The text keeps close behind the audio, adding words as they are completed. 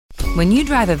When you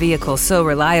drive a vehicle so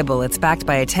reliable it's backed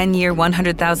by a 10-year,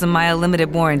 100,000-mile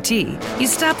limited warranty, you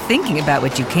stop thinking about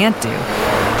what you can't do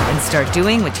and start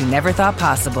doing what you never thought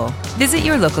possible. Visit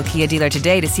your local Kia dealer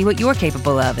today to see what you're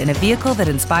capable of in a vehicle that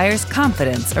inspires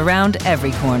confidence around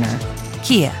every corner.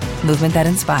 Kia, movement that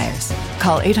inspires.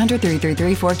 Call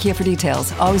 800-333-4KIA for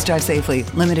details. Always drive safely.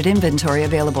 Limited inventory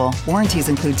available. Warranties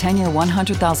include 10-year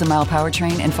 100,000-mile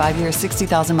powertrain and 5-year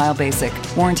 60,000-mile basic.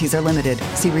 Warranties are limited.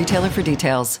 See retailer for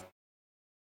details.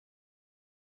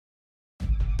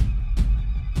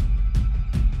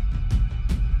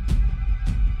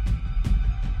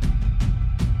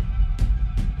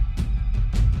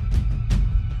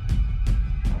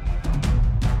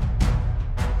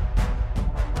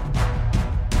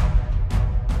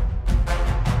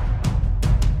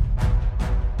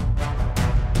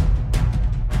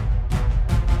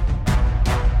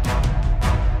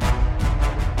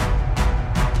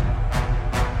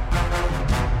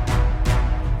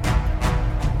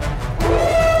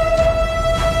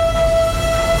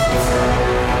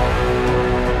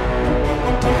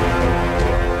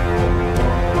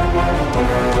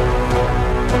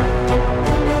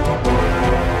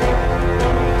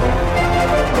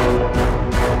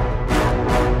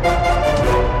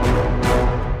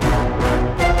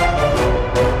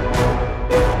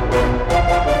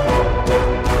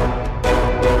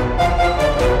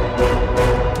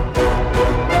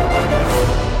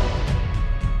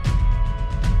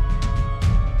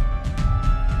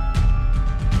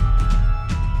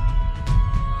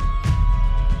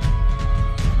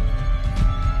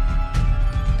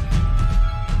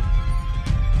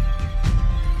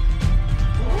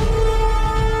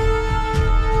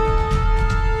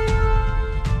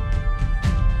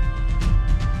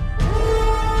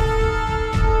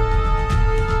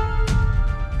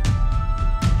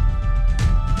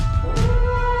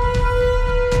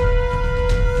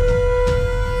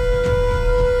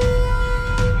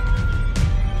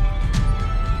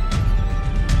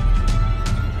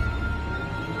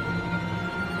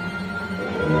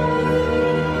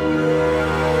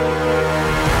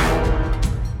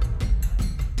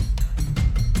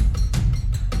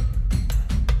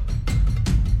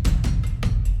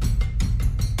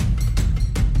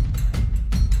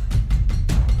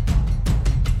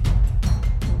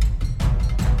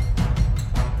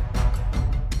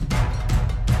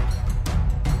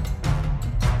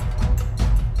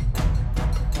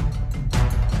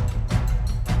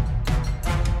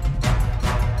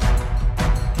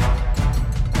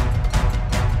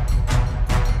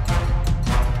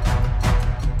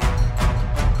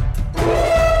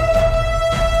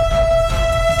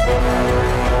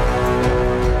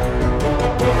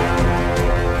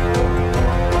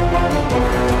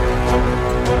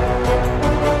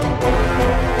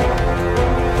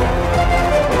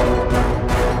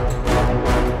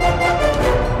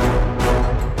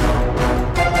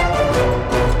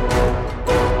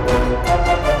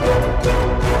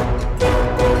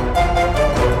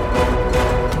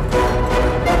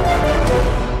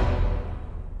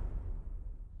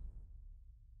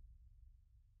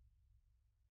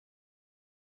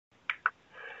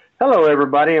 Hello,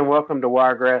 everybody, and welcome to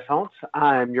Wiregrass Haunts.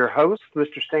 I'm your host,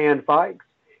 Mr. Stan Fikes,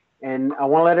 and I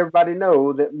want to let everybody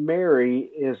know that Mary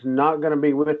is not going to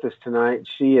be with us tonight.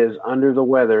 She is under the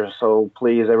weather, so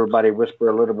please, everybody, whisper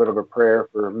a little bit of a prayer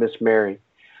for Miss Mary.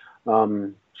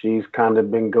 She's kind of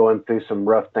been going through some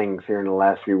rough things here in the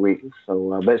last few weeks,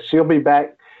 so but she'll be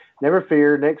back, never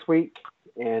fear, next week,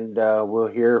 and we'll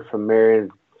hear from Mary,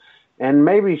 and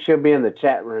maybe she'll be in the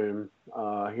chat room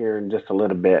here in just a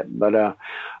little bit. But I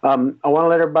want to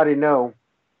let everybody know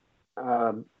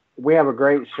we have a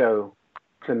great show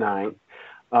tonight.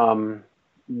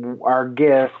 Our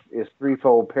guest is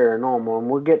Threefold Paranormal, and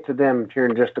we'll get to them here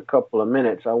in just a couple of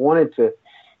minutes. I wanted to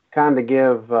kind of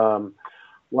give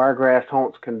Wiregrass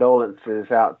Haunts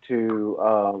condolences out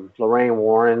to Lorraine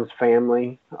Warren's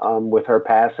family with her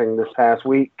passing this past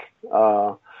week.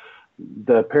 The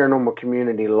paranormal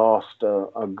community lost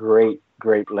a great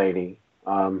lady.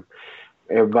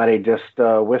 Everybody just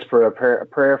whisper a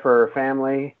prayer for her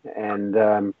family,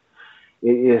 and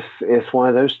it's one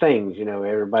of those things, you know,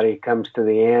 everybody comes to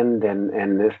the end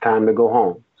and it's time to go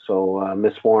home. So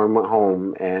Miss Warren went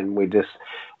home, and we just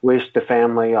wish the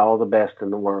family all the best in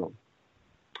the world.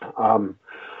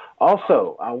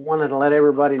 Also, I wanted to let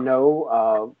everybody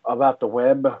know about the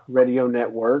Web Radio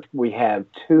Network. We have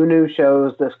 2 new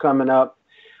shows that's coming up.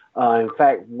 In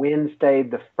fact, Wednesday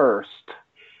the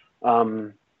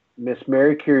 1st, Miss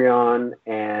Mary Curion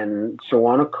and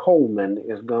Shawana Coleman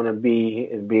is going to be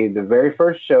the very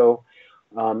first show.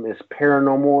 Is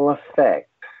Paranormal Effect,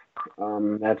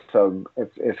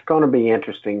 It's going to be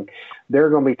interesting. They're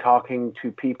going to be talking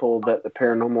to people that the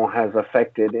paranormal has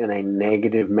affected in a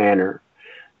negative manner,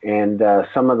 and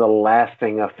some of the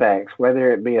lasting effects,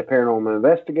 whether it be a paranormal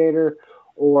investigator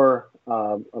or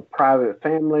a private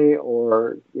family,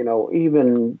 or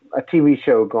even a TV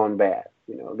show gone bad,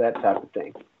 that type of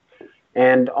thing.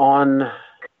 And on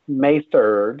May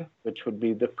 3rd, which would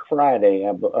be the Friday,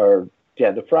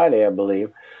 the Friday, I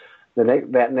believe,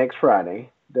 that next Friday,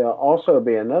 there'll also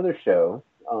be another show.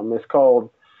 It's called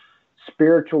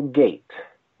Spiritual Gate,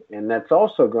 and that's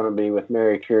also going to be with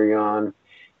Mary Curion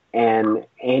and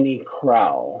Annie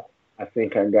Crowell. I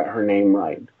think I got her name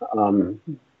right.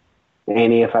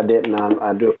 Annie, if I didn't,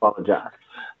 I do apologize.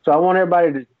 So I want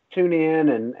everybody to tune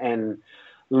in and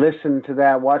listen to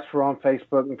that. Watch her on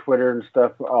Facebook and Twitter and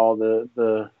stuff, all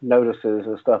the notices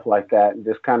and stuff like that, and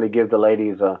just kind of give the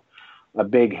ladies a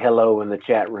big hello in the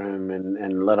chat room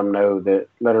and let her know that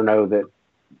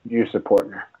you're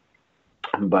supporting her.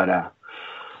 But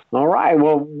all right,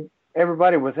 well,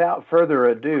 everybody, without further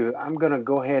ado, I'm going to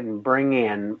go ahead and bring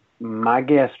in my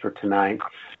guest for tonight,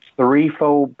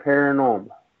 Threefold Paranormal.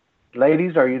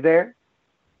 Ladies, are you there?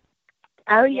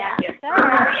 Oh yeah. Yes,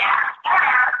 sir.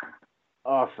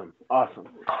 Awesome.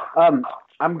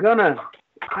 I'm going to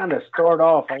kind of start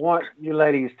off. I want you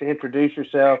ladies to introduce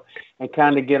yourself and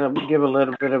kind of give a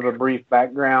little bit of a brief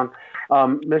background.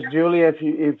 Miss Julia, if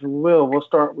you will, we'll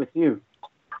start with you.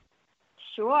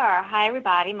 Sure. Hi,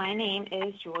 everybody. My name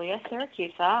is Julia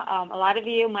Siracusa. A lot of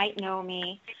you might know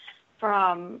me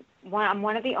from I'm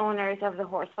one of the owners of the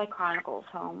Horsefly Chronicles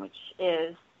home, which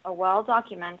is a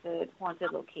well-documented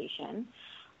haunted location.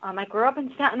 I grew up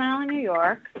in Staten Island, New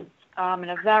York, in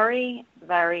a very,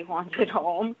 very haunted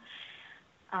home.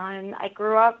 And I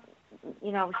grew up,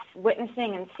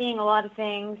 witnessing and seeing a lot of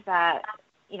things that,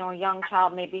 a young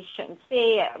child maybe shouldn't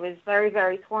see. I was very,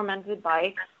 very tormented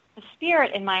by a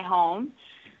spirit in my home.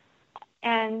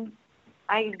 And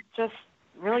I just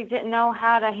really didn't know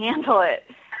how to handle it.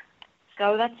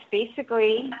 So that's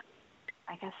basically,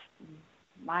 I guess,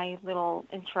 my little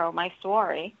intro, my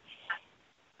story.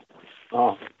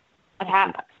 Oh.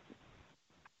 Thank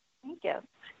you.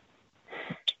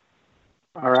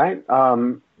 All right.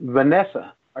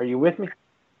 Vanessa, are you with me?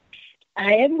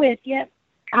 I am with you.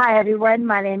 Hi, everyone.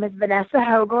 My name is Vanessa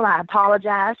Hogel. I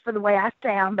apologize for the way I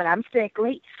sound, but I'm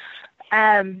sickly.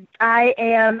 I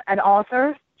am an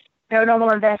author,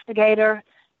 paranormal investigator,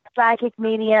 psychic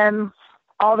medium,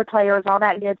 all the players, all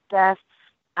that good stuff.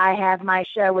 I have my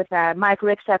show with Mike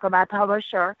Ricksecker, my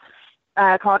publisher,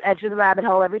 called Edge of the Rabbit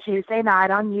Hole every Tuesday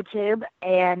night on YouTube,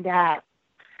 and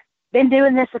been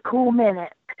doing this a cool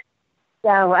minute.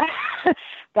 So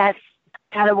that's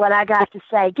kind of what I got to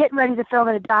say. Getting ready to film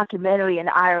a documentary in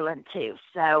Ireland, too,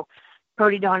 so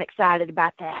pretty darn excited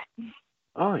about that.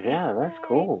 Oh, yeah, that's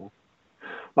cool.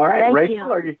 All right, Thank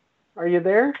Rachel, you. Are you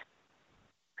there?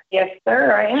 Yes,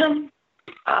 sir, I am.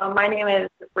 My name is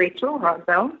Rachel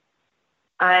Ronzo.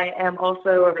 I am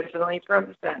also originally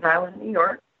from Staten Island, New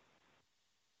York.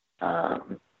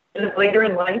 It was later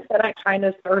in life that I kind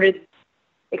of started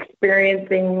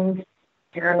experiencing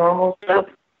paranormal stuff,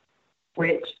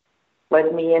 which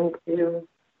led me into,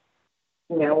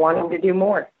 wanting to do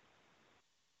more.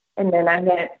 And then I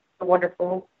met the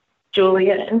wonderful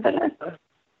Julia and Vanessa.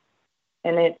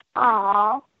 And it's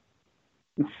Aww.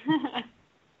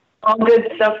 all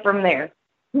good stuff from there.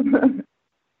 Well,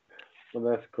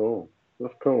 that's cool.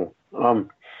 That's cool. All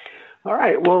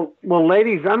right. Well,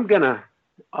 ladies, I'm gonna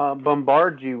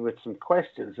bombard you with some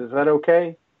questions. Is that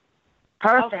okay?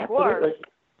 Perfect. Of course.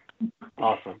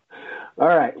 Awesome. All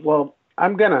right. Well,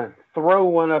 I'm gonna throw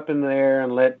one up in the air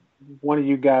and let one of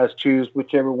you guys choose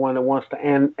whichever one that wants to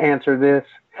answer this.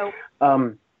 Oh.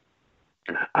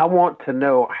 I want to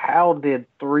know, how did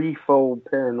Threefold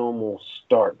Paranormal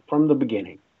start from the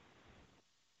beginning?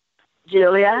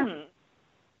 Julia?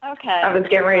 Okay. I was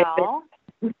getting ready well,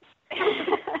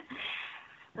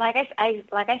 like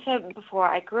I said before,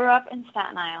 I grew up in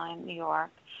Staten Island, New York,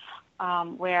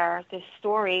 where this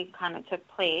story kind of took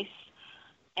place.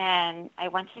 And I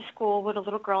went to school with a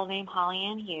little girl named Holly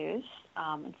Ann Hughes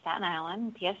in Staten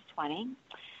Island, PS20.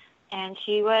 And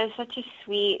she was such a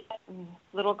sweet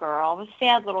little girl, a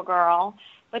sad little girl.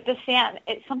 But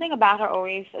something about her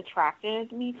always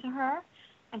attracted me to her.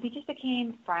 And we just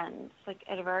became friends, like,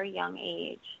 at a very young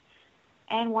age.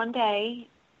 And one day,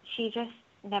 she just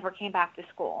never came back to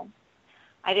school.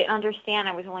 I didn't understand.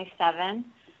 I was only 7.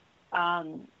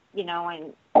 And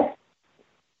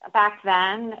back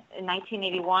then, in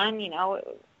 1981,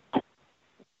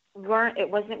 it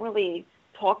wasn't really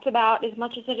talked about as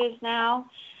much as it is now.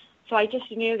 So I just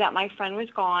knew that my friend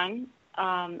was gone.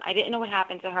 I didn't know what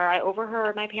happened to her. I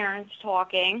overheard my parents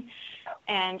talking,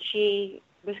 and she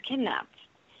was kidnapped.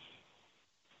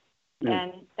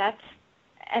 And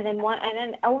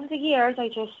then over the years, I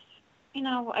just,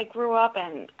 I grew up,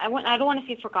 and I don't want to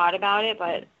say forgot about it,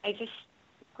 but I just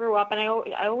grew up, and I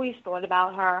always thought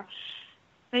about her.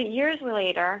 But years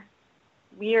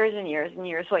and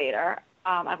years later,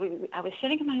 I was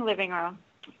sitting in my living room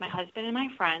with my husband and my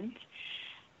friends,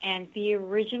 and the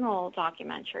original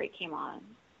documentary came on.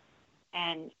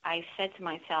 And I said to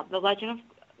myself, The Legend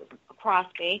of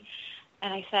Crosby,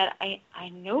 and I said, I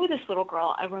know this little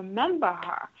girl. I remember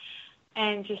her.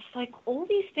 And just like all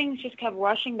these things just kept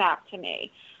rushing back to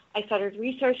me. I started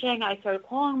researching. I started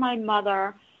calling my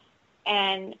mother.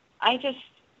 And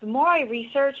the more I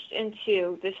researched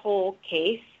into this whole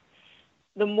case,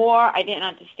 the more I didn't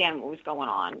understand what was going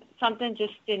on. Something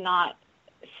just did not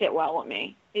sit well with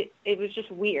me. It was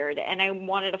just weird, and I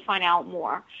wanted to find out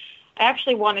more. I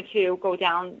actually wanted to go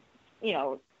down,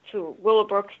 to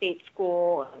Willowbrook State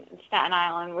School in Staten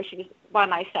Island, where she was by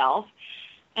myself.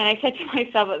 And I said to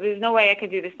myself, there's no way I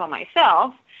could do this by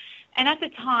myself. And at the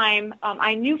time,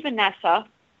 I knew Vanessa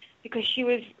because she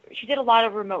did a lot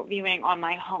of remote viewing on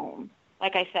my home.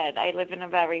 Like I said, I live in a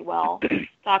very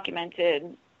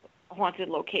well-documented haunted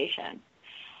location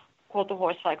called the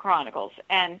Horsefly Chronicles.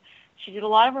 And she did a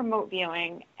lot of remote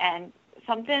viewing, and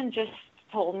something just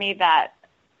told me that,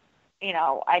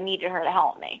 I needed her to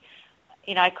help me.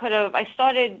 I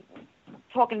started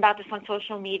talking about this on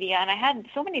social media, and I had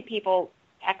so many people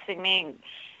texting me,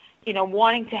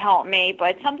 wanting to help me,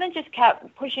 but something just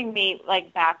kept pushing me,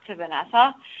 back to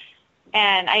Vanessa.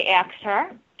 And I asked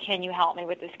her, can you help me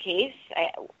with this case?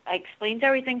 I explained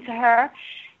everything to her,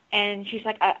 and she's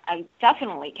like, I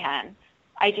definitely can.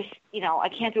 I just, I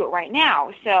can't do it right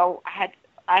now. So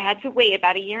I had to wait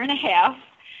about a year and a half,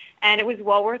 and it was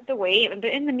well worth the wait. But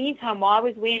in the meantime, while I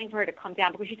was waiting for her to come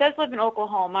down, because she does live in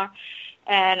Oklahoma,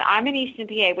 and I'm in Easton,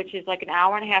 PA, which is like an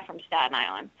hour and a half from Staten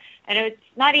Island. And it's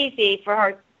not easy for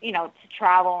her, to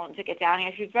travel and to get down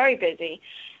here. She was very busy.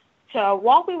 So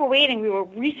while we were waiting, we were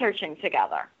researching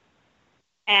together,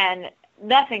 and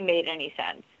nothing made any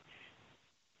sense.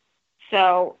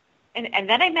 So, and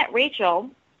then I met Rachel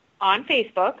on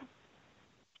Facebook,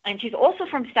 and she's also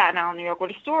from Staten Island, New York,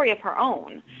 with a story of her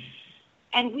own.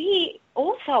 And we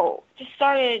also just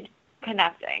started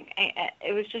connecting.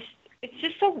 It's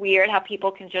just so weird how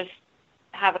people can just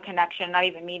have a connection, not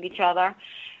even meet each other.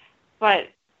 But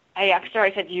I asked her,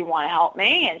 I said, do you want to help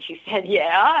me? And she said,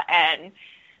 yeah.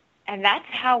 And that's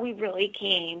how we really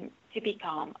came to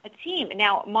become a team.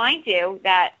 Now, mind you,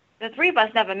 that the three of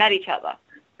us never met each other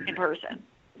in person.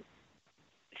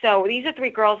 So these are three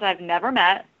girls that I've never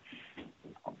met,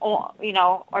 or,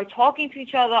 are talking to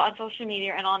each other on social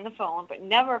media and on the phone, but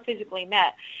never physically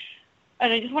met.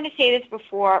 And I just want to say this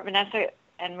before Vanessa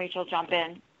and Rachel jump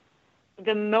in.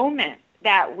 The moment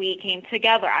that we came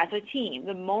together as a team,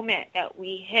 the moment that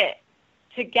we hit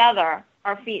together,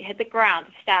 our feet hit the ground,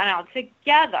 Staten Island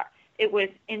together, it was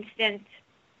instant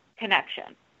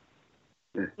connection.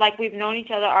 Like we've known each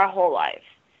other our whole lives.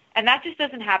 And that just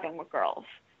doesn't happen with girls.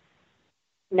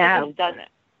 No. It just doesn't.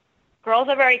 Girls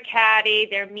are very catty,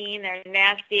 they're mean, they're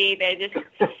nasty, they're just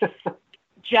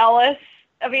jealous.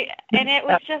 And it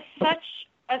was just such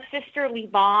a sisterly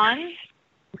bond,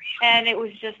 and it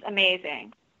was just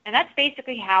amazing. And that's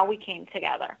basically how we came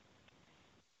together.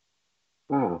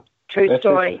 Oh, True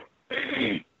story.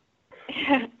 Okay,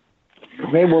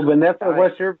 well, Vanessa,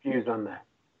 what's your views on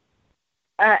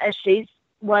that? She's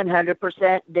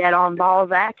 100% dead on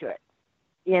balls accurate.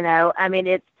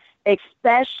 It's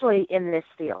especially in this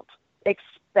field.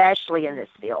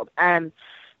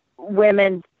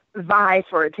 Women vie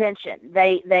for attention.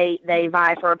 They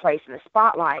vie for a place in the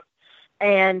spotlight.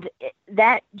 And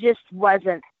that just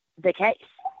wasn't the case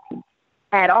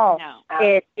at all.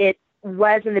 No. It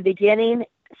was in the beginning,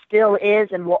 still is,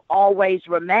 and will always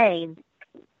remain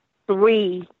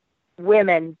three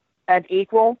women of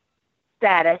equal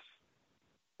status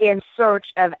in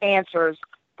search of answers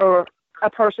for a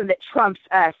person that trumps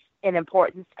us in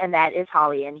importance, and that is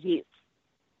Holly Ann Hughes.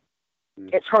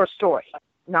 It's her story,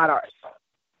 not ours.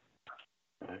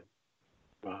 Right.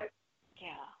 Wow.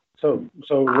 Yeah.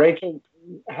 So Rachel,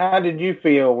 how did you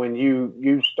feel when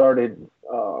you started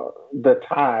the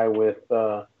tie with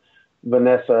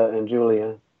Vanessa and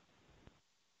Julia?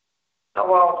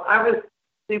 Well, I was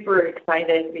super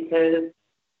excited because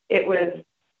it was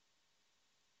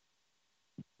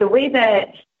the way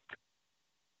that,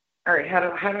 all right, how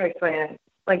do I explain it?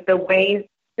 Like the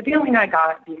feeling I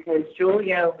got, because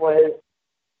Julia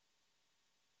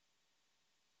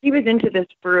he was into this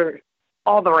for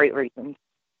all the right reasons.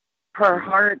 Her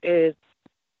heart is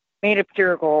made of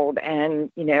pure gold.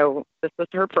 And, this was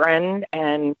her friend,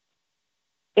 and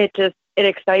it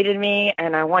excited me,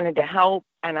 and I wanted to help,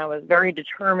 and I was very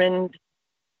determined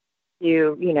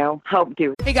to, help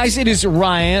do. Hey guys, it is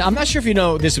Ryan. I'm not sure if you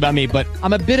know this about me, but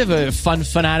I'm a bit of a fun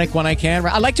fanatic when I can.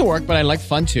 I like to work, but I like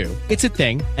fun too. It's a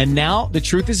thing. And now the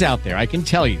truth is out there. I can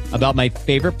tell you about my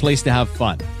favorite place to have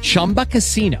fun. Chumba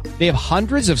Casino. They have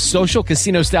hundreds of social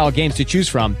casino style games to choose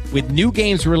from with new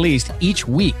games released each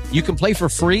week. You can play for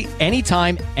free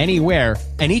anytime, anywhere.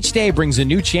 And each day brings a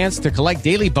new chance to collect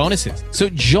daily bonuses. So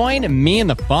join me in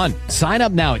the fun. Sign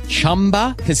up now at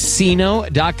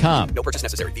ChumbaCasino.com. No purchase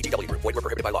necessary. VGW Group. Void where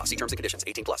prohibited by law. See terms and conditions.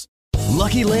 18+.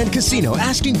 Lucky Land Casino,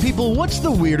 asking people, what's the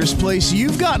weirdest place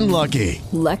you've gotten lucky?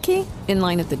 Lucky? In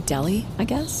line at the deli, I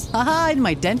guess? Aha, in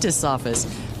my dentist's office.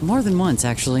 More than once,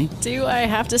 actually. Do I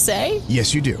have to say?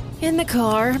 Yes, you do. In the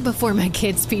car before my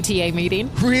kids' PTA meeting.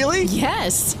 Really?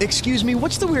 Yes. Excuse me,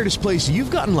 what's the weirdest place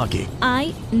you've gotten lucky?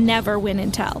 I never win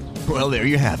and tell. Well, there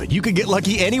you have it. You can get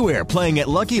lucky anywhere, playing at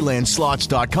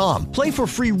LuckyLandSlots.com. Play for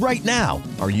free right now.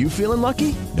 Are you feeling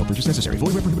lucky? No purchase necessary.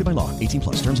 Void where prohibited by law. 18+.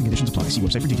 Terms and conditions apply. See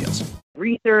website for details.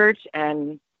 Research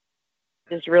and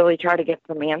just really try to get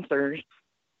some answers.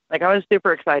 Like, I was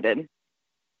super excited.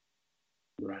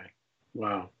 Right.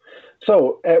 Wow.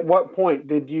 So at what point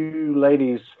did you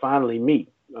ladies finally meet?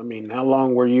 I mean, how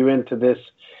long were you into this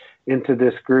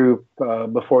group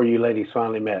before you ladies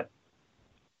finally met?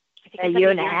 I think a year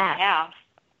and a half.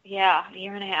 Yeah, a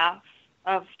year and a half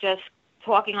of just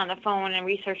talking on the phone and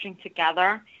researching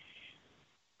together.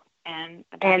 And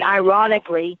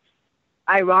ironically,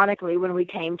 when we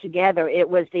came together, it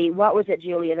was what was it,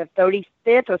 Julia, the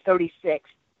 35th or 36th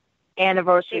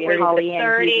anniversary of Holly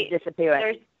Ann's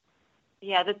disappearance.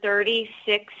 The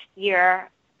 36th year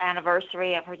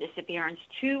anniversary of her disappearance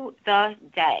to the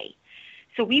day.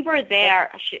 So we were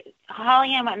there.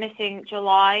 Holly Ann went missing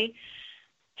July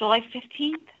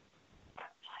 15th?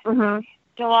 Mm-hmm.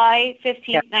 July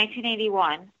 15th,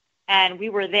 1981. And we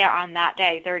were there on that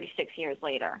day, 36 years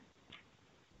later.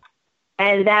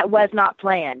 And that was not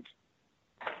planned.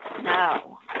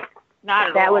 No, not at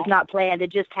all. That was not planned.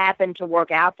 It just happened to work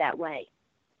out that way.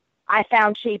 I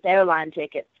found cheap airline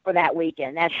tickets for that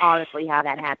weekend. That's honestly how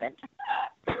that happened.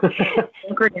 It's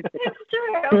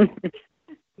true.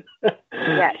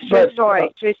 Yeah, true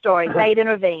story. Fate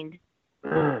intervened.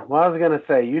 Well, I was going to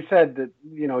say, you said that,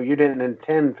 you didn't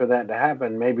intend for that to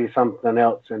happen. Maybe something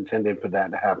else intended for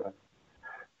that to happen.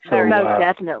 So, most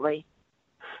definitely.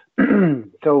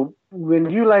 So when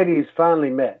you ladies finally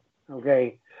met,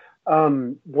 okay,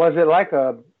 was it like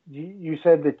you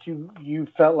said that you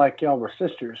felt like y'all were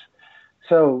sisters.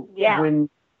 So yeah.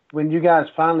 When you guys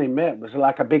finally met, was it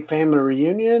like a big family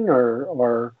reunion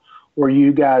or were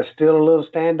you guys still a little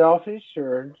standoffish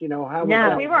or, how was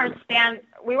that? We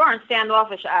weren't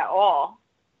standoffish at all.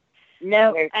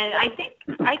 No. And I think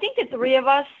the three of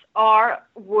us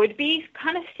would be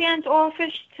kind of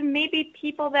standoffish to maybe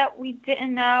people that we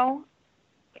didn't know.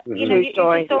 Mm-hmm. You're just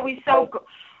always so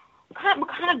kind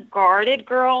of guarded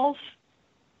girls.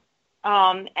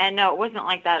 And no, it wasn't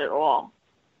like that at all.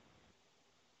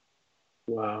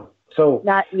 Wow. So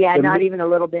not even a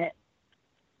little bit.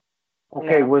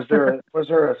 Okay. No. Was there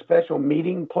a special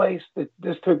meeting place that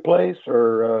this took place,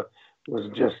 or was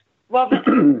it just? Well,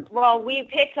 we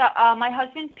picked up. My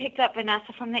husband picked up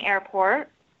Vanessa from the airport,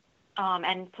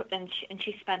 and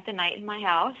she spent the night in my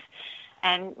house,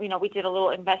 and we did a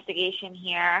little investigation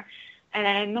here, and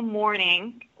then in the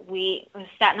morning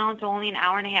Staten Island's only an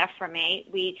hour and a half from me.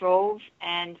 We drove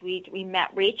and we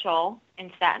met Rachel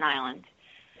in Staten Island,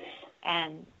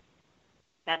 and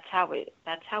that's how we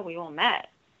all met.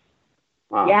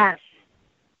 Wow. Yes.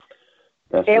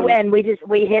 And we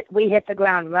hit the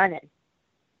ground running.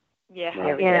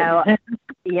 Yeah.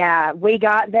 Yeah, we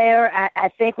got there. I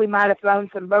think we might have thrown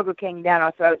some Burger King down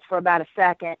our throats for about a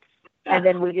second, and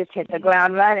then we just hit the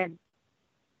ground running.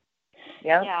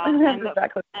 Yeah.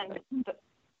 Exactly.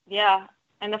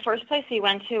 And the first place we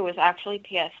went to was actually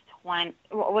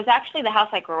was actually the house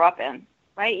I grew up in,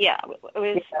 right? Yeah, it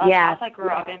was the house I grew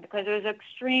up in because it was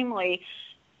extremely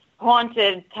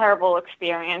haunted, terrible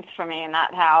experience for me in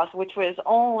that house, which was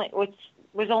only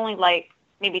like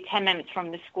maybe 10 minutes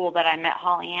from the school that I met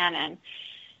Holly Ann in.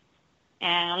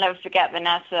 And I'll never forget,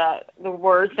 Vanessa, the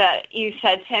words that you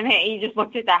said to me. You just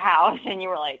looked at the house and you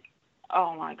were like,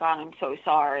 oh my God, I'm so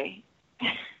sorry.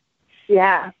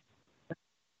 Yeah.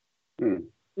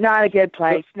 Not a good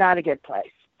place. Not a good place.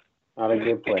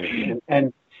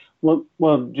 And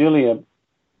well, Julia,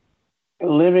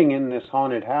 living in this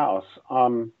haunted house,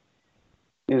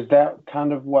 is that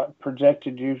kind of what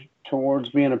projected you towards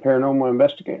being a paranormal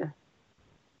investigator?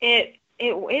 It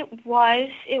It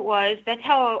was. That's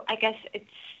how I guess it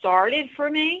started for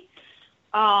me.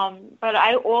 But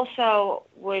I also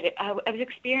I was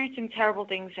experiencing terrible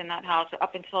things in that house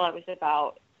up until I was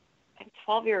about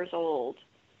 12 years old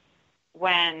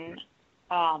when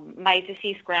my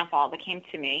deceased grandfather came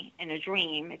to me in a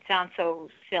dream. It sounds so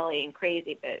silly and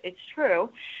crazy, but it's true.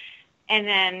 And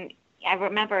then I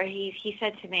remember he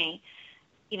said to me,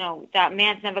 that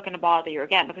man's never going to bother you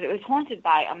again, because it was haunted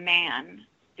by a man,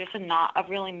 just a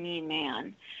really mean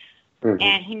man. Mm-hmm.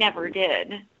 And he never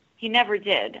did. He never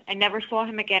did. I never saw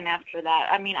him again after that.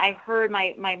 I mean, I heard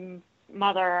my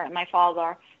mother and my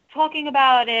father talking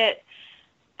about it,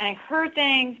 and I heard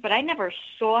things, but I never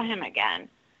saw him again.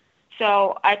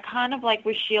 So I kind of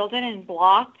was shielded and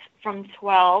blocked from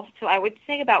 12 to, I would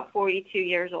say, about 42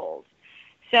 years old.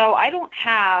 So I don't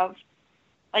have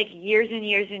years and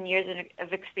years and years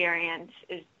of experience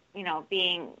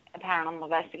being a paranormal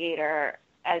investigator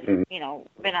as,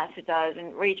 Vanessa does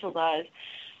and Rachel does.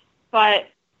 But,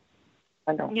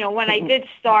 when I did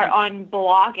start on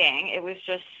blogging, it was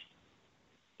just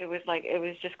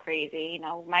crazy.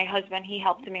 My husband, he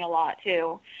helped me a lot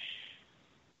too,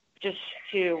 just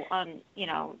to,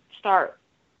 start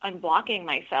unblocking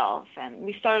myself. And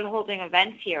we started holding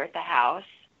events here at the house,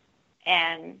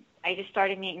 and I just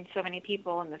started meeting so many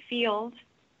people in the field,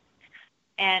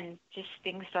 and just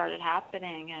things started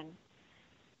happening. And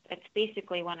that's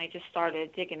basically when I just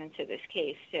started digging into this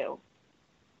case too.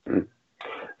 Mm.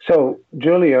 So,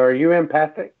 Julia, are you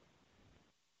empathic?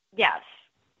 Yes.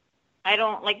 I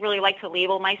don't really like to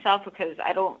label myself because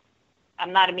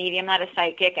I'm not a medium, not a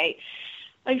psychic.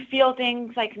 I feel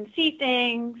things, I can see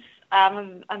things.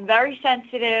 I'm very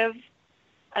sensitive.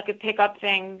 I could pick up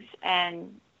things,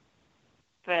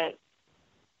 but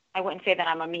I wouldn't say that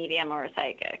I'm a medium or a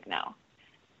psychic, no.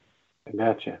 I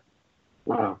gotcha.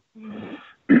 Wow.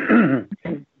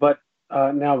 But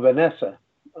now, Vanessa,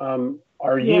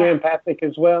 are you empathic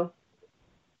as well?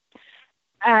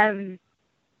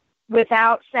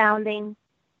 Without sounding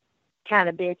kind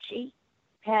of bitchy,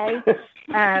 okay?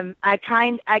 I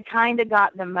kind of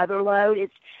got the mother load.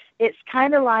 It's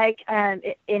kind of like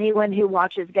anyone who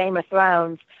watches Game of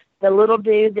Thrones, the little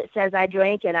dude that says I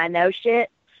drink and I know shit.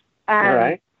 All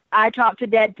right. I talk to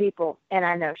dead people and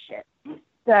I know shit.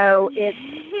 So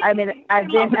I've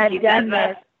done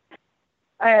this.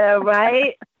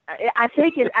 Right? I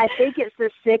think it's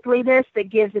the sickliness that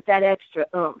gives it that extra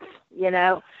oomph,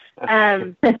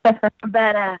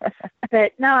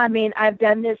 But no, I've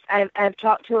done this. I've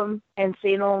talked to them and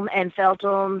seen them and felt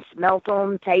them, smelt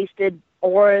them, tasted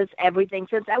auras, everything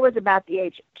since I was about the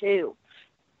age of 2.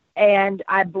 And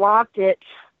I blocked it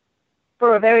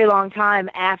for a very long time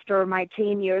after my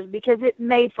teen years because it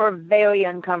made for a very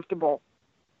uncomfortable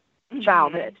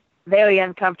childhood, very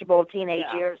uncomfortable teenage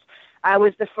years. I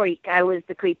was the freak. I was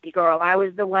the creepy girl. I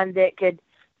was the one that could,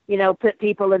 put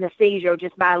people in a seizure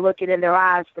just by looking in their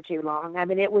eyes for too long.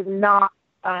 It was not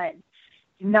fun,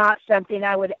 not something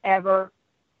I would ever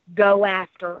go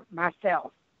after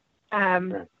myself.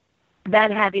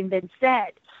 That having been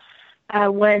said,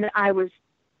 when I was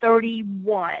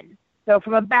 31, so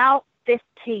from about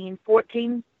 15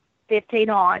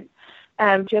 on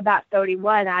to about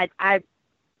 31, I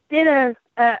did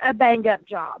a banged-up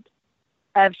job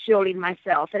of shielding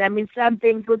myself. And some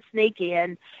things would sneak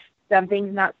in, some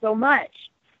things not so much.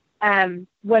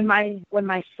 When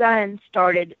my son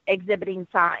started exhibiting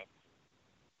signs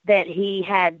that he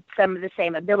had some of the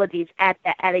same abilities at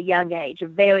a young age, a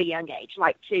very young age,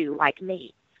 like 2, like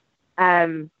me,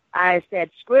 I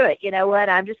said, screw it. You know what?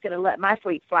 I'm just going to let my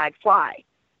freak flag fly.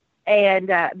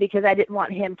 And because I didn't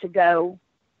want him to go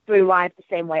through life the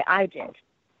same way I did.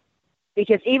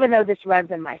 Because even though this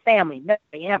runs in my family,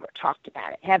 nobody ever talked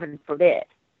about it. Heaven forbid,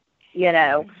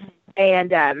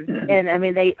 And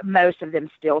most of them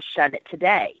still shun it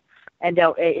today, and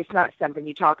don't. It's not something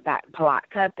you talk about in polite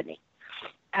company.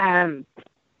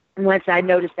 Once I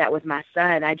noticed that with my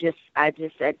son, I just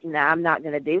said, I'm not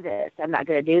going to do this. I'm not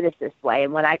going to do this way.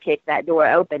 And when I kicked that door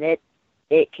open,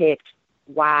 it kicked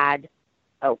wide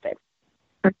open,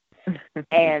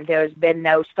 and there's been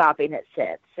no stopping it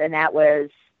since. And that was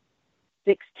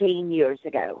 16 years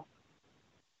ago.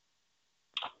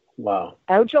 Wow.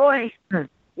 Oh, joy.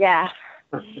 Yeah.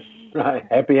 Right.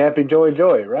 Happy, joy,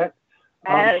 right?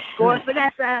 Score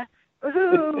Vanessa.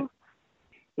 Woohoo.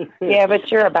 Yeah,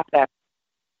 but you're about that.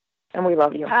 And we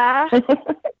love you. I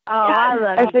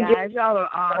love you guys. Y'all are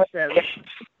awesome.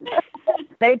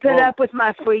 They put up with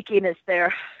my freakiness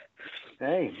there.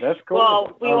 Hey, that's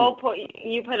cool. Well,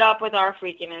 you put up with our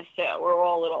freakiness too. We're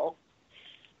all little.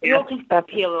 We all can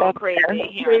be a little crazy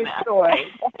here and there.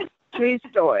 True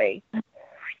story.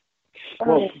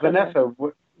 Well, Vanessa,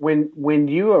 when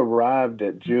you arrived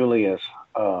at Julia's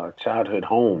childhood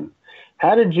home,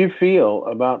 how did you feel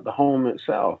about the home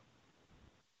itself?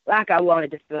 Like I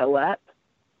wanted to throw up.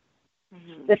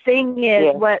 Mm-hmm. The thing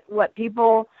is, what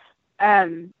people,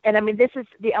 and I mean, this is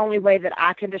the only way that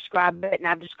I can describe it, and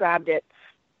I've described it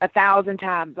 1,000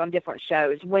 times on different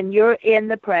shows. When you're in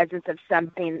the presence of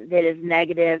something that is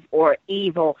negative or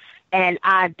evil, and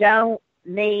I don't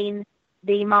mean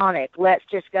demonic. Let's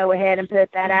just go ahead and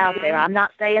put that out there. I'm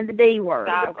not saying the D word,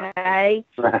 okay?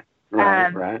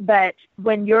 Right. But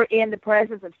when you're in the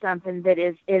presence of something that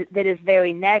is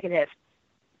very negative,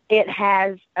 it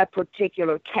has a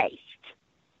particular taste.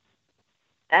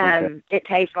 It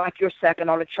tastes like you're sucking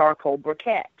on a charcoal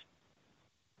briquette.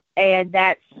 And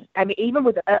that's, I mean, even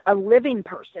with a living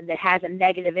person that has a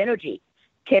negative energy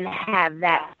can have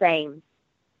that same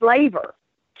flavor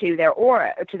to their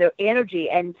aura, or to their energy.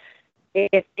 And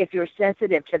if you're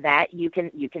sensitive to that, you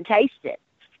can taste it.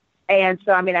 And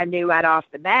so, I mean, I knew right off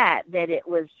the bat that it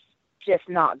was just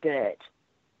not good.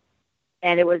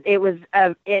 And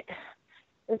the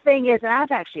thing is, and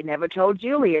I've actually never told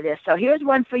Julia this, so here's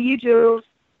one for you, Jules.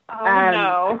 Oh,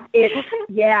 no.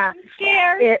 Yeah. I'm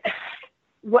scared.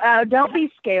 Don't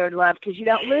be scared, love, because you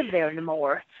don't live there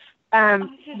anymore.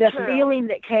 The feeling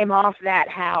that came off that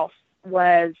house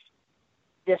was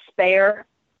despair,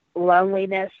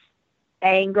 loneliness,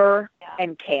 anger,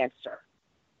 and cancer.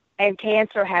 And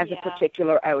cancer has a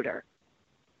particular odor.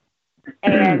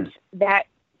 And that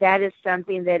is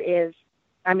something that is,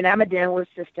 I mean, I'm a dental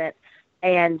assistant,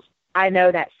 and I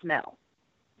know that smell.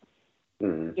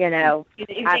 Mm-hmm. You know,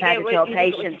 I've had to tell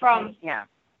patients.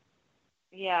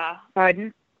 Yeah.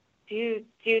 Pardon? Do you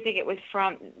think it was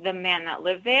from the man that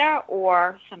lived there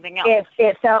or something else?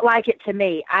 It felt like it to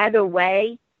me. Either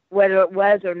way, whether it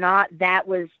was or not, that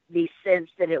was the sense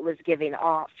that it was giving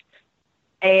off.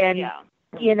 And,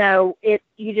 you know,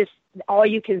 all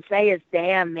you can say is,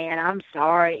 damn, man, I'm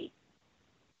sorry.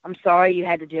 I'm sorry you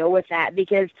had to deal with that,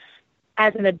 because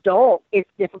as an adult, it's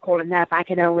difficult enough. I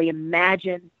can only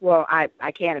imagine, well, I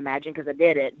can't imagine because I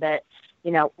did it, but,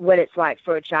 you know, what it's like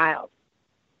for a child.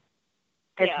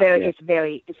 It's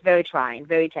very trying,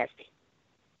 very testing.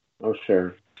 Oh,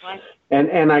 sure.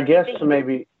 And I guess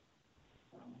maybe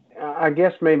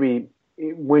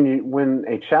when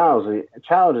a child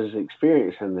is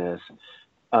experiencing this,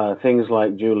 things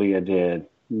like Julia did,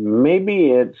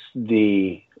 maybe it's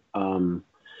the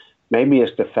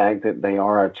fact that they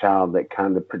are a child that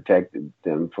kind of protected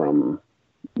them from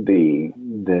the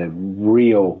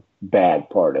real bad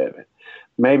part of it.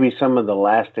 Maybe some of the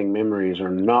lasting memories are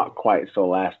not quite so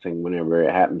lasting whenever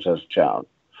it happens as a child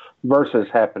versus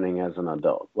happening as an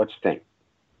adult. What do you think?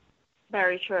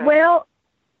 Very true. Well,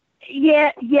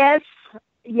 yes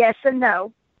and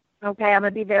no. Okay, I'm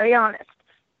going to be very honest.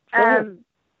 Sure.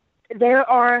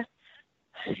 Could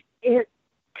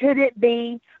it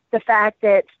be the fact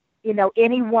that, you know,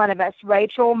 any one of us,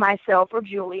 Rachel, myself, or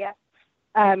Julia,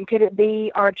 could it be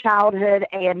our childhood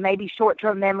and maybe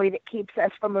short-term memory that keeps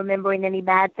us from remembering any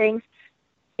bad things?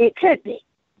 It could be.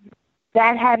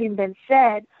 That having been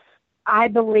said, I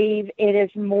believe it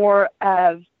is more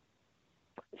of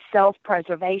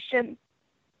self-preservation,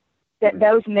 that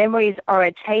those memories are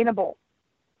attainable.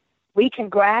 We can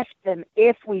grasp them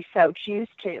if we so choose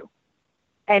to.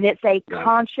 And it's a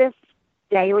conscious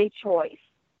daily choice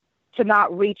to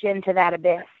not reach into that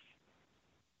abyss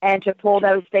and to pull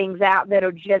those things out that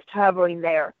are just hovering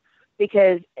there,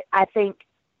 because I think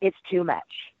it's too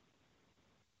much.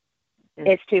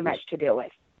 It's too much to deal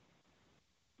with.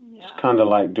 It's kind of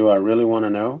like, do I really want to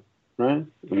know? Right?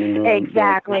 I mean,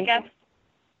 exactly.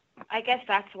 I guess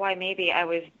that's why maybe I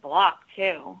was blocked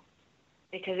too,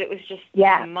 because it was just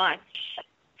too much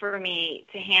for me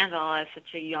to handle as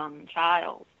such a young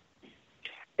child.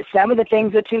 Some of the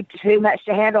things are too much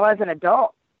to handle as an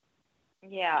adult.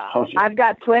 Yeah. I've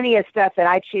got plenty of stuff that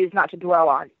I choose not to dwell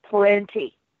on.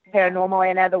 Plenty, paranormal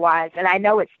and otherwise, and I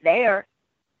know it's there,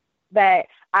 but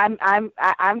I'm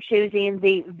choosing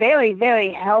the very,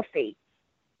 very healthy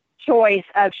choice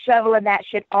of shoveling that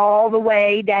shit all the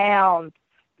way down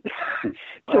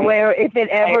to where if it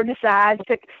ever decides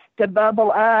to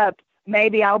bubble up,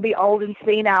 maybe I'll be old and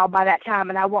senile by that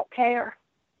time and I won't care.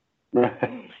 That's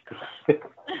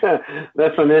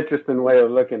an interesting way of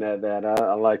looking at that.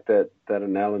 I like that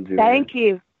analogy. Thank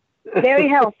you. Very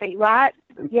healthy, right?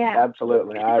 Yeah.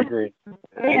 Absolutely. I agree.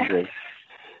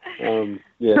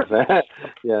 Yes,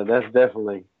 that's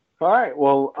definitely. All right.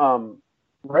 Well,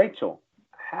 Rachel,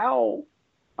 how,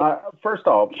 first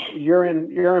off, you're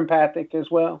empathic as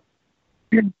well?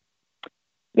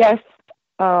 Yes.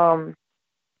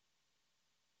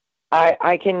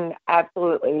 I can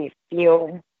absolutely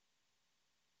feel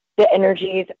the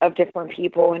energies of different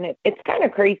people, and it's kind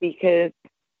of crazy because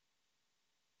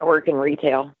I work in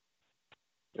retail.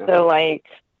 Yeah. So like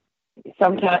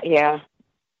sometimes,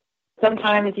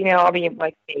 I'll be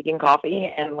like making coffee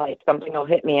and like something will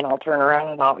hit me and I'll turn around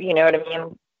and I'll, you know what I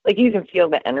mean? Like you can feel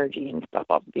the energy and stuff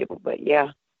off of people, but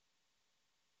yeah.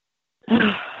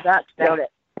 That's about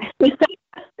it.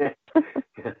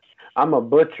 I'm a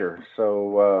butcher,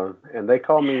 so and they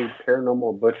call me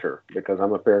Paranormal Butcher because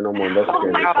I'm a paranormal investigator.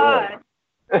 Oh my God.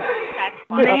 That's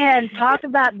funny. Man, talk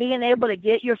about being able to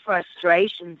get your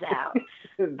frustrations out.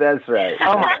 That's right.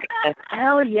 Oh my goodness.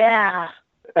 Hell yeah.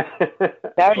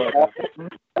 That's awesome.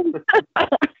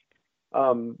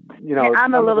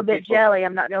 I'm a little bit jelly,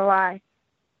 I'm not going to lie.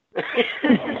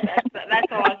 That's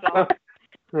awesome.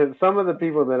 Some of the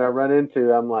people that I run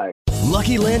into, I'm like,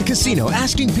 Lucky Land Casino,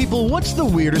 asking people, what's the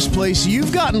weirdest place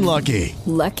you've gotten lucky?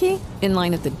 Lucky? In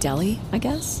line at the deli, I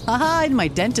guess? Aha, in my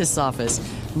dentist's office.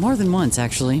 More than once,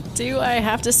 actually. Do I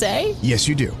have to say? Yes,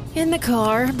 you do. In the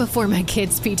car before my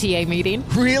kids' PTA meeting.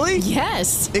 Really?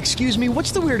 Yes. Excuse me,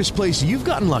 what's the weirdest place you've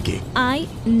gotten lucky? I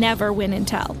never win and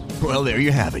tell. Well, there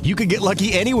you have it. You can get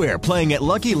lucky anywhere, playing at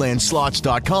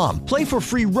LuckyLandSlots.com. Play for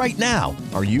free right now.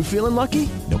 Are you feeling lucky?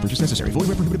 No purchase necessary. Void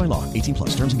where prohibited by law.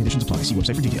 18+. Terms and conditions apply. See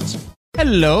website for details.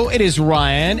 Hello, it is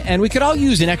Ryan, and we could all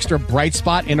use an extra bright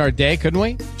spot in our day, couldn't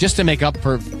we? Just to make up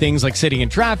for things like sitting in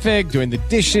traffic, doing the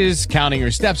dishes, counting your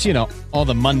steps, all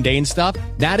the mundane stuff.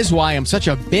 That is why I'm such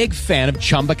a big fan of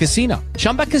Chumba Casino.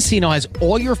 Chumba Casino has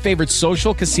all your favorite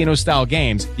social casino-style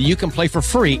games that you can play for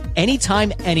free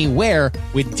anytime, anywhere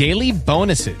with daily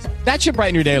bonuses. That should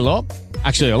brighten your day a little.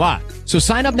 Actually, a lot. So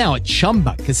sign up now at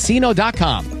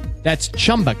ChumbaCasino.com. That's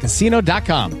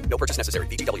ChumbaCasino.com. No purchase necessary.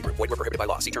 VGW Group. Void where prohibited by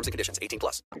law. See terms and conditions.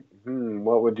 18+.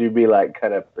 What would you be like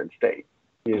cut up in steak?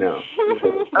 So,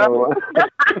 I love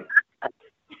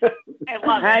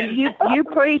it. You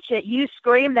preach it. You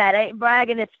scream that. Ain't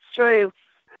bragging. It's true.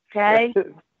 Okay?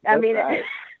 I mean, right.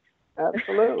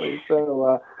 Absolutely.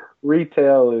 So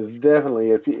retail is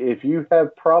definitely, if you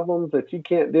have problems that you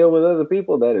can't deal with other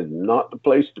people, that is not the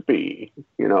place to be,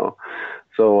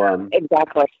 So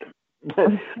Exactly.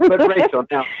 But Rachel,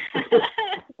 now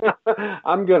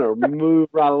I'm going to move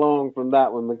right along from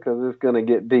that one because it's going to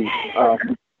get deep.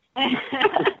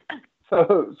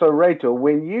 So Rachel,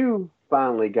 when you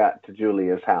finally got to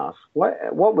Julia's house,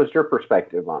 what was your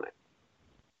perspective on it?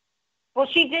 Well,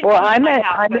 she did. Well, I'm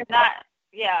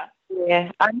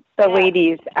the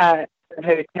ladies at the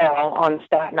hotel on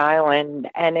Staten Island,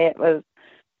 and it was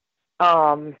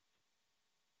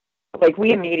like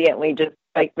we immediately just,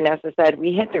 like Vanessa said,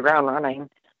 we hit the ground running.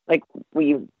 Like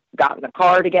we got in the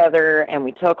car together and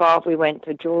we took off. We went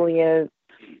to Julia's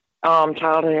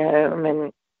childhood home,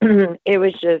 and it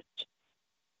was just,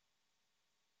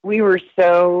 we were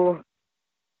so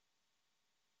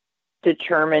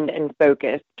determined and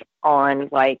focused on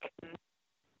like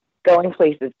going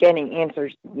places, getting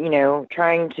answers,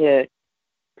 trying to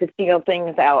feel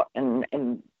things out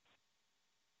and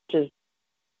just,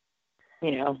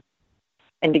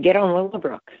 and to get on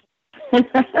Willowbrook.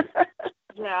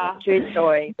 Yeah. True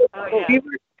story. Oh, yeah.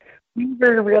 We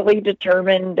were really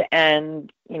determined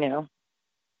and,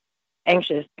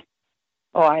 anxious.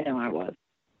 Oh, I know I was.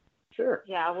 Sure.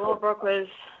 Yeah, Willowbrook was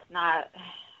not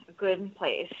a good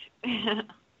place.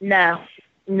 No.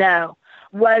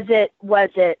 Was it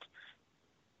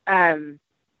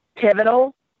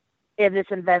pivotal in this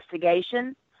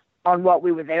investigation on what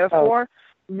we were there for?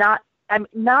 Not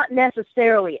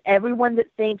necessarily. Everyone that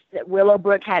thinks that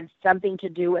Willowbrook had something to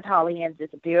do with Holly Ann's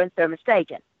disappearance, they're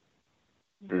mistaken.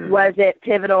 Was it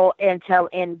pivotal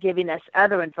in giving us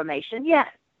other information? Yes.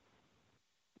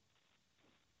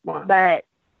 Wow. But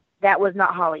that was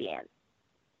not Holly Ann.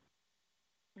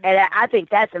 And I think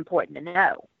that's important to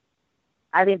know.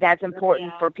 I think that's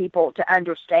important for people to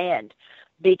understand,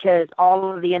 because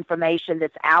all of the information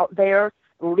that's out there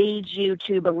leads you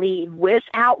to believe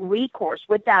without recourse,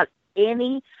 without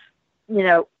any,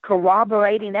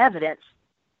 corroborating evidence,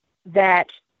 that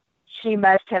she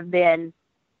must have been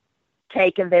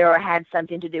taken there or had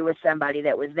something to do with somebody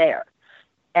that was there.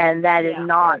 And that is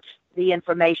not the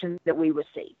information that we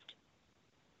received.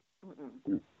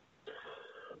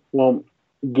 Well,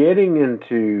 getting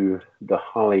into the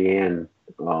Holly Ann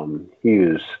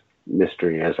Hughes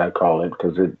mystery, as I call it,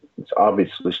 because it's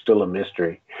obviously still a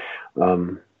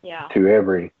to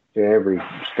every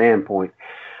standpoint.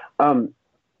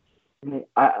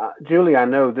 Julie, I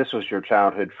know this was your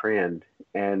childhood friend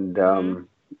and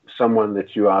someone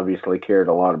that you obviously cared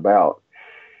a lot about.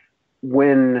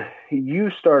 When you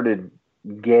started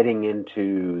getting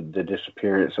into the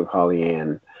disappearance of Holly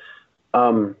Ann,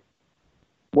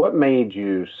 What made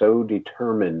you so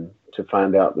determined to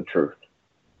find out the truth?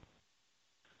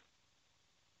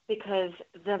 Because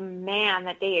the man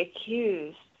that they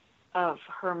accused of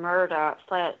her murder,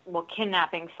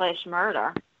 kidnapping /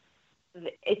 murder,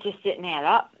 it just didn't add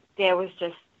up. There was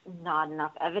just not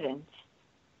enough evidence.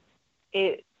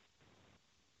 It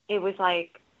was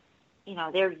like,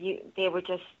 they were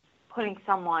just putting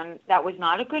someone that was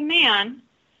not a good man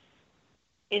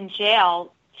in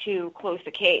jail to close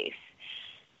the case.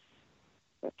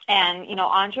 And,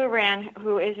 Andre Rand,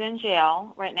 who is in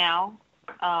jail right now,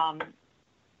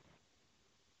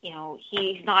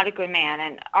 he's not a good man.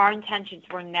 And our intentions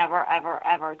were never, ever,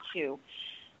 ever to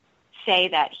say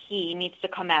that he needs to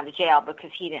come out of jail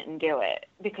because he didn't do it,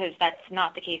 because that's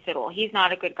not the case at all. He's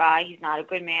not a good guy. He's not a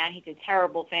good man. He did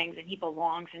terrible things, and he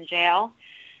belongs in jail,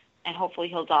 and hopefully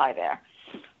he'll die there.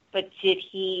 But did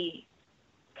he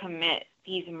commit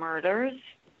these murders?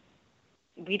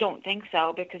 We don't think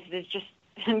so, because there's just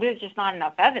not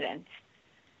enough evidence.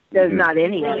 There's not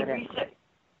any evidence.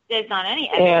 There's not any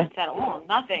evidence at all.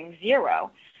 Nothing. Zero.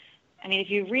 I mean,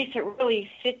 if you really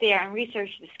sit there and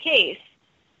research this case,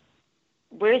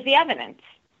 where's the evidence?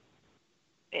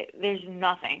 There's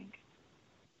nothing.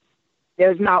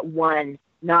 There's not one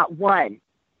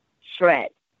shred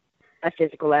of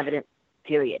physical evidence,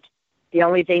 period. The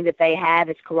only thing that they have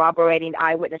is corroborating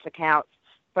eyewitness accounts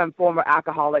from former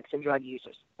alcoholics and drug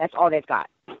users. That's all they've got.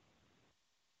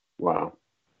 Wow.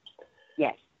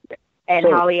 Yes. And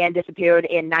Holly Ann disappeared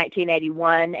in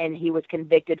 1981, and he was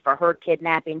convicted for her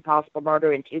kidnapping, possible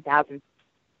murder in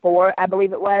 2004, I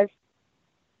believe it was.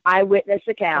 Eyewitness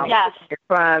accounts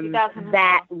from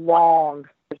that long.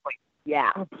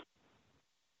 Yeah.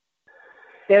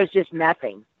 There's just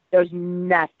nothing. There's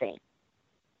nothing.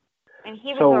 And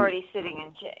he was already sitting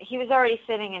in jail. He was already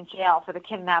sitting in jail for the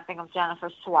kidnapping of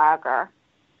Jennifer Swager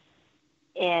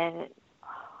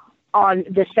on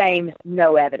the same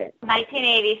no evidence.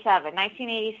 1988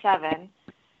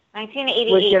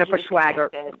 was Jennifer Swager.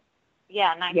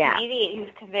 Yeah, 1988 he was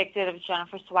convicted of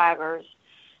Jennifer Swager's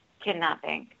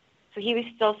kidnapping. So he was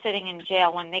still sitting in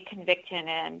jail when they convicted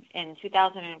him in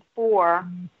 2004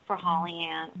 for Holly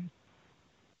Ann.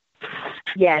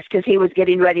 Yes, because he was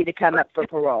getting ready to come up for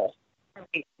parole.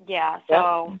 Yeah,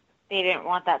 so they didn't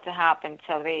want that to happen,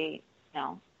 so they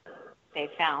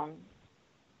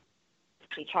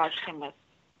charged him with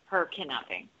her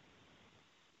kidnapping.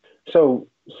 So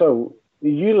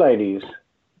you ladies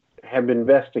have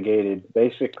investigated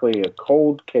basically a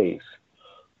cold case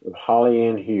of Holly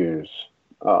Ann Hughes,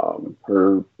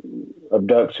 her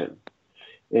abduction.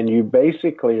 And you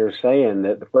basically are saying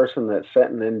that the person that's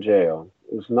sitting in jail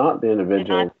is not the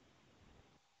individual,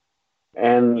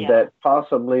 and that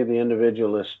possibly the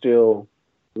individual is still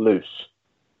loose.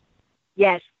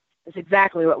 Yes, that's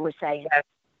exactly what we're saying.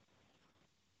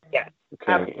 Yeah.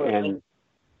 Okay. Absolutely. And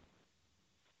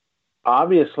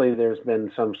obviously there's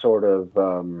been some sort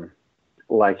of,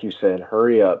 like you said,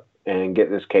 hurry up and get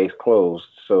this case closed.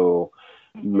 So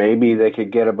maybe they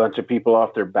could get a bunch of people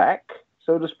off their back,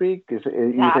 so to speak. You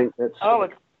think that's?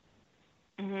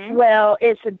 Well,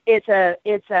 it's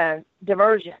a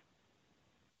diversion.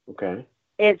 Okay.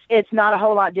 It's not a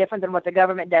whole lot different than what the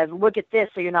government does. Look at this,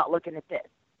 so you're not looking at this.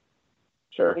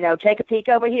 Sure. Take a peek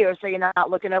over here, so you're not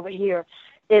looking over here.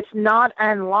 It's not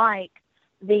unlike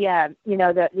the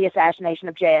assassination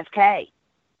of JFK.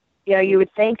 You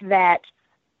would think that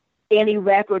any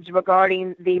records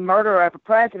regarding the murder of a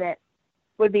president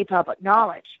would be public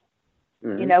knowledge.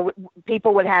 Mm-hmm.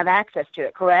 People would have access to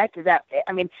it, correct?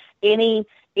 Any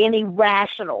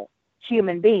rational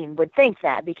human being would think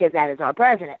that, because that is our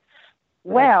president.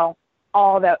 Right. Well,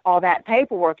 all that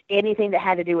paperwork, anything that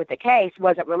had to do with the case,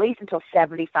 wasn't released until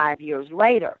 75 years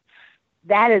later.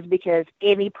 That is because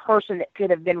any person that could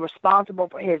have been responsible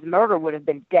for his murder would have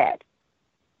been dead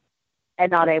and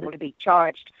not able to be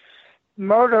charged.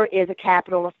 Murder is a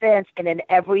capital offense, and in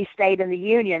every state in the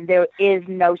union, there is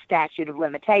no statute of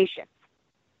limitation.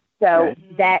 So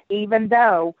that even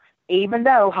though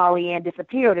Holly Ann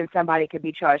disappeared and somebody could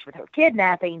be charged with her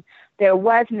kidnapping, there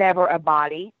was never a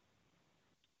body.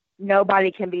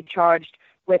 Nobody can be charged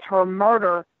with her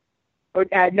murder, or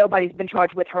nobody's been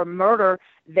charged with her murder.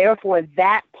 Therefore,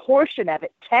 that portion of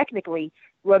it technically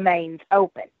remains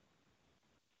open.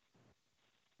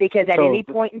 Because at any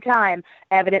point in time,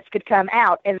 evidence could come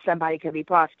out and somebody could be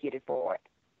prosecuted for it.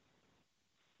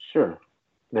 Sure.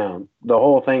 Now, the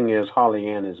whole thing is Holly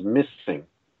Ann is missing.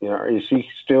 Is she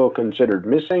still considered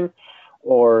missing,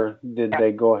 or did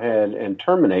they go ahead and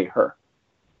terminate her?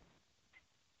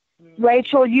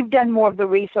 Rachel, you've done more of the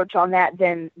research on that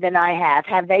than I have.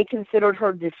 Have they considered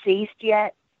her deceased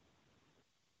yet?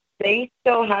 They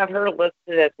still have her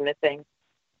listed as missing.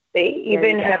 They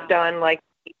even have done like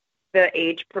the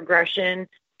age progression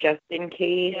just in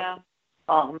case. Yeah.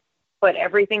 But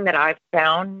everything that I've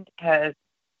found has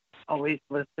always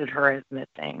listed her as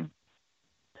missing.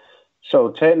 So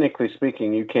technically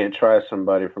speaking, you can't try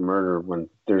somebody for murder when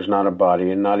there's not a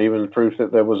body and not even proof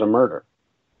that there was a murder.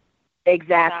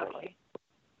 Exactly.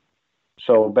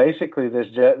 So basically, this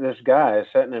guy is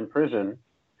sitting in prison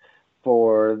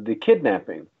for the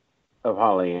kidnapping of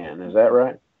Holly Ann. Is that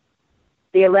right?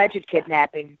 The alleged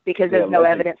kidnapping, because there's no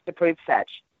evidence to prove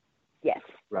such. Yes.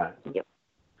 Right. Yep.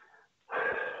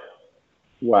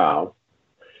 Wow.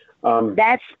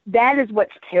 That is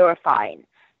what's terrifying.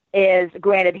 Is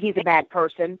granted, he's a bad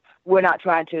person. We're not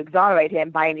trying to exonerate him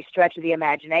by any stretch of the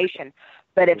imagination.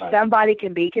 But if somebody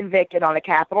can be convicted on a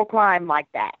capital crime like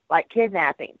that, like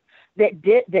kidnapping, that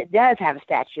does have a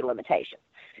statute of limitations,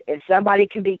 if somebody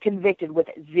can be convicted with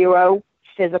zero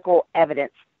physical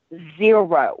evidence,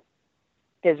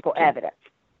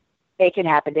 it can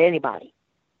happen to anybody.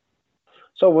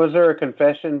 So was there a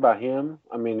confession by him?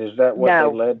 I mean, is that what they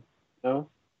led? No?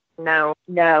 No,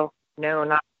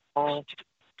 not at all.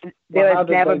 There has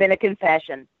never been a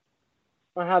confession.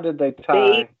 Well, how did they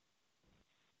tie?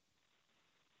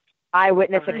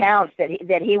 Eyewitness accounts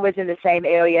that he was in the same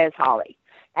area as Holly,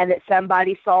 and that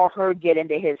somebody saw her get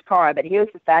into his car. But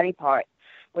here's the funny part.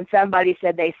 When somebody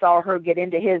said they saw her get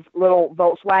into his little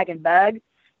Volkswagen Bug,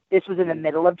 this was in the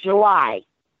middle of July,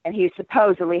 and he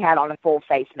supposedly had on a full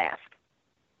face mask.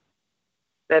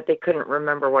 That they couldn't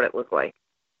remember what it looked like.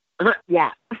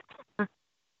 Yeah.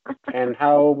 And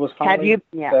how old was Holly?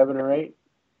 7 or 8?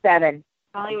 7.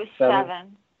 Holly was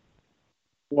 7.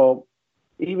 Well,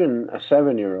 even a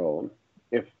 7-year-old,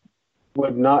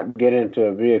 would not get into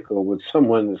a vehicle with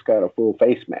someone that's got a full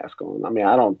face mask on. I mean,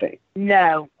 I don't think.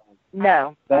 No.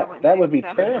 That would be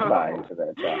terrifying to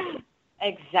that child.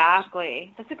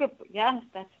 Exactly. That's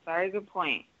a very good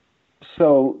point.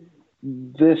 So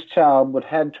this child would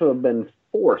had to have been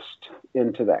forced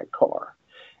into that car.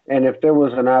 And if there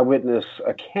was an eyewitness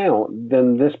account,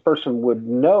 then this person would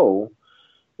know,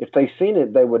 if they seen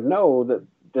it, they would know that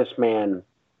this man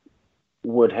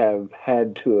would have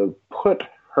had to have put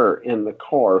her in the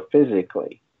car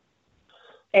physically.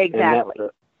 Exactly.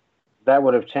 And that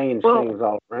would have changed things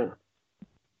all around.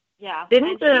 Yeah.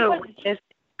 Didn't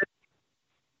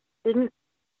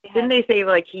they say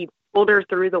like he pulled her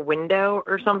through the window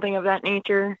or something of that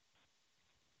nature?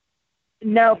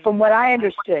 No, from what I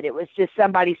understood, it was just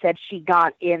somebody said she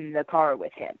got in the car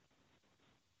with him.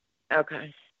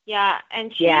 Okay. Yeah,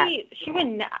 and she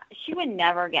would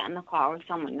never get in the car with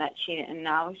someone that she didn't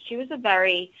know. She was a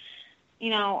very,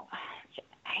 I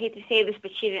hate to say this,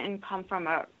 but she didn't come from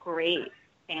a great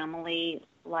family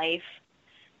life,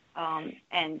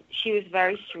 and she was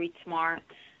very street smart.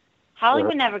 Holly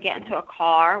would never get into a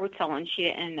car with someone she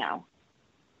didn't know.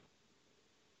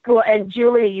 Well, and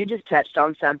Julia, you just touched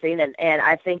on something, and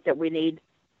I think that we need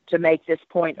to make this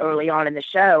point early on in the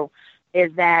show,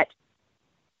 is that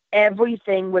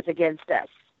everything was against us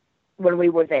when we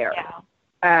were there.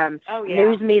 Yeah.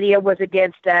 News media was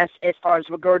against us as far as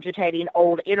regurgitating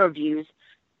old interviews,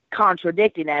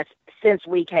 contradicting us since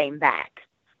we came back.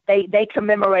 They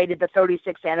commemorated the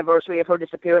 36th anniversary of her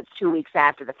disappearance 2 weeks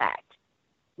after the fact,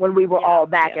 when we were all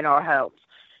back in our homes.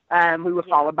 We were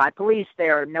followed by police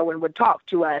there. No one would talk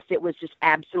to us. It was just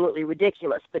absolutely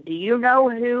ridiculous. But do you know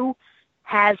who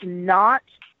has not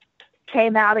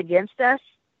came out against us?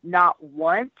 Not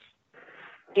once.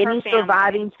 Any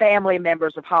surviving family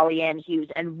members of Holly Ann Hughes,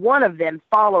 and one of them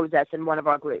follows us in one of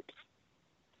our groups.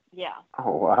 Yeah.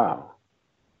 Oh, wow.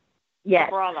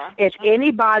 Yes. If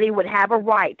anybody would have a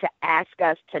right to ask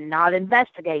us to not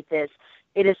investigate this,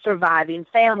 it is surviving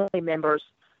family members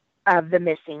of the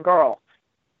missing girl.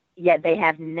 Yet they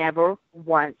have never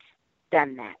once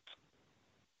done that.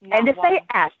 And if they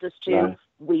asked us to,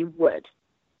 we would.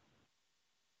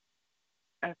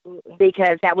 Absolutely.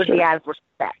 Because that would be out of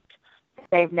respect.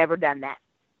 They've never done that.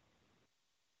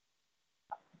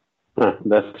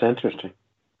 That's interesting.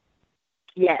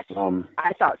 Yes,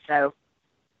 I thought so.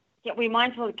 Yeah, we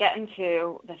might as well get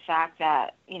into the fact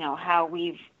that, how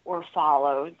we were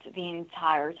followed the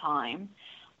entire time.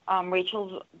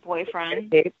 Rachel's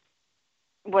boyfriend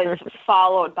was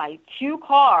followed by 2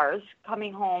 cars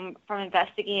coming home from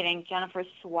investigating Jennifer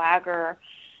Swagger,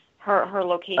 her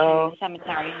location in the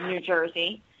cemetery in New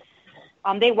Jersey.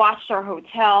 They watched our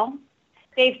hotel.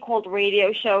 They've called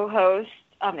radio show hosts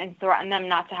and threatened them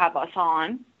not to have us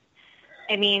on.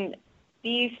 I mean,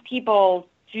 these people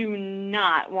do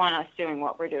not want us doing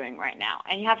what we're doing right now.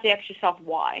 And you have to ask yourself,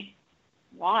 why?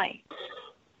 Why?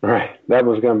 Right. That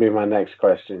was going to be my next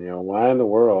question. Why in the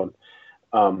world,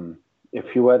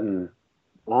 if you wasn't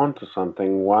onto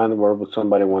something, why in the world would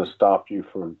somebody want to stop you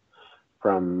from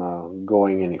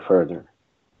going any further?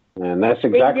 And that's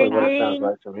exactly what it sounds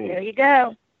like to me. There you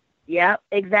go. Yeah,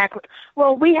 exactly.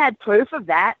 Well, we had proof of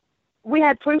that. We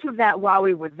had proof of that while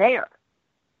we were there.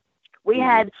 We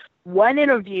had one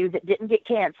interview that didn't get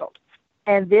canceled,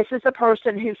 and this is a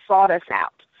person who sought us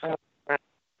out.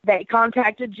 They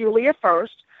contacted Julia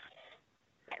first.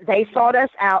 They sought us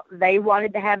out. They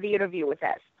wanted to have the interview with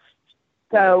us.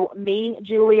 So me,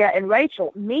 Julia, and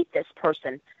Rachel meet this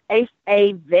person, a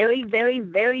very, very,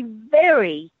 very,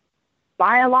 very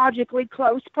biologically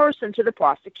close person to the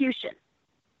prosecution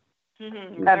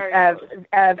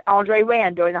of Andre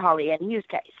Rand during the Holly Ann Hughes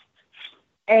case.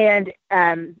 And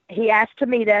he asked to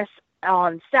meet us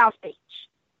on South Beach.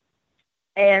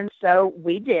 And so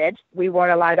we did. We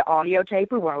weren't allowed to audio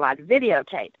tape. We weren't allowed to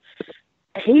videotape.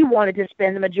 He wanted to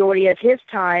spend the majority of his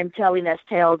time telling us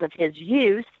tales of his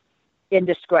youth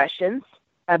indiscretions,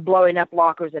 blowing up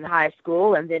lockers in high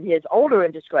school, and then his older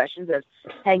indiscretions of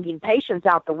hanging patients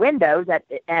out the windows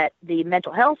at the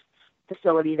mental health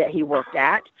facility that he worked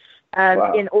at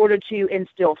in order to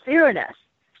instill fear in us.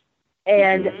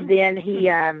 And then he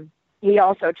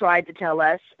also tried to tell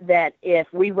us that if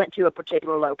we went to a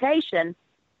particular location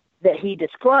that he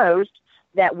disclosed,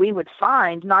 that we would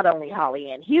find not only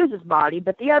Holly Ann Hughes' body,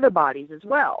 but the other bodies as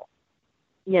well,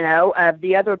 of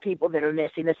the other people that are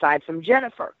missing aside from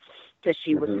Jennifer, because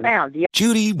she was found.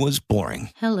 Judy was boring.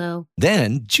 Hello.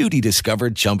 Then Judy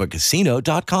discovered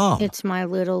ChumbaCasino.com. It's my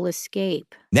little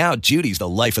escape. Now Judy's the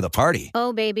life of the party.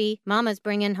 Oh, baby, mama's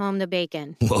bringing home the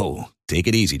bacon. Whoa, take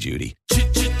it easy, Judy.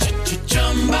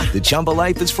 The Chumba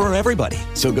life is for everybody.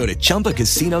 So go to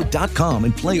ChumbaCasino.com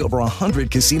and play over 100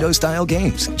 casino-style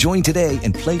games. Join today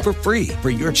and play for free for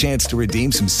your chance to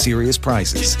redeem some serious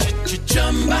prizes.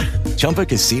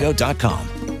 ChumbaCasino.com.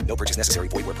 No purchase necessary.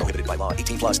 Void where prohibited by law.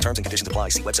 18+ terms and conditions apply.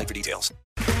 See website for details.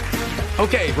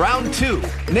 Okay, round two.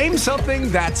 Name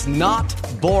something that's not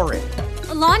boring.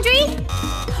 A laundry?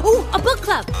 Ooh, a book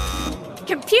club.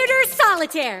 Computer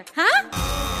solitaire, huh?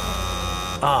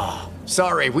 Ah,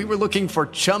 sorry. We were looking for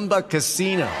Chumba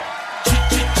Casino.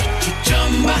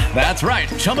 That's right.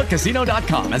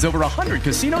 ChumbaCasino.com has over 100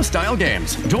 casino-style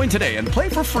games. Join today and play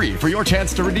for free for your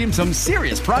chance to redeem some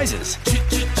serious prizes.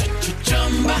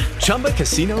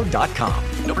 ChumbaCasino.com.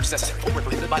 No purchase necessary. Void where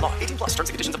prohibited by law. 18+ terms and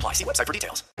conditions apply. See website for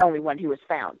details. The only one who was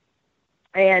found.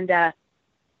 And,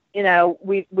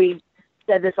 we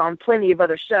said this on plenty of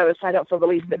other shows, so I don't feel the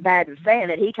least bit bad in saying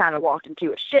that he kind of walked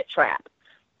into a shit trap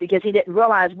because he didn't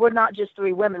realize we're not just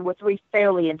three women, we're three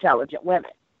fairly intelligent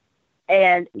women.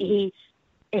 And he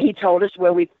told us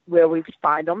where we could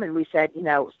find them, and we said,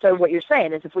 so what you're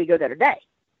saying is if we go there today,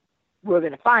 we're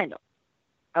going to find them.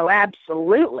 Oh,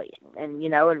 absolutely. And,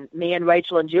 and me and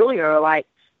Rachel and Julia are like,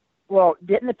 well,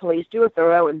 didn't the police do a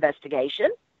thorough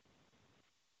investigation?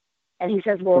 And he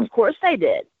says, well, of course they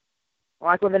did. We're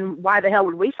like, well, then why the hell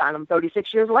would we find them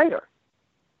 36 years later?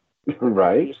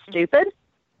 Right. Are you stupid?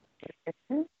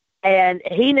 And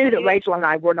he knew that Rachel and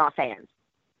I were not fans.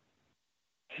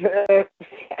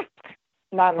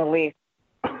 Not in the least.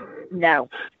 No.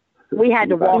 We had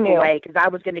to walk away because I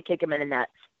was going to kick him in the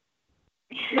nuts.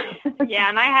 Yeah,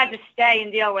 and I had to stay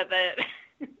and deal with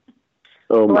it.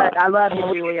 But I love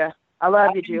you, Julia. I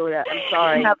love you, Julia. I'm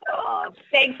sorry. Oh,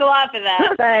 thanks a lot for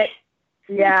that.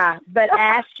 But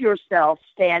ask yourself,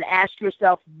 Stan,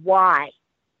 why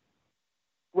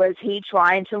was he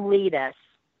trying to lead us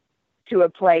to a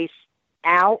place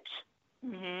out,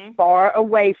 far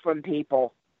away from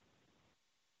people,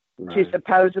 to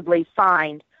supposedly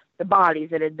find the bodies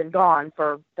that had been gone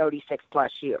for 36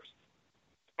 plus years?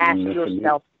 Ask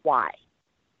yourself why.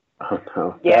 Oh,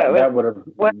 no. That would have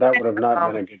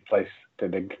not been a good place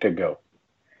to go.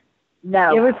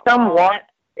 No, it was some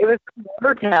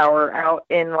water tower out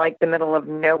in like the middle of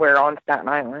nowhere on Staten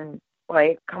Island.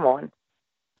 Like, come on.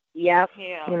 Yep.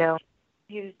 Yeah.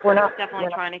 He was definitely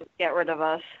trying to get rid of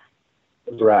us.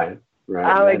 Right.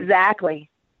 Oh, exactly.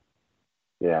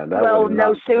 Yeah. That well,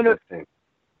 no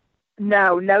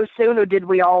sooner did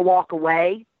we all walk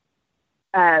away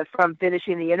from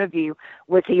finishing the interview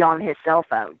was he on his cell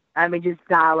phone. I mean, just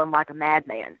dialing like a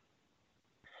madman.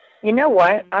 You know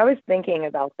what? I was thinking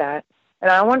about that, and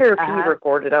I wonder if he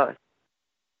recorded us.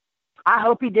 I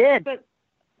hope he did. But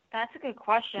that's a good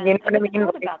question. You know what I mean?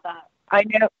 About that. I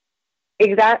know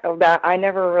exactly that. I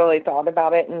never really thought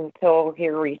about it until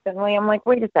here recently. I'm like,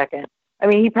 wait a second. I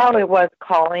mean, he probably was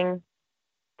calling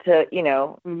to,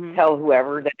 tell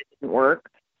whoever that it didn't work,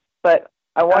 but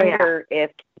I wonder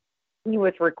if he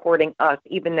was recording us,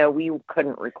 even though we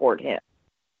couldn't record him.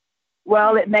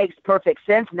 Well, it makes perfect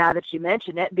sense now that you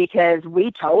mention it, because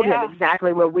we told him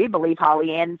exactly where we believe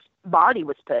Holly Ann's body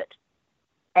was put.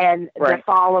 And the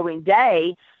following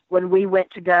day, when we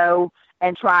went to go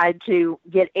and tried to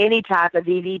get any type of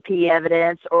EVP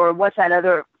evidence, or what's that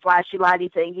other flashy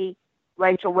lighty thingy?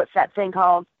 Rachel, what's that thing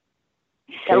called?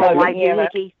 That little light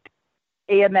doohickey?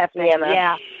 EMF thing,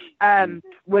 yeah.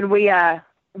 When we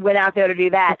went out there to do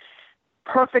that,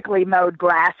 perfectly mowed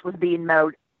grass was being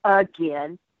mowed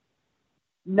again.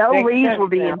 No leaves were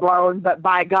being blown, but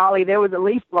by golly, there was a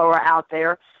leaf blower out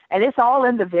there, and it's all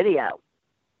in the video.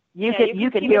 You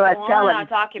can hear us telling. On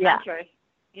documentary.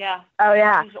 Yeah. Oh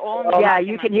yeah. Yeah,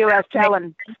 you can hear us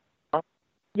telling.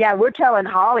 Yeah, we're telling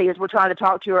Holly as we're trying to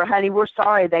talk to her, honey, we're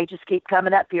sorry. They just keep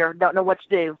coming up here. Don't know what to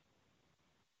do.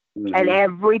 Mm-hmm. And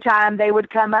every time they would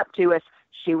come up to us,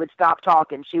 she would stop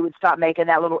talking. She would stop making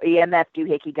that little EMF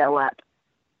doohickey go up.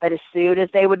 But as soon as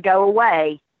they would go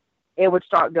away, it would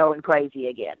start going crazy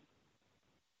again.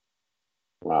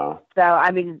 Wow. So,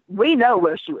 I mean, we know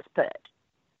where she was put.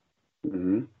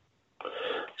 Mm-hmm.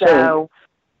 So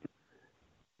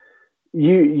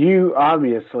you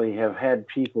obviously have had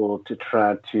people to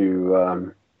try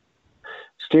to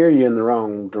steer you in the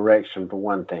wrong direction, for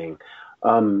one thing.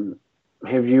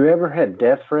 Have you ever had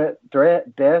death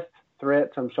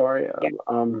threats? I'm sorry.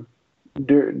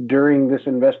 During this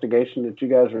investigation that you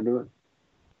guys are doing?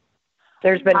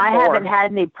 There's been 4. I haven't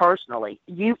had any personally.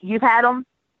 You've had them?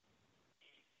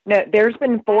 No, there's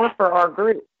been 4 for our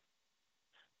group.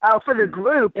 Oh, for the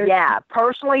group, yeah.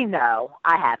 Personally, no,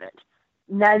 I haven't.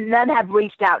 None have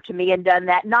reached out to me and done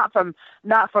that. Not from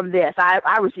this.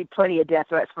 I received plenty of death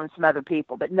threats from some other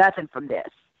people, but nothing from this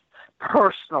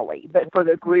personally. But for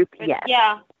the group, yes.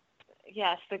 Yeah.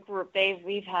 Yes, the group.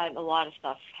 We've had a lot of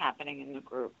stuff happening in the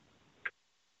group.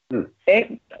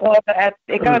 It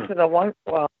got to the one.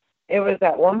 Well, it was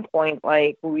at one point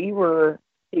like we were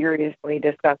seriously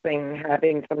discussing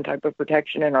having some type of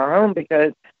protection in our home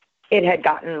because it had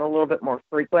gotten a little bit more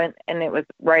frequent, and it was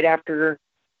right after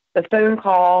the phone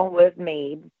call was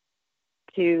made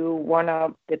to one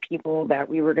of the people that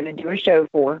we were going to do a show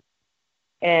for.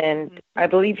 And I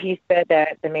believe he said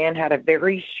that the man had a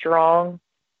very strong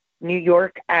New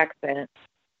York accent.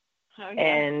 Oh, yeah.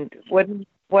 And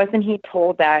wasn't he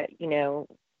told that,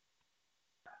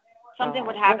 something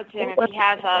would happen to him if he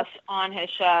has us on his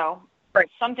show? Right.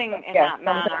 Something in that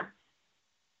manner.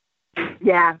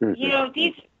 Yeah.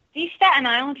 These Staten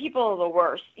Island people are the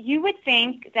worst. You would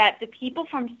think that the people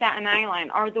from Staten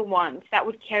Island are the ones that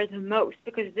would care the most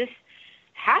because this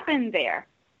happened there.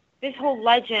 This whole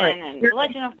legend and the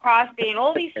legend of Crosby and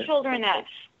all these children that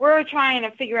we're trying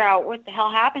to figure out what the hell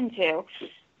happened to.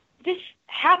 This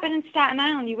happened in Staten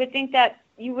Island. You would think that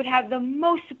you would have the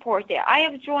most support there. I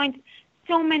have joined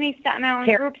so many Staten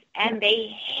Island groups, and they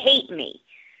hate me.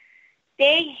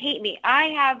 They hate me. I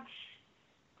have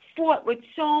fought with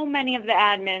so many of the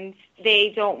admins.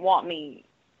 They don't want me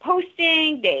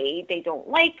posting. They don't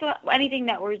like anything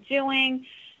that we're doing.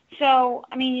 So,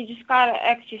 I mean, you just got to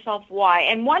ask yourself why.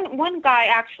 And one guy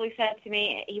actually said to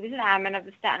me, he was an admin of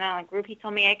the Staten Island group. He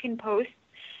told me I can post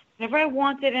whenever I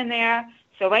wanted in there.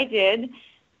 So I did.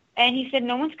 And he said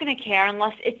no one's going to care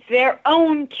unless it's their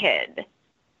own kid.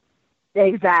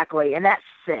 Exactly. And that's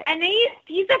sick. And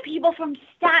these are people from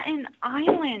Staten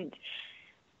Island.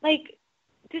 Like,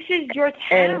 this is your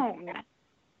town.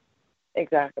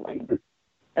 Exactly.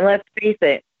 And let's face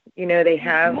it, they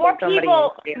have more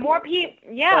people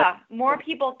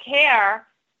care,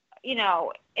 in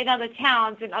other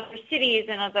towns and other cities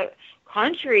and other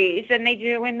countries than they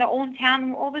do in their own town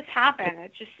when all this happened.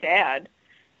 It's just sad.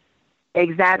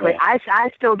 Exactly. Yeah.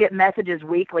 I still get messages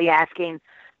weekly asking,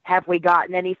 have we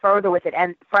gotten any further with it?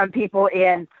 And from people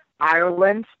in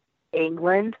Ireland,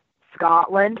 England,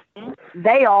 Scotland,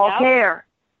 they all care.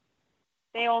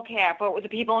 They all care. But with the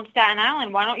people in Staten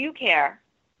Island, why don't you care?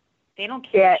 They don't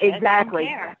care. Yeah, exactly. They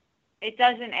don't care.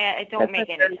 It don't make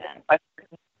any sense.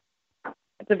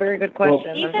 It's a very good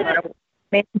question.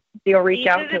 Maybe you'll reach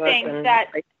out to us.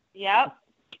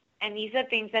 And these are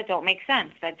things that don't make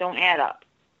sense, that don't add up.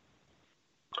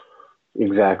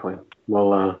 Exactly.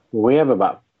 Well, we have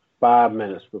about 5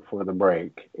 minutes before the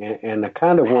break, and I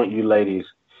kind of want you ladies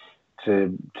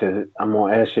to I'm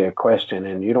going to ask you a question,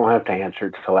 and you don't have to answer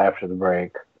it till after the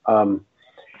break.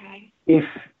 Okay. If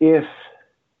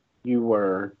you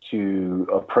were to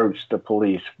approach the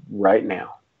police right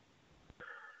now,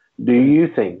 do you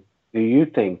think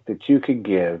that you could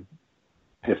give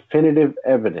definitive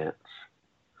evidence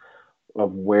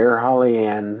of where Holly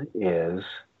Ann is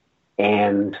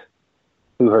and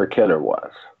who her killer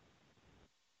was?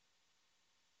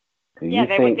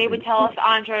 They would tell us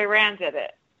Andre Rand did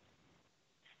it.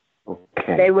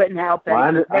 Okay. They wouldn't help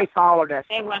us. They followed us.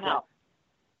 They wouldn't help.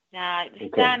 Nah, Okay.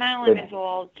 Staten Island is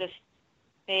all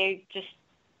they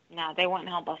wouldn't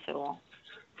help us at all.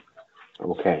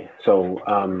 Okay. So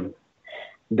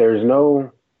there's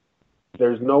no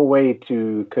way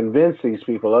to convince these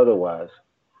people otherwise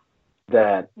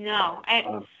that. No.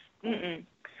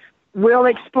 We'll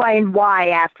explain why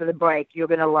after the break. You're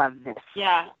going to love this.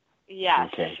 Yeah. Yes.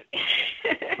 Okay.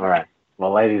 All right.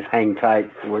 Well, ladies, hang tight.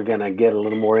 We're going to get a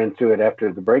little more into it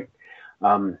after the break.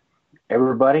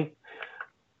 Everybody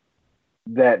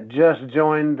that just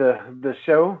joined the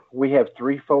show, we have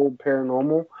Threefold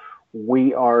Paranormal.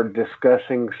 We are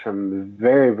discussing some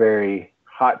very, very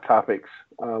hot topics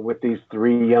with these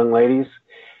three young ladies.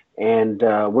 And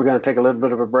we're going to take a little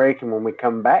bit of a break. And when we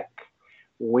come back,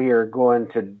 we are going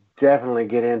to definitely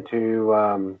get into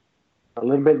a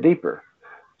little bit deeper.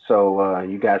 So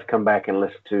you guys come back and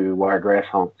listen to Wiregrass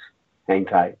Haunts. Hang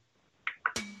tight.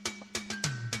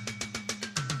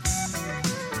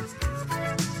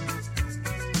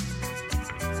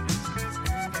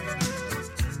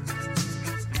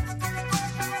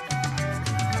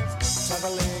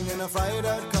 Traveling in a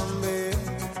fried-out Kombi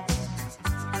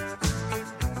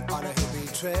on a hippie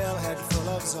trailhead full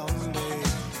of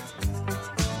zombies.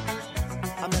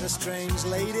 I met a strange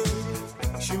lady.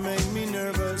 She made me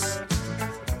nervous.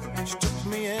 She took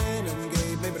me in and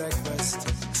gave me breakfast.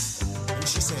 And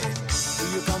she said, do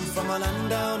you come from a land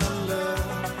down under?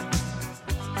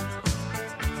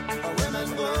 Where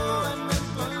women go and men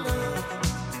plunder.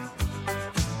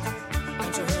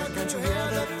 Can't you hear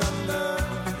the thunder?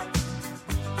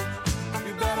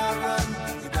 You better run,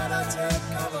 you better take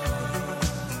cover.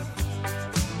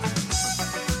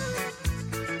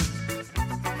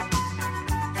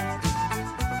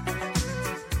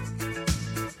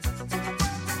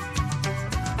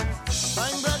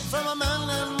 Buying bread from a man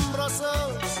in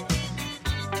Brussels.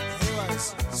 He was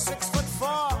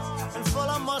 6'4" and full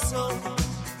of muscle.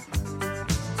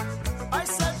 I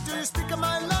said, do you speak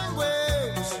my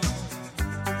language?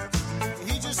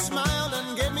 He just smiled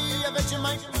and gave me a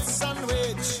Vegemite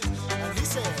sandwich. And he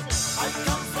said, I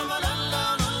come from a land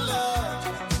down under.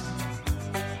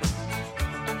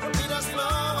 Repeat us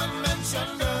slow and mention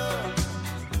the.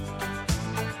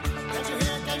 Can't you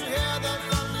hear the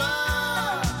thunder?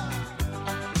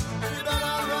 You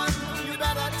better run, you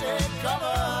better take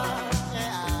cover.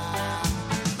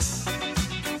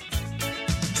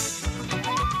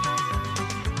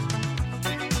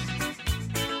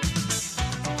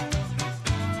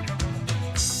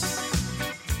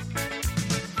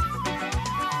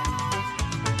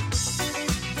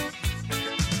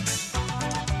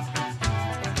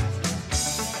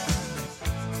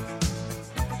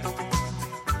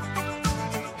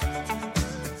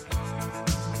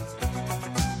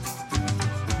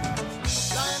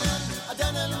 Lying in a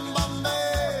den in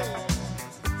Bombay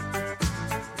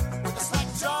with a slack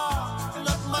jaw,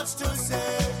 not much to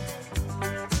say.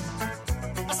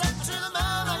 I said to the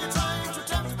man, are you trying to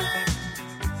tempt me?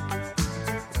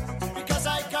 Because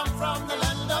I come from the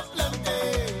land of plenty.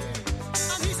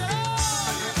 And he said, oh,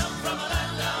 you come from a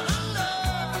land down under.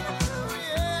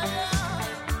 Yeah.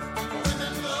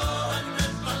 Women go and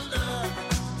men plunder.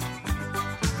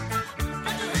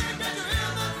 Can't you hear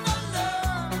the thunder?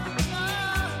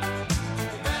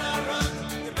 You better run,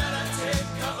 you better take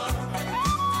cover.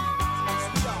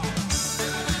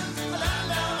 Living in the land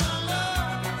down under.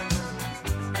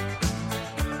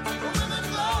 Women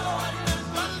go and men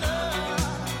plunder.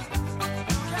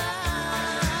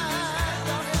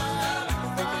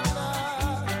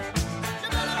 You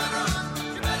better run,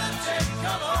 you better take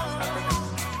cover.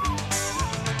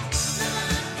 Living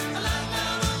in the land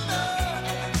down under.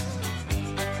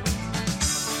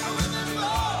 Women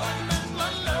go and men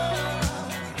plunder.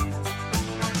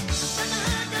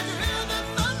 Can you hear the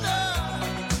thunder?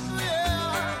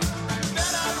 Yeah. You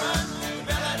better run, you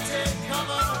better take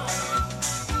cover.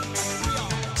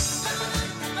 Living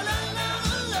in the land down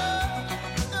under.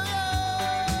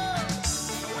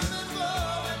 Women go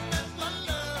and men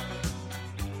plunder.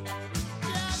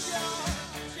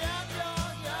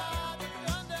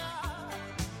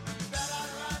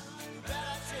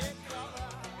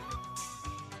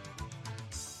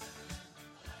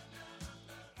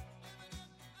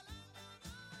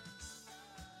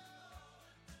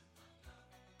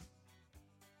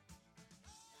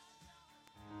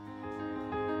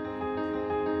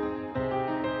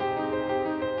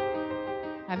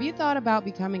 Have you thought about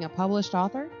becoming a published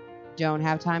author? Don't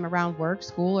have time around work,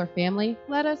 school, or family?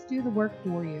 Let us do the work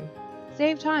for you.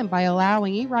 Save time by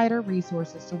allowing eWriter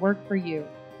Resources to work for you.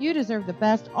 You deserve the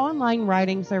best online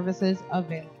writing services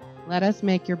available. Let us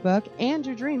make your book and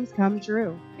your dreams come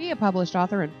true. Be a published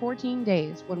author in 14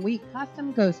 days when we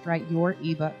custom ghostwrite your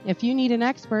ebook. If you need an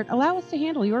expert, allow us to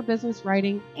handle your business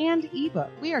writing and ebook.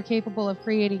 We are capable of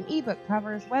creating ebook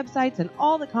covers, websites, and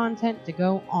all the content to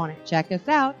go on it. Check us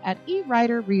out at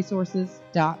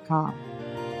ewriterresources.com.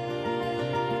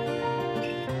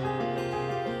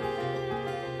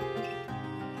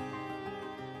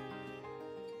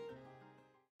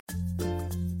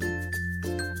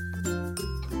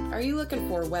 Are you looking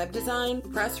for web design,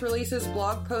 press releases,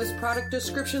 blog posts, product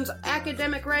descriptions,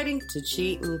 academic writing to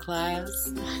cheat in class,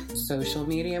 social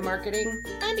media marketing,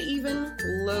 and even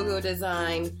logo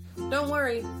design? Don't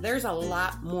worry, there's a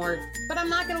lot more, but I'm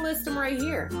not going to list them right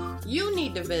here. You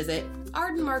need to visit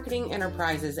Arden Marketing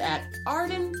Enterprises at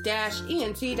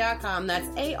arden-ent.com. That's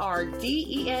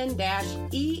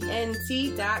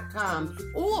ARDEN-ENT.com.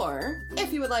 Or,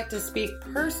 if you would like to speak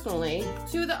personally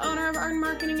to the owner of Arden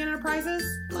Marketing Enterprises,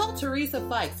 call Teresa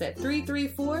Fikes at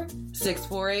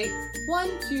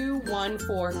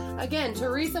 334-648-1214. Again,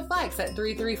 Teresa Fikes at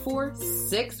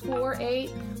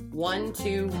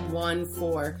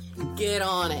 334-648-1214. Get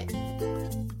on it.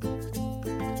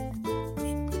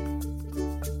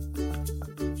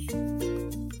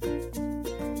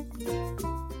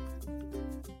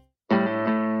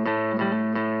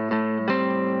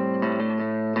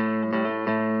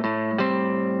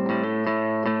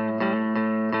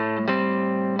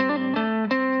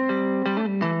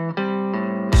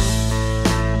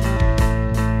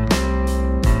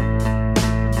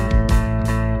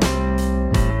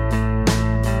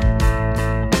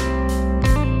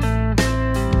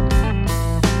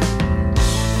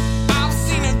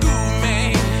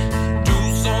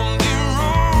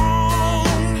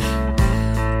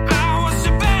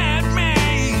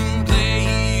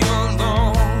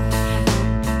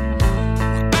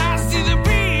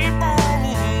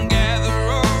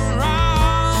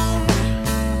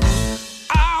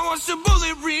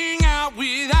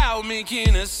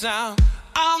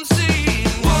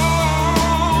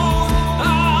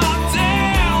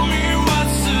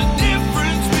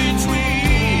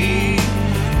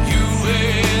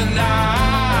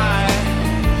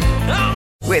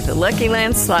 With the Lucky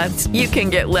Land Slots, you can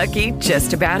get lucky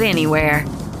just about anywhere.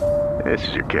 This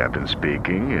is your captain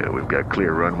speaking. We've got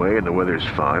clear runway and the weather's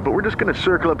fine, but we're just going to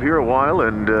circle up here a while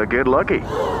and get lucky.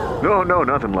 No,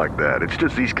 nothing like that. It's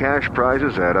just these cash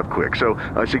prizes add up quick. So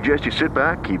I suggest you sit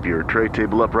back, keep your tray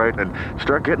table upright, and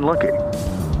start getting lucky.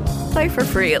 Play for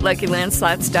free at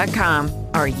LuckyLandSlots.com.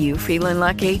 Are you feeling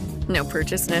lucky? No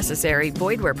purchase necessary.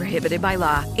 Void where prohibited by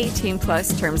law.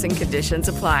 18+ terms and conditions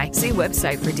apply. See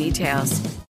website for details.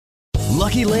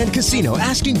 Lucky Land Casino,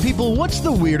 asking people, what's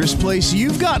the weirdest place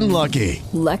you've gotten lucky?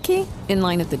 Lucky? In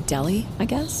line at the deli, I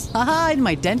guess? Aha, in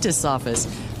my dentist's office.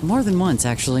 More than once,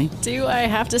 actually. Do I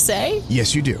have to say?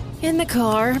 Yes, you do. In the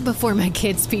car before my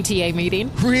kids' PTA meeting.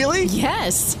 Really?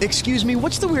 Yes. Excuse me,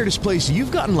 what's the weirdest place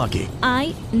you've gotten lucky?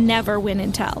 I never win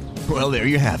and tell. Well, there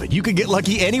you have it. You can get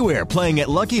lucky anywhere, playing at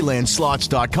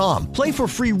LuckyLandSlots.com. Play for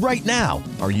free right now.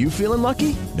 Are you feeling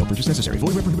lucky? No purchase necessary.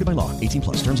 Void where prohibited by law.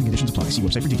 18+. Terms and conditions apply. See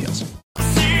website for details.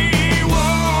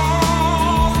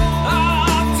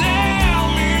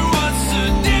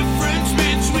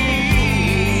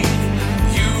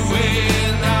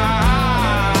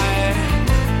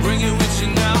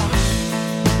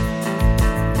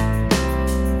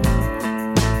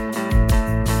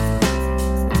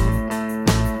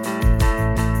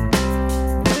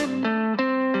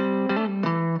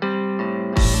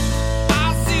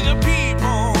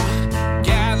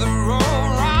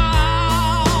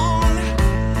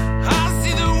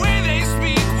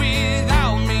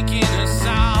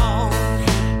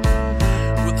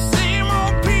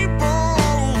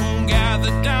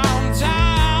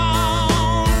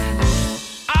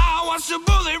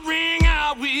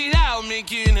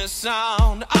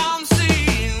 Sound. I'm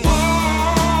seeing, whoa,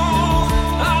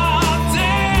 oh,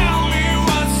 tell me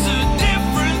what's the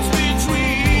difference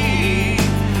between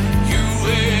you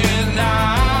and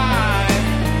I.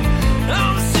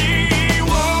 I'm seeing,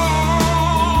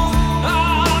 whoa,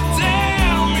 oh,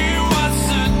 tell me what's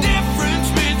the difference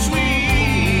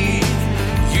between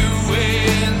you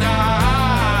and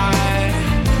I.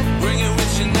 Bring it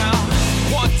with you now.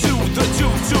 1, 2, the 2,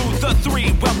 2, the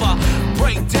 3. Well,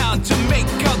 break down to make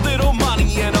a little money.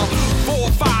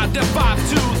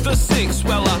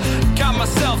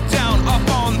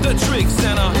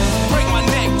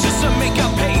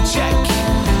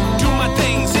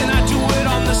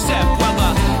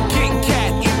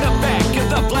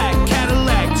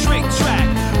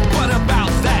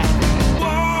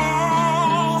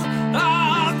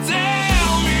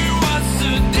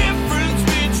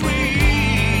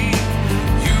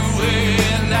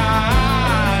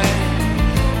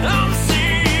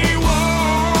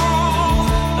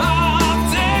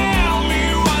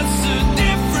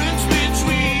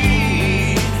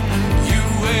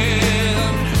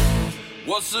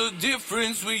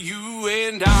 difference with you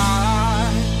and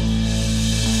I.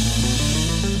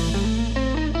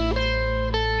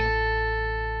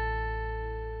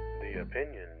 The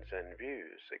opinions and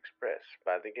views expressed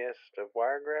by the guests of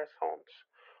Wiregrass Haunts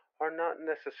are not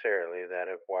necessarily that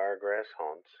of Wiregrass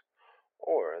Haunts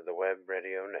or the Web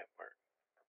Radio Network.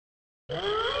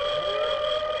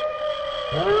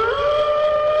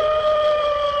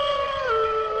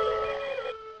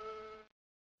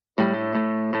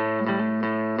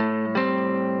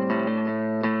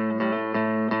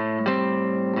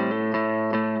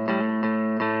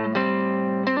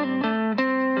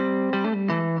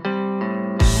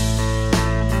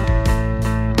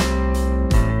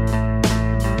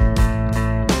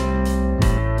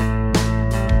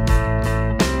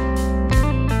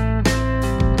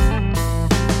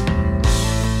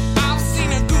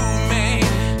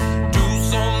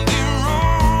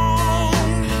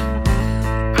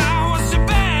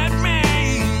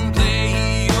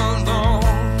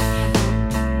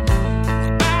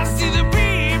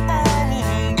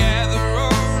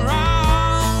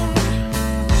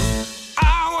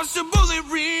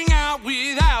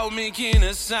 Making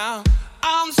a sound,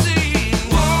 I'm saying,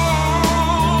 whoa,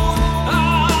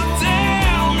 oh,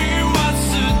 tell me what's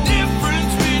the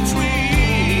difference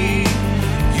between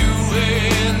you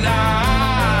and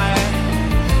I.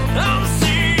 I'm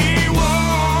saying,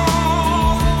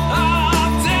 whoa, oh,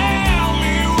 tell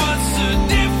me what's the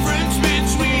difference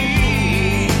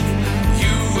between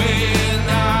you and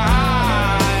I.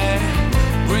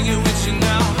 Bring it with you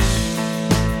now.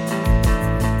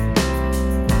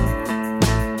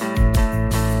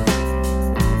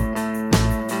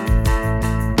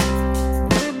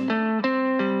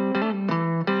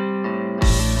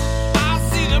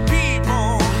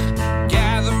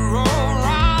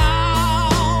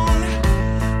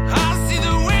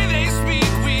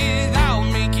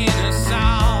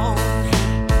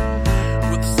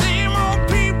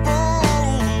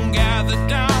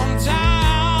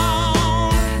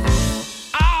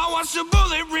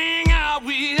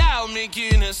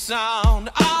 Sound.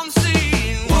 I'm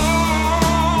saying, whoa,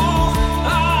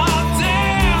 oh,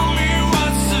 tell me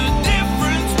what's the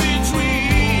difference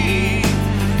between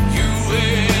you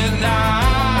and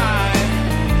I.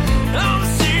 I'm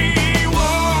saying,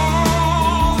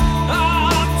 whoa,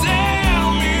 oh,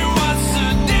 tell me what's the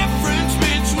difference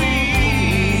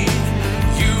between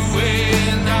you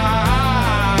and I.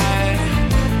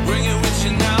 Bring it with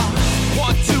you now.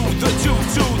 1, 2, the 2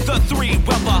 to the 3.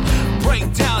 Well, the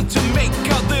breakdown to make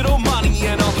a little money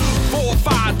and a 4,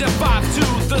 5 to 5 to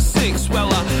the 6. Well,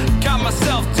 I got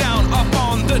myself down up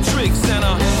on the tricks and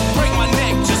break my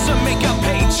neck just to make a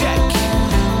paycheck.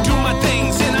 Do my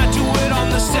things and I do it on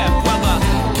the step. Well,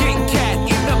 King Cat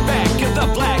in the back of the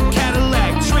black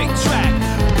Cadillac trick track.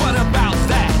 What about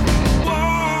that?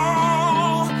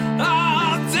 Whoa,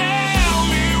 oh, tell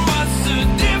me what's the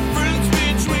difference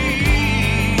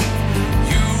between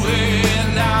you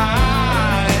and I.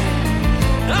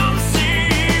 I'm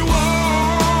saying,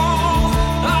 whoa,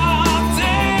 oh,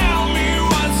 tell me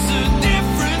what's the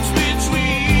difference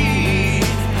between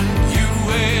you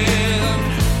and,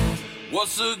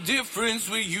 what's the difference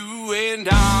with you and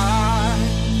I?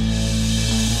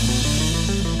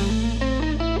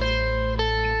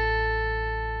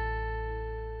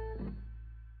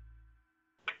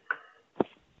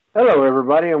 Hello,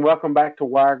 everybody, and welcome back to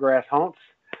Wiregrass Haunts.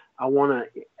 I want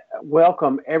to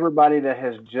welcome everybody that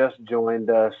has just joined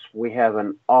us. We have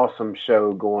an awesome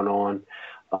show going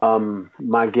on.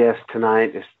 My guest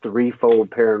tonight is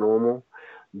Threefold Paranormal.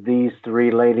 These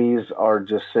three ladies are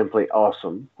just simply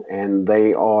awesome, and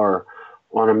they are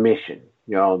on a mission.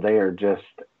 Y'all, they are just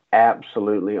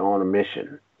absolutely on a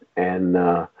mission. And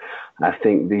I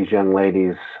think these young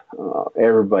ladies,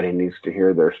 everybody needs to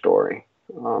hear their story.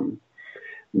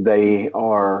 They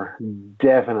are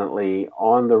definitely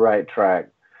on the right track,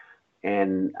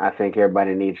 and I think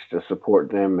everybody needs to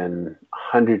support them in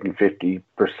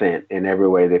 150% in every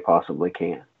way they possibly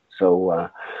can. So,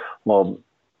 well,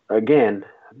 again,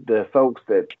 the folks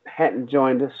that hadn't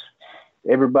joined us,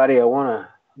 everybody, I want to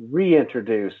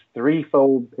reintroduce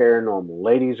Threefold Paranormal.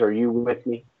 Ladies, are you with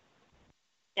me?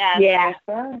 Yes. Yeah.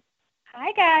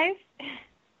 Hi, guys.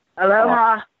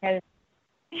 Aloha.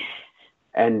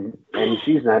 And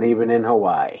she's not even in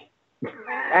Hawaii.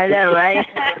 I know, right?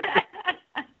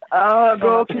 Oh,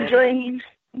 broken dreams.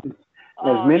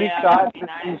 As many shots as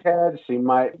she's had, she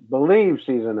might believe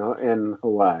she's in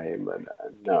Hawaii, but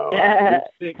no.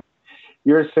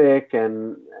 You're sick,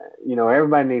 and, you know,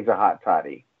 everybody needs a hot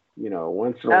toddy, you know,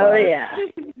 once in a while. Oh, yeah.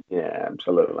 Yeah,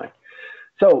 absolutely.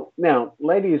 So, now,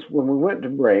 ladies, when we went to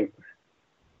break,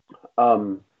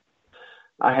 I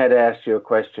had asked you a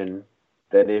question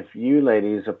that if you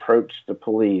ladies approach the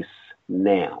police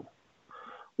now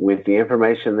with the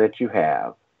information that you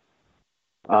have,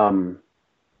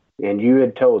 and you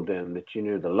had told them that you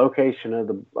knew the location of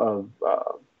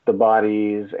the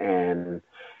bodies and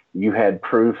you had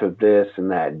proof of this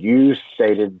and that, you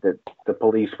stated that the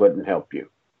police wouldn't help you.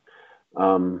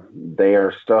 They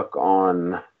are stuck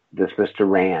on this Mr.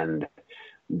 Rand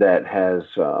that has,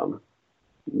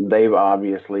 they've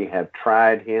obviously have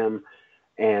tried him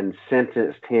and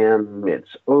sentenced him.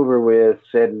 It's over with,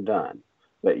 said and done.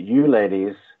 But you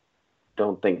ladies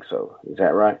don't think so. Is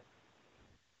that right?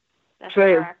 That's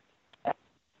True. correct.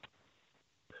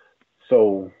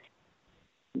 So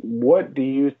what do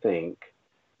you think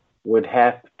would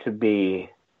have to be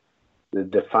the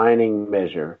defining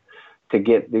measure to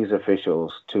get these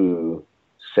officials to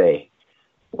say,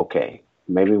 okay,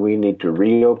 maybe we need to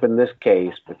reopen this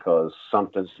case because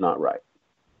something's not right?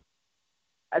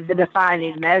 The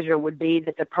defining measure would be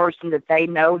that the person that they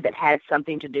know that had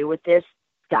something to do with this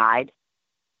died.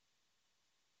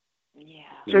 Yeah.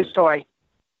 True story.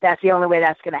 That's the only way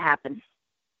that's going to happen.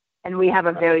 And we have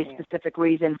a very specific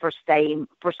reason for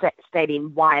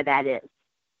stating why that is.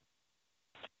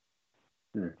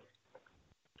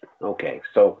 Okay,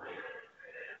 so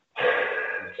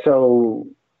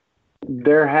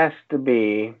there has to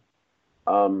be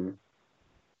some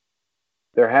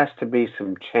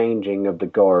changing of the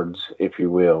guards, if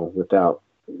you will, without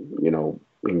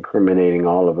incriminating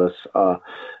all of us.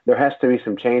 There has to be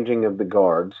some changing of the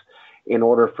guards in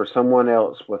order for someone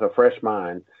else with a fresh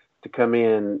mind to come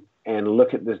in and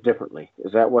look at this differently.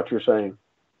 Is that what you're saying?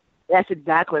 That's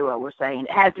exactly what we're saying.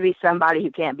 It has to be somebody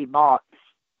who can't be bought.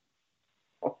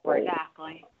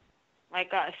 Exactly.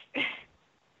 Like us.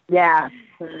 Yeah.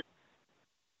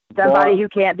 Somebody who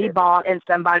can't be bought and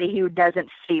somebody who doesn't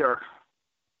fear.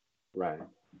 Right.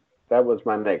 That was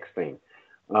my next thing.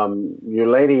 You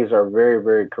ladies are very,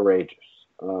 very courageous.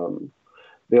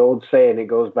 The old saying, it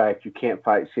goes back, you can't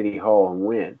fight City Hall and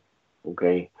win.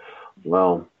 Okay.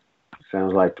 Well,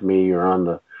 sounds like to me you're on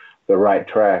the right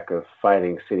track of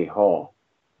fighting City Hall.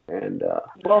 And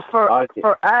well, for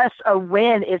us, a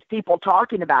win is people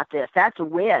talking about this. That's a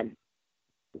win.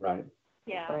 Right.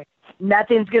 Yeah.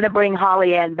 Nothing's going to bring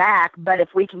Holly Ann back, but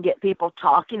if we can get people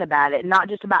talking about it, not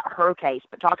just about her case,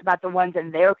 but talk about the ones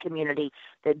in their community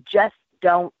that just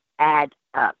don't add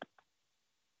up.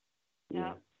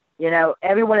 Yeah.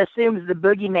 Everyone assumes the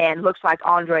boogeyman looks like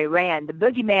Andre Rand. The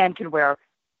boogeyman can wear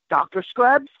doctor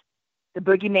scrubs. The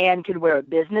boogeyman can wear a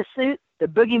business suit. The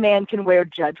boogeyman can wear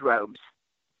judge robes.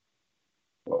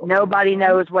 Nobody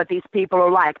knows what these people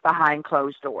are like behind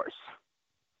closed doors.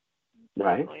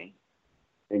 Right.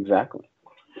 Exactly.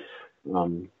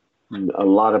 A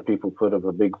lot of people put up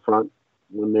a big front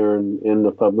when they're in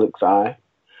the public's eye,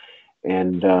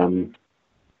 and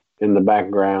in the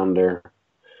background they're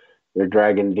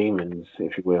dragging demons,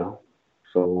 if you will.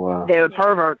 So they're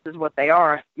perverts, is what they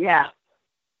are. Yeah.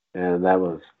 And that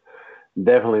was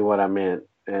definitely what I meant.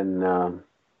 And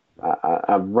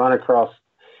I've run across,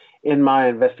 in my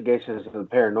investigations of the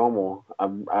paranormal,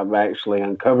 I've actually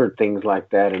uncovered things like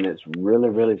that, and it's really,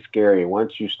 really scary.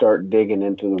 Once you start digging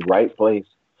into the right place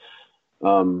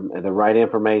and the right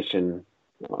information,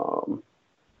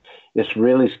 it's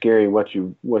really scary what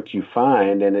you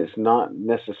find, and it's not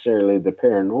necessarily the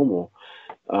paranormal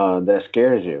that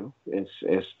scares you.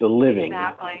 It's the living.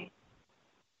 Exactly.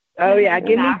 Oh yeah,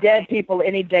 give me dead people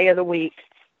any day of the week.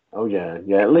 Oh yeah.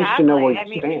 At least you know where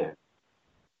you stand.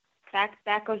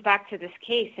 That goes back to this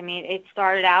case. I mean, it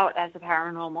started out as a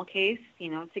paranormal case,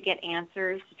 to get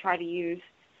answers, to try to use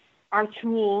our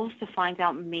tools to find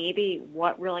out maybe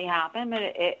what really happened. But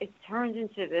it turns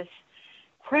into this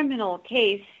criminal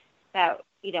case that,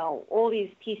 all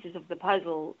these pieces of the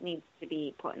puzzle needs to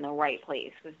be put in the right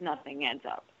place because nothing ends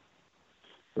up.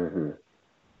 Mm-hmm.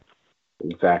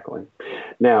 Exactly.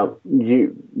 Now, we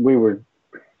were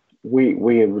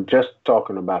just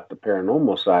talking about the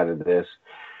paranormal side of this.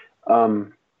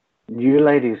 You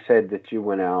ladies said that you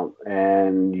went out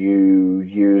and you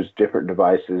used different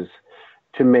devices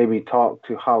to maybe talk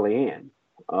to Holly Ann.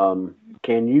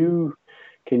 Can you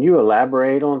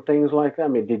elaborate on things like that? I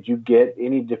mean, did you get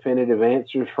any definitive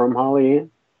answers from Holly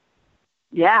Ann?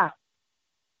 Yeah.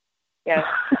 Yeah.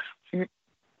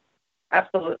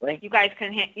 Absolutely. You guys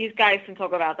can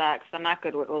talk about that because I'm not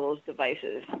good with all those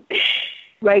devices.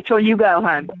 Rachel, you go,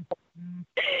 hon.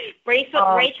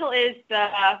 Rachel is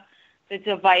the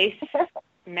device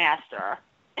master.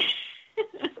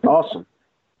 Awesome.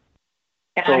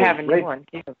 And I have a new one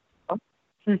too.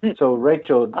 So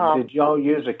Rachel, did y'all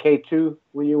use a K2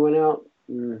 when you went out?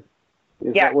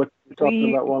 Is that what you were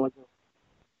talking about a while ago?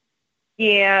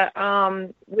 Yeah.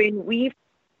 When we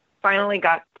finally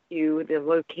got to the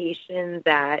location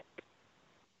that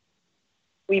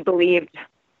we believed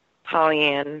Holly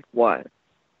Ann was.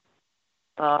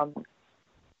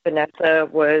 Vanessa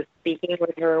was speaking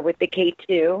with her with the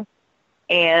K2,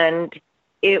 and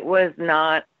it was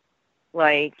not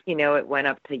like, it went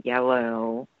up to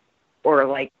yellow or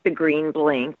like the green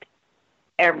blinked.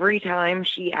 Every time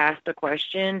she asked a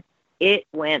question, it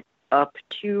went up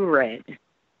to red.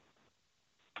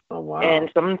 Oh, wow. And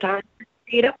sometimes it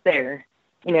stayed up there,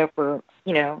 for,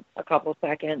 a couple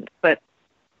seconds. But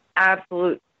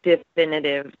absolute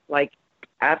definitive, like,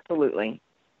 absolutely.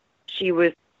 She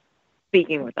was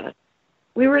speaking with us.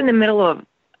 We were in the middle of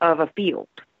a field.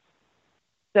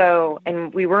 So,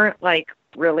 and we weren't, like,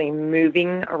 really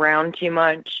moving around too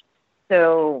much.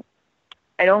 So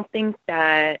I don't think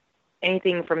that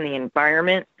anything from the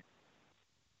environment,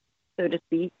 so to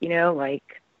speak,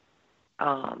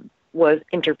 was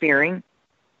interfering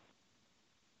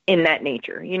in that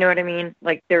nature. You know what I mean?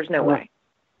 Like, there's no way.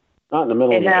 Not in the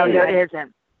middle of the No, field. it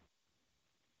isn't.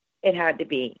 It had to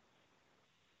be.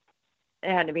 It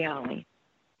had to be Holly.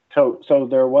 So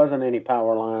there wasn't any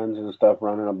power lines and stuff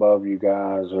running above you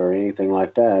guys or anything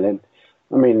like that. And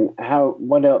I mean,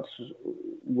 what else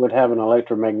would have an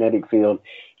electromagnetic field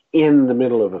in the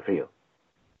middle of a field?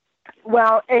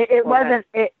 Well, it wasn't.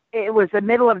 It was the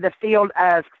middle of the field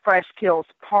of Fresh Kills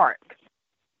Park.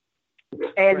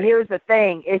 And here's the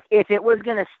thing: if it was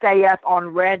going to stay up on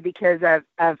red because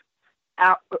of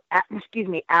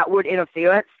outward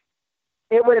interference,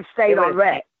 it would have stayed on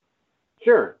red.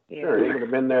 Sure. It would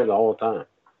have been there the whole time.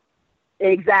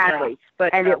 Exactly,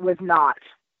 but and it was not.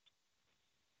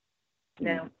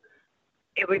 No,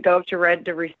 it would go to red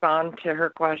to respond to her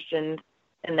questions,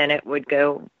 and then it would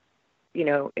go.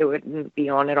 It wouldn't be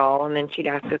on at all, and then she'd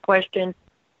ask a question,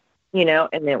 and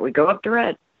then it would go up to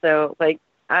red. So, like,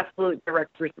 absolute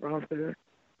direct responses.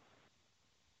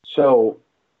 So,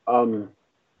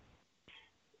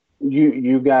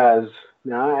 you guys,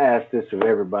 now I ask this of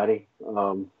everybody,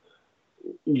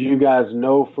 you guys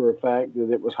know for a fact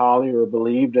that it was Holly or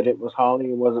believe that it was Holly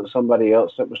and wasn't somebody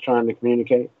else that was trying to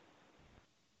communicate?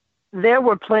 There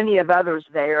were plenty of others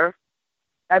there.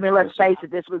 I mean, let's face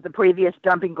it, this was the previous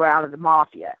dumping ground of the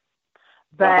mafia.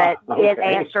 But it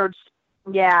answered,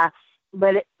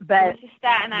 but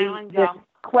Staten Island the dump.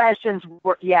 questions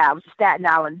were, it was Staten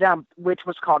Island dump, which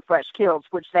was called Fresh Kills,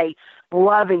 which they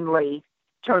lovingly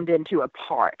turned into a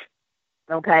park.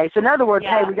 Okay, so in other words,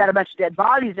 hey, we got a bunch of dead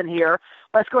bodies in here.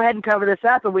 Let's go ahead and cover this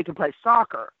up and we can play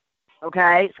soccer.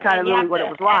 Okay, it's kind of really what it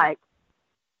was like.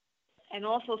 And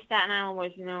also Staten Island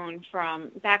was known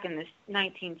from back in the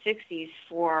 1960s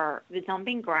for the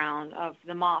dumping ground of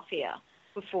the mafia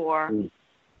before,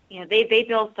 they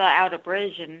built the outer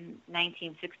bridge in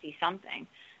 1960-something.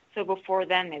 So before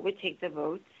then, they would take the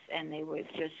boats and they would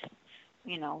just,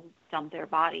 dump their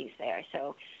bodies there.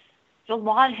 So there's a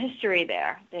lot of history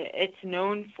there. It's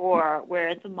known for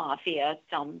where the mafia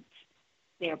dumped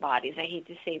their bodies. I hate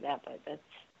to say that, but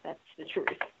that's the truth.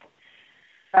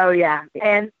 Oh, yeah.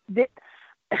 And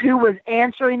who was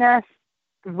answering us,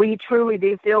 we truly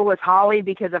do feel was Holly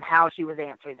because of how she was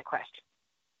answering the question.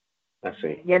 I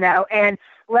see. And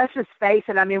let's just face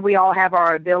it. I mean, we all have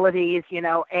our abilities,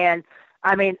 and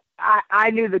I mean,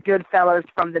 I knew the good fellas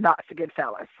from the not so good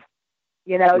fellas.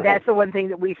 Right. That's the one thing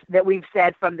that we've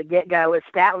said from the get-go is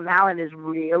Staten Island is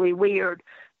really weird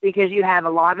because you have a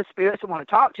lot of spirits that want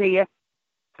to talk to you.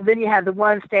 Then you have the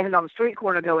ones standing on the street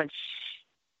corner going, shh,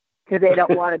 because they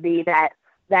don't want to be that,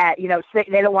 they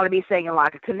don't want to be singing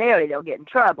like a canary. They'll get in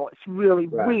trouble. It's really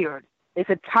weird. It's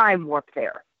a time warp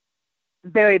there.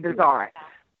 Very bizarre.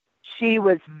 She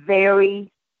was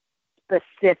very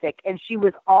specific, and she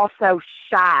was also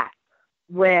shy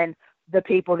when the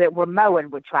people that were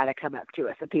mowing would try to come up to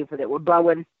us. The people that were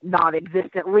blowing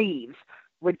non-existent leaves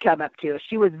would come up to us.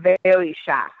 She was very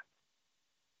shy,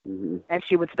 and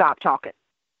she would stop talking.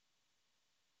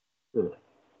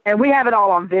 And we have it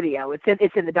all on video.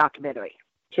 It's in the documentary.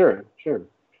 Sure.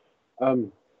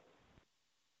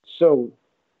 So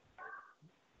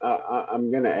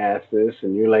I'm going to ask this,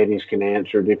 and you ladies can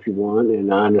answer it if you want,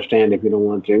 and I understand if you don't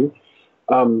want to.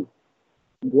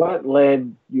 What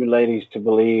led you ladies to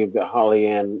believe that Holly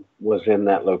Ann was in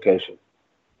that location?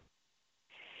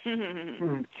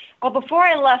 Well, before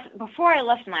I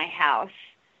left my house,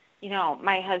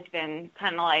 my husband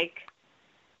kind of like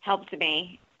helped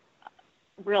me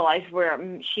realize where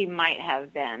she might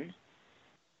have been.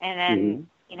 And then,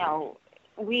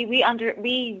 we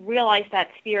realized that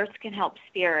spirits can help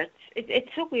spirits.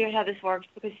 It's so weird how this works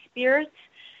because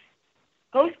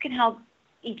ghosts can help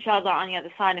each other on the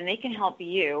other side, and they can help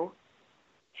you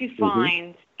to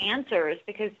find answers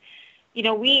because you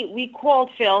know, we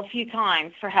called Phil a few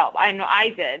times for help. I know I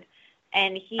did.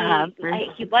 And he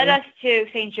led us to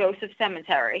St. Joseph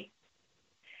Cemetery.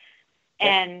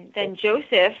 And then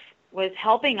Joseph was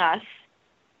helping us.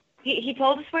 He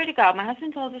told us where to go. My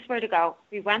husband told us where to go.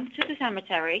 We went to the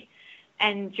cemetery,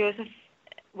 and Joseph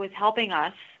was helping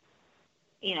us,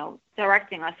 you know,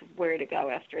 directing us where to go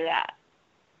after that.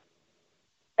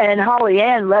 And Holly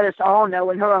Ann let us all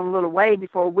know in her own little way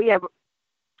before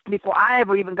I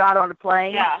ever even got on a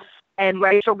plane. Yeah. And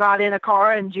Rachel got in a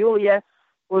car, and Julia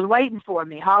was waiting for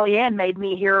me. Holly Ann made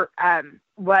me hear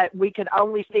what we could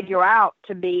only figure out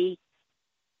to be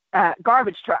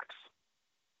garbage trucks.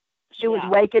 She was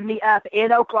waking me up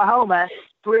in Oklahoma,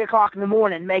 3 o'clock in the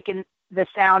morning, making the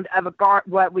sound of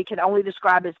what we could only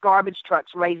describe as garbage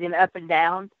trucks raising up and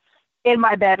down in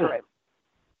my bedroom.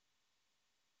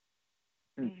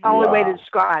 Only way to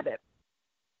describe it.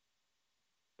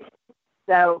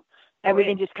 So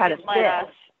everything just kind of fit.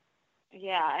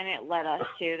 Yeah, and it led us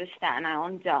to the Staten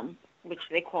Island dump, which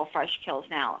they call Fresh Kills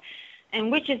now,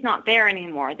 and which is not there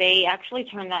anymore. They actually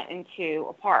turned that into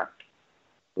a park.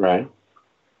 Right.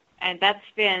 And that's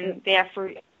been there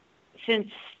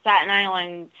since Staten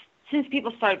Island, since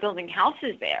people started building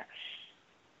houses there.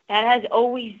 That has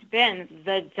always been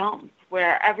the dump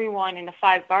where everyone in the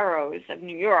 5 boroughs of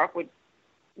New York would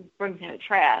bring their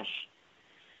trash.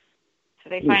 So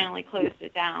they finally closed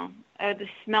it down. The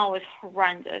smell was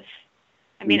horrendous.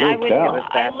 I mean, I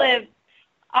lived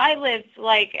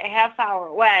like a half hour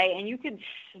away, and you could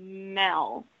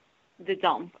smell the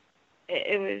dump.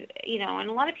 It was, you know, and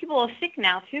a lot of people are sick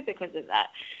now too because of that.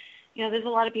 You know, there's a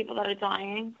lot of people that are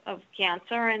dying of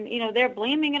cancer, and you know, they're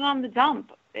blaming it on the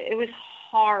dump. It was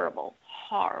horrible,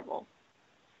 horrible.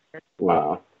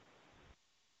 Wow.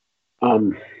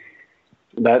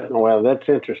 That's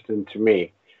interesting to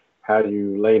me. How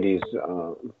you ladies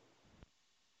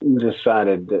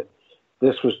decided that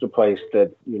this was the place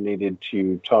that you needed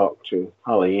to talk to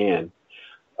Holly Ann.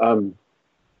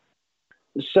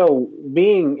 So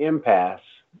being empaths,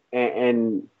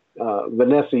 and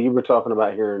Vanessa, you were talking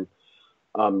about hearing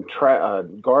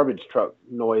garbage truck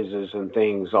noises and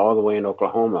things all the way in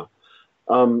Oklahoma.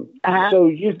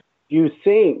 So you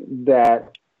think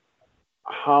that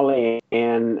Holly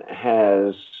Ann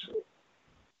has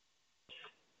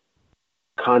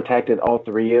contacted all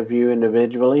 3 of you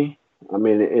individually? I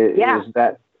mean, is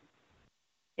that?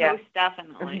 Yeah, most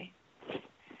definitely.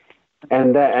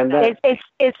 And that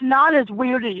it's not as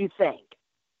weird as you think.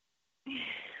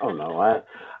 Oh no,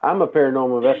 I'm a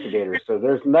paranormal investigator, so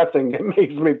there's nothing that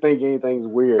makes me think anything's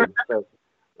weird. So,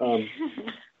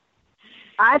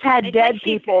 I've had dead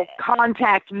people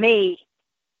contact me,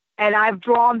 and I've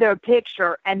drawn their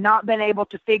picture and not been able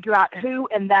to figure out who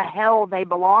in the hell they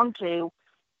belong to.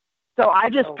 So I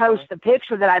just post the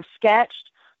picture that I've sketched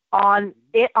on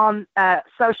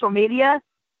social media,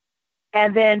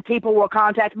 and then people will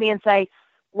contact me and say,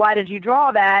 "Why did you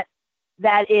draw that?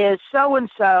 That is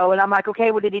so-and-so." And I'm like,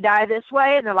 "Okay, well, did he die this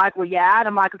way?" And they're like, "Well, yeah." And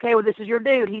I'm like, "Okay, well, this is your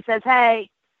dude." He says, "Hey."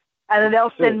 And then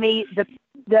they'll send me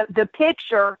the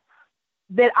picture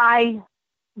that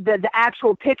the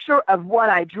actual picture of what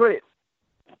I drew.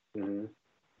 Mm-hmm.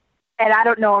 And I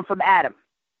don't know him from Adam.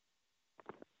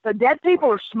 So dead people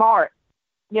are smart.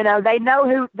 You know, they know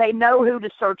who to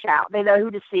search out. They know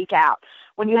who to seek out.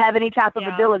 When you have any type of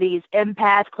abilities,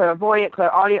 empath, clairvoyant,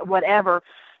 clairaudient, whatever,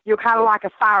 you're kind of like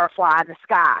a firefly in the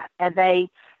sky, and they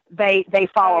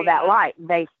follow that light.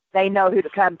 They know who to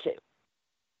come to.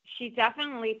 She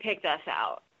definitely picked us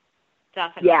out.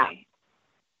 Definitely. Yeah.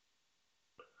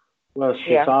 Well,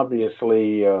 she's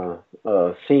obviously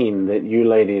seen that you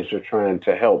ladies are trying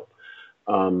to help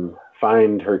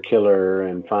find her killer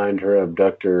and find her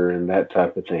abductor and that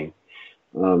type of thing.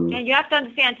 And you have to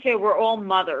understand too, we're all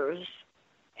mothers,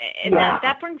 and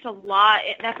that brings a lot.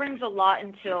 That brings a lot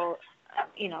into,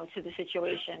 you know, to the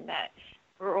situation that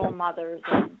we're all mothers,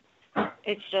 and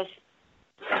it's just,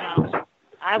 you know,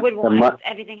 I would want if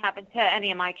anything happened to any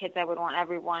of my kids, I would want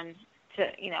everyone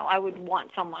to, you know, I would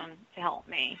want someone to help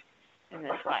me in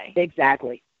this way.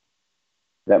 Exactly.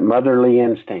 That motherly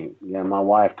instinct. Yeah, my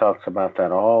wife talks about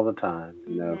that all the time.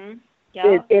 You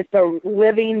know, it's a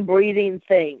living, breathing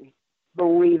thing.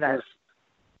 Believe us.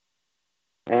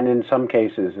 And in some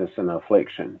cases, it's an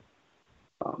affliction.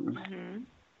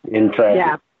 In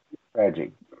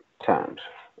tragic times.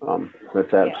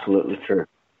 That's absolutely true.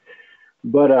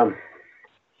 But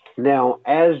now,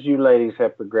 as you ladies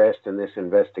have progressed in this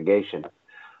investigation,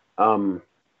 I'm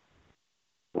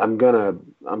gonna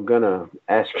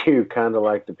ask you kind of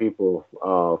like the people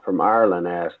from Ireland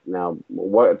asked. Now,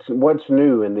 what's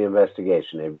new in the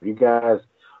investigation? Have you guys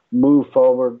moved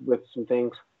forward with some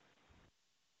things?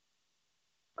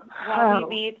 Well,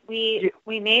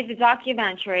 we made the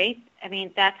documentary. I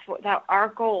mean, that's what our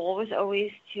goal was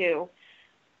always to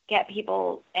get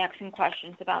people asking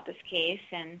questions about this case.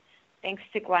 And thanks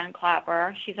to Gwen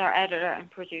Clapper, she's our editor and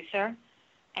producer,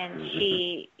 and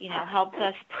she, helped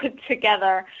us put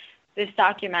together this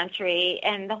documentary.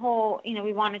 And the whole,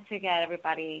 we wanted to get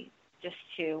everybody just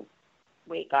to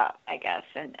wake up, I guess,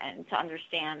 and to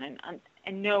understand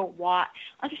and know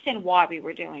understand why we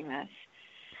were doing this.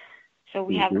 So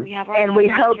we have our and we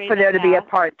hope for there to be a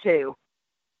part 2.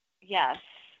 Yes,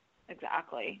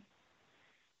 exactly.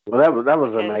 Well, that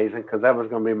was amazing, because that was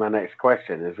going to be my next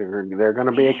question. Is there going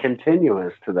to be a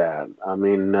continuance to that? I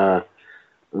mean,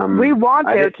 we want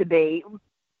there to be.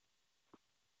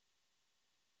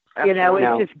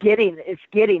 It's just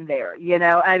getting there.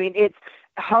 I mean, it's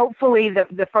hopefully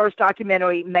the first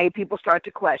documentary made people start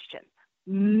to question.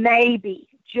 Maybe,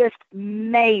 just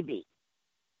maybe,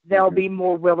 they'll be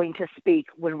more willing to speak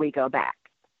when we go back.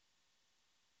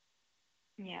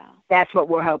 Yeah. That's what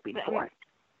we're hoping for.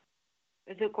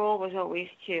 The goal was always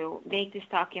to make this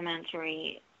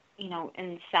documentary,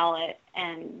 and sell it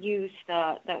and use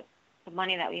the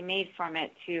money that we made from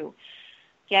it to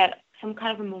get some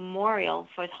kind of a memorial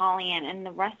for Holly Ann and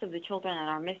the rest of the children that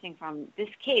are missing from this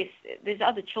case. There's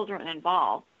other children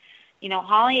involved.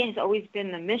 Holly has always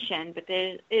been the mission, but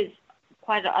there is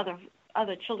quite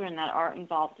other children that are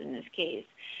involved in this case.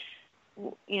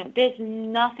 There's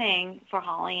nothing for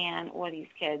Holly Ann or these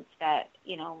kids that,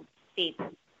 state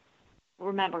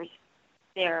remembers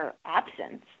their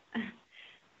absence.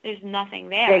 There's nothing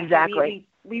there. Exactly.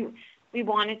 So we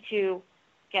wanted to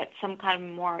get some kind of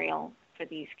memorial for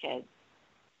these kids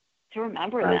to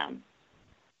remember them.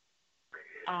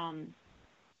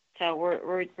 So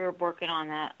we're working on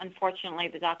that. Unfortunately,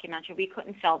 the documentary, we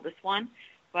couldn't sell this one,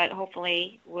 but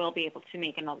hopefully we'll be able to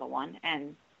make another one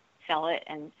and sell it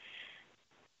and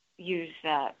use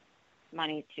that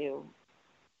money to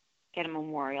get a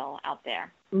memorial out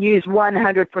there. Use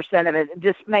 100% of it.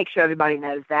 Just make sure everybody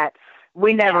knows that.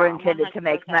 We never intended 100%. To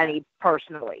make money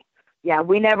personally. Yeah,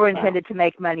 we never intended to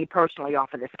make money personally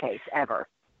off of this case, ever.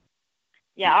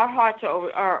 Yeah, our hearts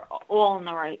are all in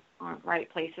the right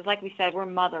places. Like we said, we're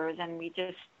mothers, and we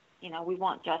just, we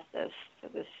want justice for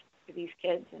these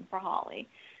kids and for Holly.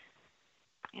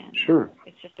 And sure.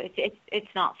 It's just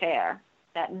it's not fair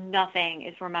that nothing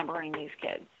is remembering these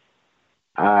kids.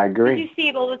 I agree. You see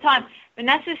it all the time.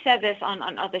 Vanessa said this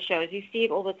on other shows. You see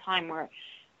it all the time where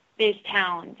there's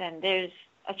towns and there's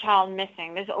a child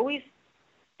missing. There's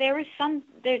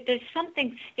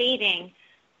something stating,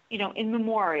 in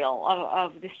memorial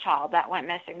of this child that went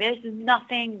missing. There's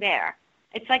nothing there.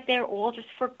 It's like they're all just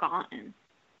forgotten.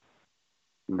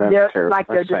 That's terrible. Like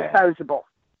they're disposable.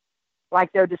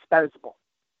 Like they're disposable.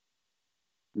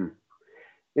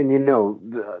 And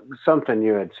something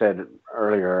you had said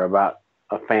earlier about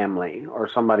a family, or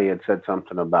somebody had said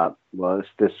something about, well, it's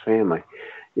this family.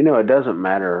 It doesn't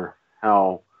matter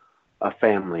how a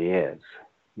family is.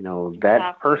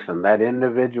 That person, that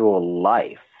individual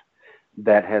life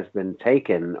that has been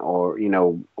taken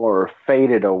or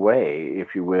faded away,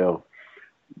 if you will,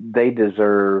 they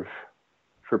deserve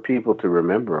for people to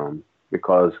remember them,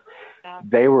 because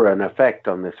they were an effect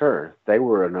on this earth. They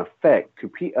were an effect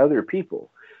to other people.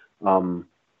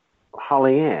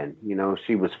 Holly Ann,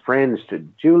 she was friends to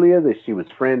Julia. She was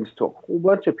friends to a whole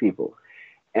bunch of people.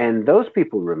 And those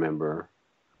people remember,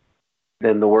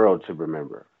 then the world should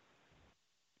remember.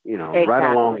 Exactly.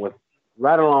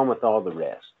 right along with all the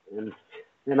rest.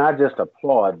 And I just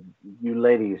applaud you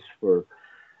ladies for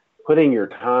putting your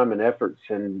time and efforts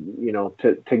and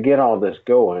to get all this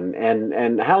going.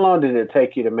 And how long did it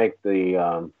take you to make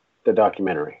the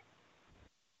documentary?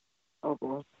 Oh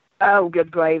boy. Oh, good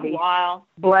gravy. Wow.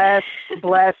 Bless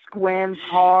Gwen's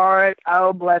heart.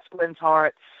 Oh, bless Gwen's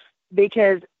heart.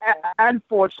 Because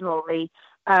unfortunately,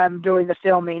 during the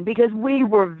filming, because we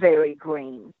were very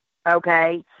green,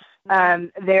 okay,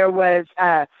 there was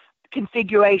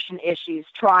configuration issues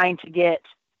trying to get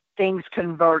things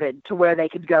converted to where they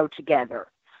could go together.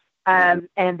 And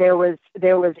there was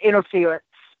interference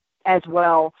as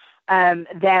well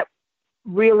that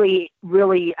really,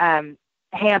 really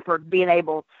hampered being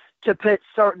able to put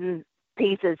certain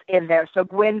pieces in there. So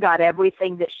Gwen got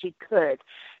everything that she could.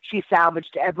 She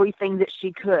salvaged everything that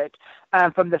she could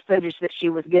from the footage that she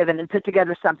was given and put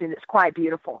together something that's quite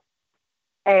beautiful.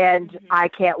 And I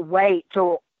can't wait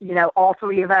till, all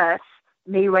three of us,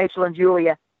 me, Rachel, and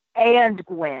Julia, and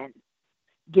Gwen,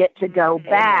 get to go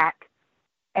back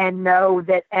and know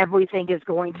that everything is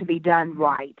going to be done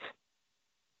right.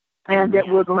 And that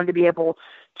we're going to be able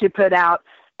to put out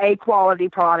a quality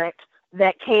product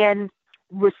that can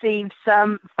receive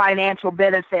some financial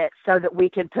benefit so that we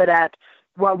can put up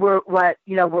what we're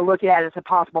looking at as a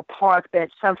possible park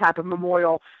bench, some type of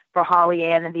memorial for Holly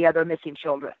Ann and the other missing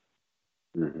children.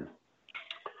 Mm-hmm.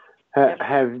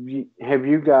 Have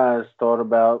you guys thought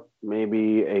about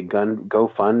maybe a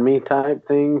GoFundMe type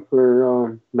thing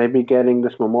for maybe getting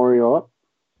this memorial up?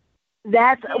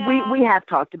 We have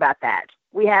talked about that.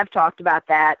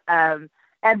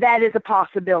 And that is a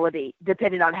possibility,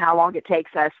 depending on how long it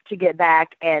takes us to get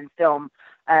back and film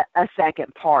a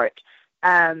second part.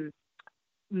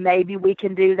 Maybe we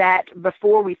can do that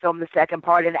before we film the second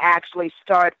part and actually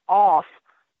start off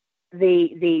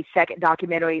the second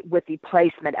documentary with the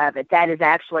placement of it. That is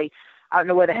actually, I don't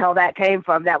know where the hell that came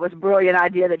from. That was a brilliant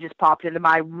idea that just popped into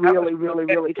my really, really,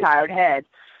 really tired head.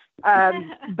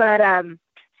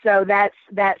 So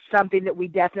that's something that we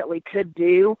definitely could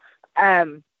do.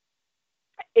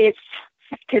 It's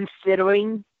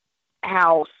considering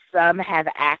how some have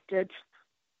acted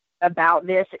about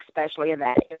this, especially in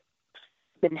that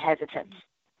been hesitant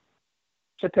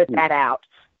to put that out.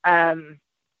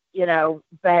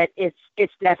 But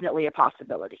it's definitely a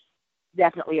possibility.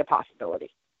 Definitely a possibility.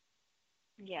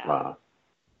 Yeah. Wow.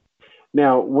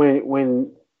 Now,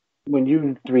 when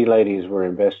you three ladies were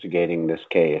investigating this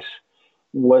case,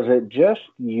 was it just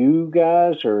you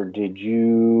guys, or did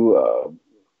you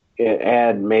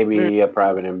add maybe a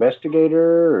private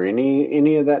investigator or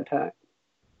any of that type?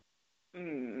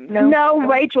 No,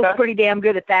 Rachel's pretty damn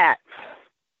good at that.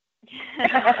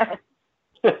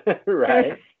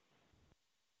 Right.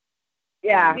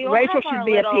 Yeah, We all Rachel have our should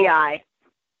be a PI.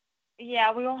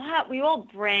 Yeah, we will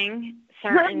bring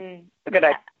certain. Good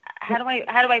idea. How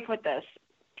do I put this?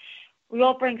 We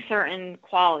will bring certain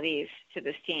qualities to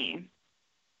this team.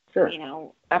 Sure.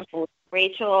 Absolutely.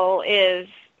 Rachel is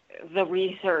the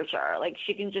researcher. Like,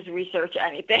 she can just research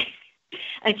anything,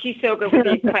 and she's so good with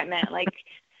the equipment. Like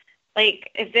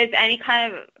if there's any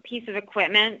kind of piece of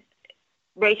equipment,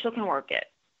 Rachel can work it.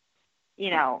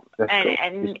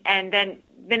 And then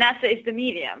Vanessa is the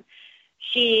medium.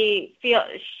 She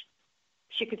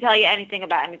could tell you anything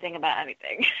about anything.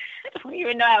 I don't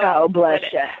even know how. Oh, bless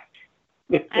you.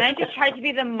 And I just tried to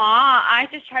be the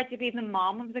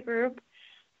mom. Of the group.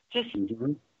 Mm-hmm.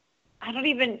 Mm-hmm.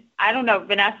 I don't know,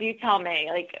 Vanessa, you tell me,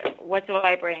 like, what do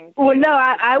I bring? Well, no,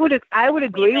 I would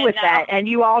agree with that. And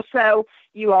you also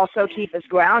keep us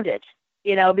grounded,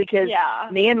 because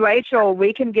me and Rachel,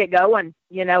 we can get going,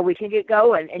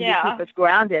 and you keep us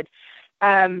grounded.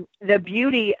 The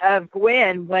beauty of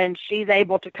Gwen, when she's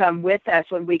able to come with us,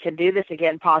 when we can do this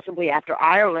again, possibly after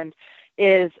Ireland,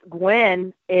 is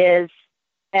Gwen is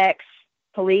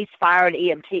ex-police, fire, and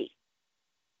EMT.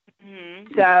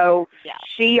 Mm-hmm. So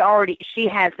she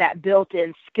has that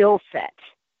built-in skill set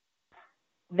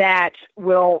that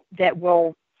will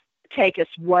take us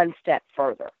one step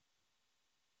further.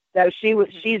 So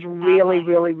she's really,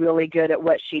 really, really good at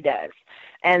what she does.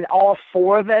 And all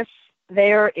four of us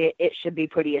there, it should be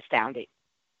pretty astounding.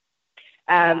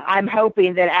 I'm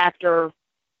hoping that after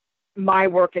my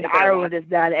work in Ireland is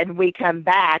done and we come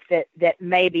back, that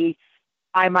maybe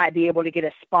I might be able to get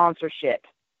a sponsorship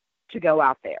to go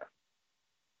out there.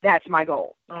 That's my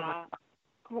goal.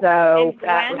 So,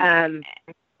 and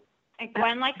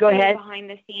Gwen likes go to ahead. be behind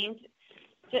the scenes.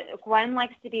 Gwen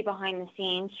likes to be behind the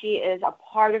scenes. She is a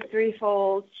part of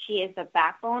Threefold. She is the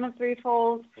backbone of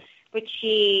Threefold. But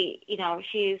she's,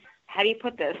 how do you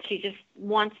put this? She just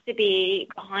wants to be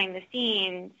behind the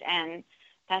scenes, and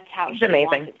that's how she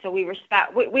wants it. So we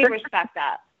respect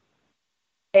that.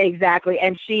 Exactly,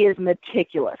 and she is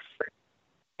meticulous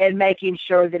in making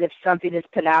sure that if something is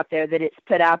put out there, that it's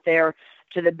put out there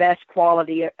to the best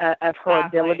quality of her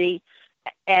ability,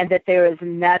 and that there is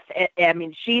nothing. I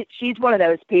mean, she's one of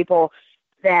those people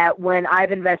that when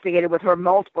I've investigated with her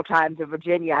multiple times in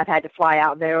Virginia, I've had to fly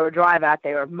out there or drive out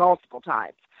there multiple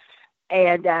times.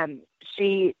 And when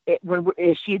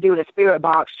she's doing a spirit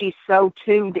box, she's so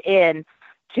tuned in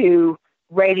to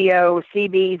radio,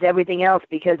 CBs, everything else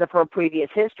because of her previous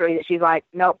history that she's like,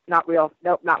 nope, not real.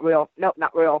 Nope, not real. Nope,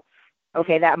 not real.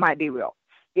 Okay, that might be real.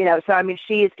 So I mean,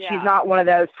 she's not one of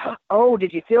those, oh,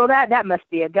 did you feel that? That must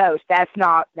be a ghost. That's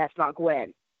not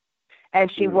Gwen.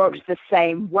 And she works the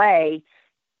same way.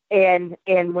 And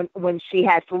when she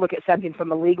has to look at something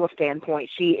from a legal standpoint,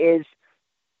 she is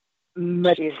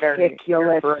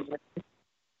meticulous.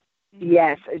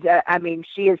 Yes, I mean,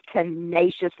 she is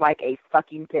tenacious like a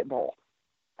fucking pit bull.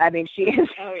 I mean, she is.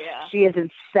 Oh yeah. She is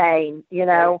insane,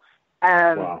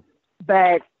 Wow.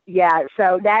 But yeah,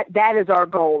 so that is our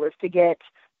goal, is to get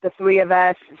the three of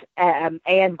us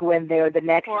and Gwen there the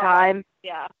next time.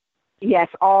 Yeah. Yes,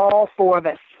 all four of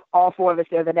us. all four of us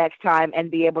there the next time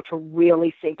and be able to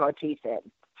really sink our teeth in.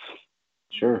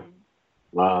 Sure.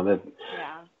 Wow, that's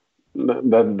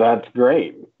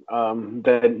great.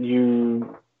 That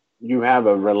you have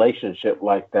a relationship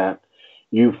like that.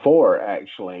 You four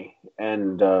actually,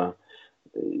 and I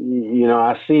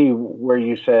see where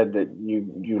you said that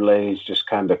you ladies just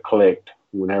kind of clicked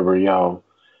whenever y'all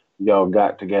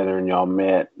got together and y'all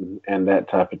met and that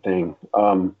type of thing.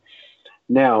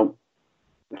 Now,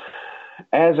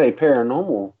 as a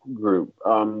paranormal group,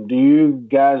 do you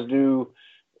guys do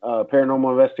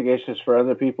paranormal investigations for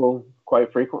other people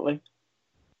quite frequently?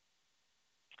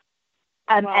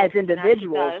 As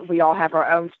individuals, we all have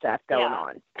our own stuff going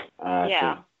on.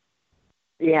 Yeah.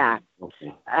 Yeah.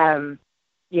 Okay.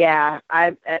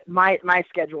 My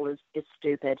schedule is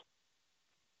stupid.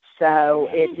 So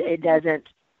it doesn't.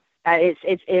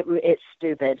 It's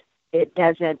stupid. It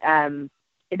doesn't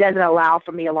allow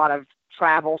for me a lot of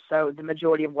travel. So the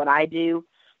majority of what I do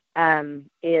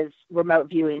is remote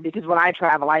viewing, because when I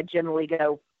travel, I generally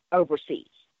go overseas.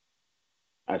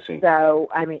 I see. So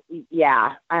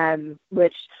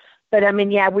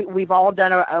we've all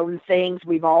done our own things.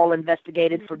 We've all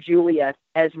investigated for Julia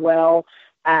as well.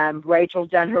 Rachel's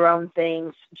done her own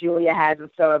things. Julia has, and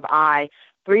so have I.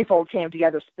 Threefold came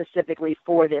together specifically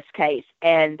for this case,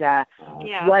 and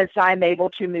once I'm able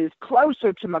to move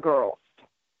closer to my girls,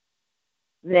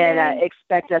 then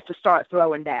expect us to start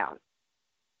throwing down.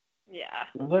 Yeah.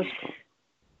 Well, that's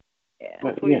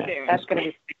cool. Yeah. That's going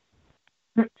to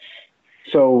be.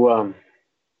 So,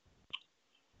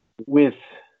 with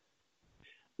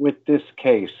this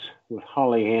case, with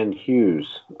Holly Ann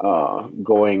Hughes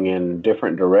going in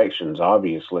different directions,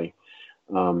 obviously,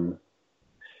 do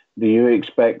you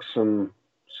expect some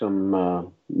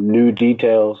new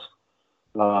details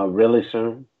really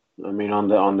soon? I mean,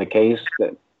 on the case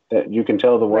that you can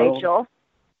tell the world.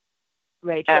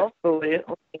 Rachel.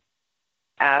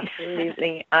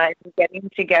 Absolutely. I'm getting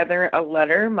together a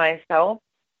letter myself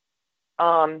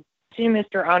to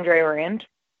Mr. Andre Rand,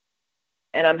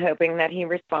 and I'm hoping that he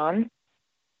responds.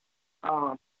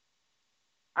 I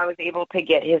was able to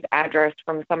get his address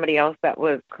from somebody else that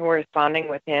was corresponding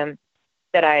with him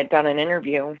that I had done an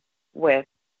interview with.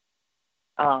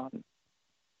 The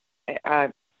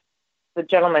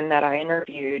gentleman that I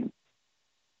interviewed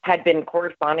had been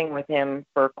corresponding with him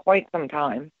for quite some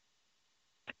time.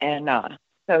 And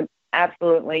so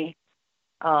absolutely.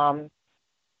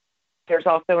 There's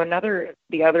also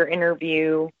the other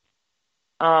interview.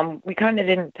 We kind of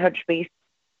didn't touch base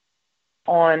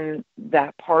on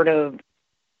that part of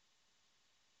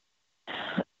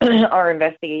our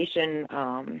investigation,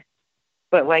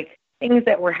 but like things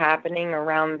that were happening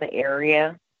around the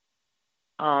area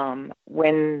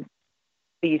when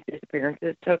these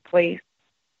disappearances took place.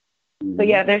 So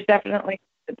yeah, there's definitely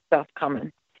good stuff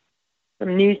coming.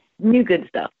 Some new good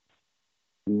stuff.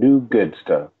 New good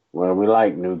stuff. Well, we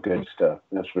like new good stuff.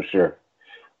 That's for sure.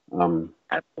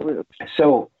 Absolutely.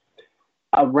 So,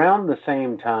 around the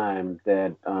same time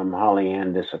that Holly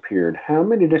Ann disappeared, how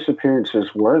many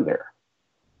disappearances were there?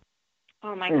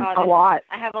 Oh my God, a lot.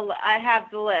 I have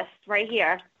the list right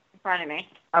here in front of me.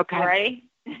 Okay. You ready?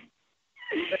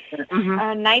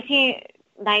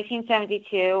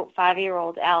 1972,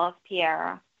 5-year-old Alice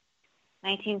Piera.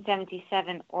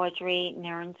 1977, Audrey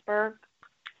Nierensberg.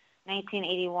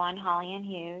 1981, Holly Ann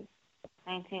Hughes.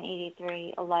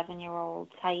 1983,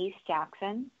 11-year-old Thais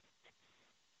Jackson,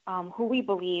 who we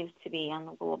believe to be on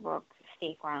the Willowbrook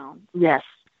State Ground. Yes.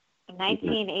 In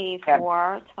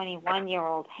 1984,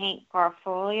 21-year-old Hank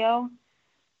Garfolio.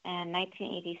 And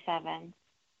 1987,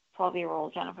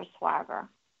 12-year-old Jennifer Swagger.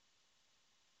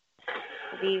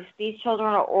 These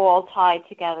children are all tied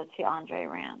together to Andre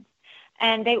Rand.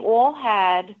 And they all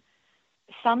had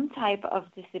some type of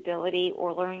disability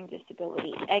or learning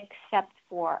disability, except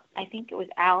for, I think it was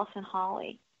Alice and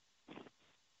Holly.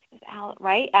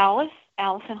 Right? Alice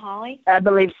and Holly? I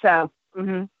believe so.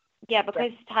 Mm-hmm. Yeah,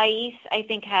 because Thais, I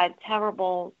think, had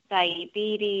terrible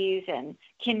diabetes and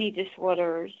kidney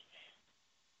disorders.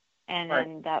 And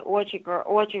then that Audrey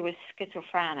was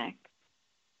schizophrenic.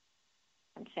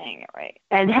 I'm saying it right.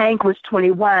 And Hank was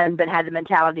 21, but had the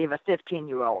mentality of a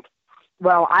 15-year-old.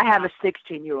 Well, I have a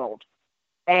 16-year-old.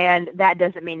 And that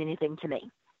doesn't mean anything to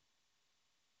me.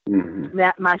 Mm-hmm.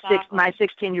 That my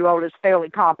 16-year-old is fairly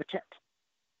competent.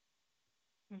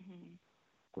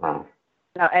 Mm-hmm. Wow.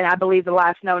 And I believe the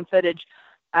last known footage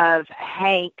of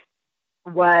Hank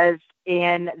was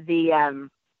in the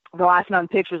last known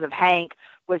pictures of Hank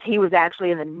he was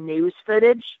actually in the news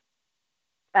footage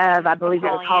of, I believe it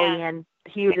was Holly Ann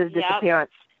Hughes'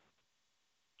 disappearance.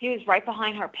 He was right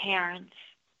behind her parents.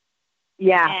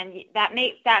 Yeah. And that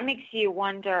makes you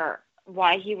wonder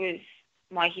why he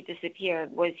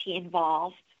disappeared. Was he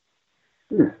involved?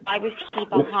 Why was he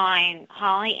behind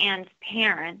Holly Ann's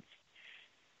parents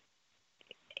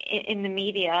in the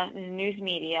media, in the news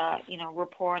media,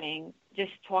 reporting,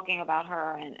 just talking about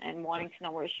her and wanting to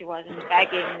know where she was and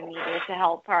begging the media to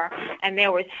help her. And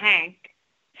there was Hank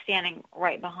standing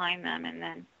right behind them, and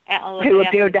then who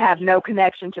appeared to have no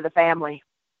connection to the family.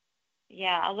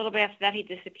 Yeah, a little bit after that, he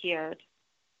disappeared.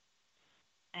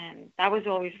 And that was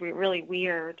always really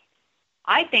weird.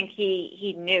 I think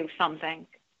he knew something.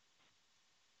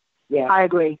 Yeah, I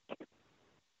agree.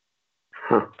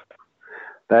 Huh.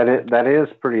 That is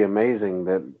pretty amazing.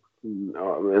 That and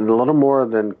a little more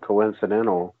than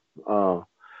coincidental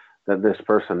that this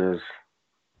person is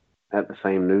at the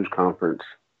same news conference,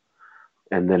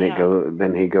 and then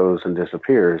then he goes and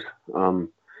disappears.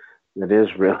 That is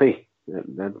really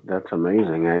that's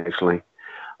amazing, actually.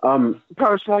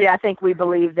 Personally, I think we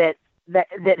believe that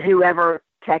whoever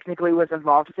technically was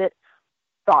involved with it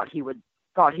thought he would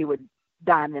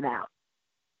dime them out,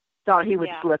 thought he would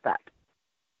slip up.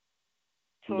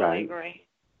 Totally agree.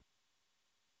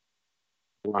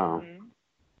 Wow.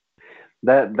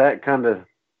 That kind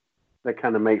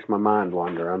of makes my mind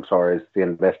wander. I'm sorry, it's the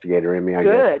investigator in me, I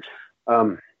guess.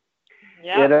 Good.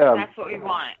 Yeah, that's what we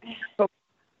want.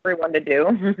 Everyone to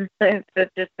do.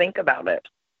 Just think about it.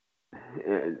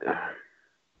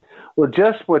 Well,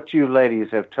 just what you ladies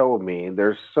have told me,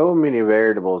 there's so many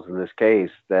variables in this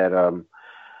case that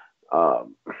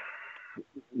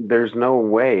there's no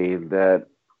way that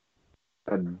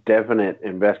a definite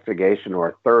investigation or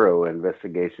a thorough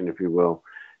investigation, if you will,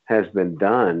 has been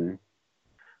done.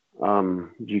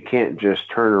 You can't just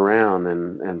turn around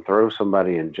and throw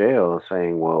somebody in jail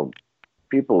saying, well,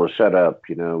 people will shut up,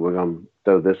 we're going to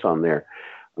throw this on there.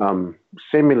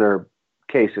 Similar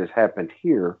cases happened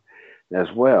here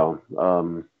as well.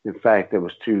 In fact, there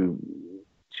was two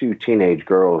teenage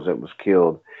girls that was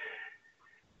killed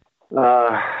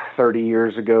 30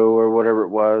 years ago or whatever it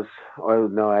was. Oh,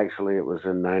 no, actually it was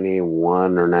in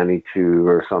 91 or 92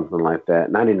 or something like that.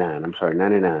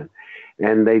 99.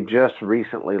 And they just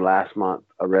recently, last month,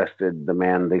 arrested the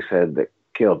man they said that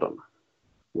killed them.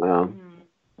 Well,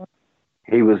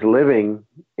 he was living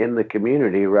in the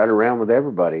community right around with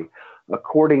everybody,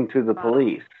 according to the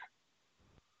police.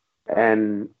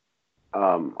 And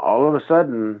all of a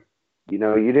sudden,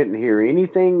 you didn't hear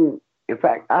anything. In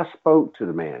fact, I spoke to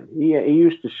the man. He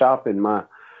used to shop in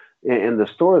the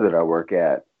store that I work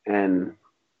at, and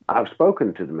I've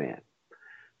spoken to the man.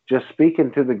 Just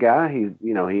speaking to the guy, he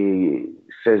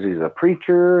says he's a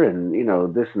preacher, and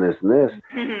this and this and this,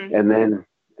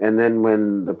 and then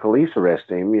when the police arrest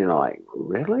him, like,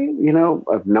 really?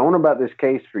 I've known about this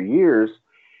case for years,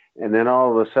 and then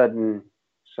all of a sudden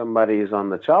somebody's on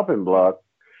the chopping block,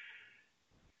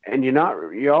 and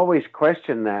you always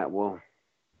question that. Well,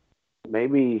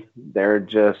 maybe they're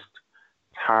just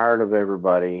tired of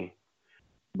everybody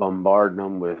bombarding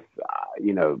them with,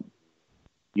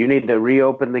 you need to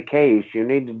reopen the case. You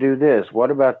need to do this.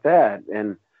 What about that?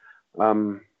 And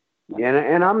I'm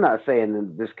not saying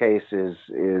that this case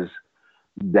is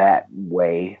that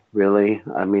way, really.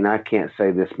 I mean, I can't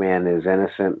say this man is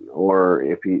innocent or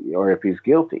if he's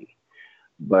guilty,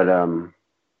 but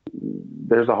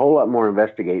there's a whole lot more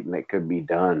investigating that could be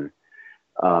done.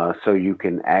 So you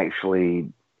can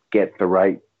actually get the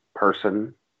right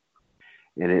person.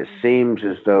 And it seems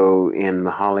as though in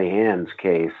the Holly Ann's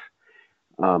case,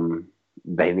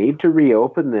 they need to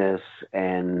reopen this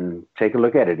and take a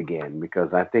look at it again,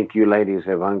 because I think you ladies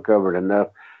have uncovered enough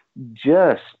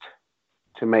just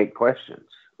to make questions.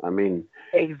 I mean,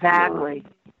 exactly.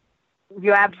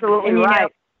 You're absolutely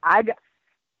right.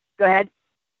 Go ahead.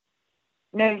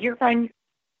 No, you're fine.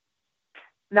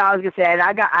 No, I was gonna say, and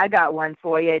I got one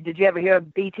for you. Did you ever hear of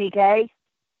BTK?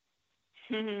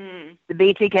 The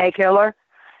BTK killer?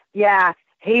 Yeah,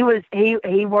 he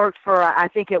worked for I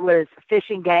think it was Fish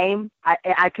and Game.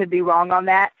 I could be wrong on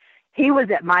that. He was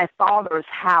at my father's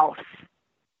house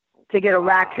to get a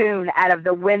raccoon out of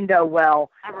the window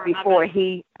well before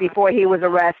he was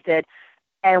arrested,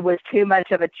 and was too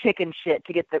much of a chicken shit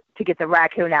to get the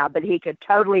raccoon out, but he could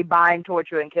totally bind,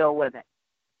 torture, and kill with it.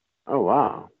 Oh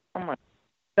wow.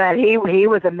 But he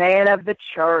was a man of the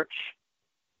church.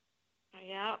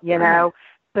 Yeah.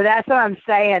 So that's what I'm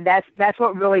saying. That's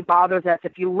what really bothers us.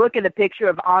 If you look at a picture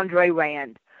of Andre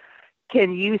Rand,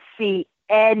 can you see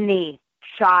any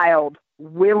child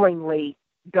willingly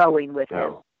going with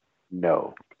him?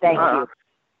 No. Thank you.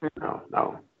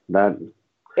 No.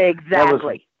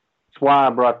 Exactly. That's why I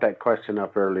brought that question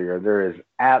up earlier. There is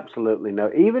absolutely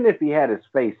no, even if he had his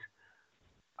face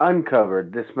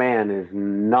uncovered, this man is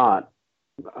not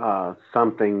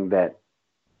something that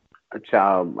a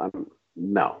child.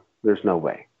 No, there's no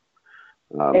way.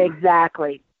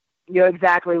 Exactly. You're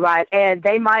exactly right. And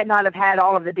they might not have had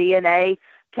all of the DNA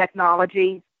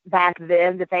technology back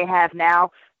then that they have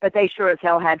now, but they sure as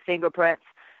hell had fingerprints.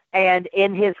 And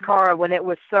in his car, when it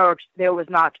was searched, there was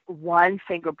not one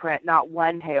fingerprint, not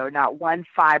one hair, not one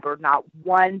fiber, not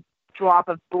one drop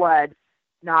of blood,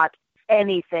 not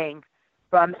anything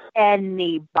from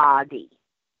anybody.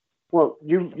 Well,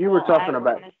 you were talking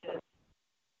about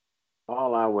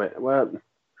all eyewitnesses. Well,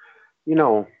 you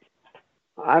know,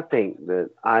 I think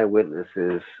that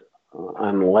eyewitnesses,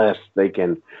 unless they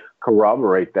can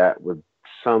corroborate that with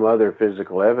some other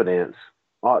physical evidence,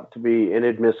 ought to be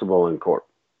inadmissible in court.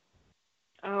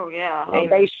 Oh, yeah.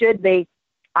 They should be.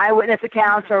 Eyewitness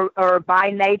accounts are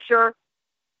by nature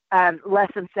less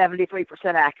than 73%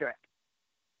 accurate.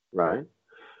 Right.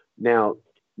 Now,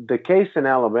 the case in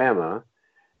Alabama,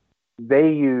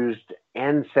 they used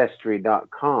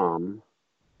Ancestry.com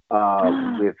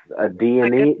with a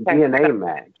DNA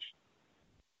match.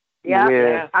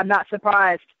 Yeah, I'm not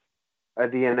surprised. A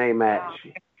DNA match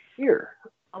here.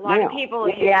 A lot of people are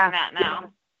using that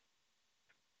now.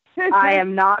 I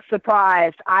am not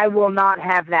surprised. I will not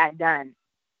have that done.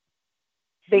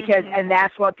 Because, and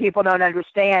that's what people don't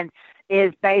understand,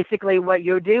 is basically what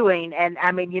you're doing. And,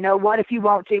 I mean, you know what? If you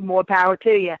want to, more power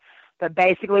to you. But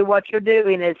basically what you're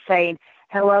doing is saying,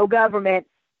 hello, government,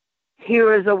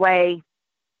 here is a way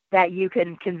that you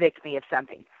can convict me of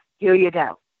something. Here you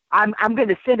go. I'm going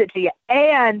to send it to you,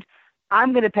 and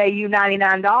I'm going to pay you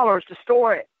 $99 to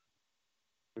store it.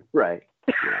 Right.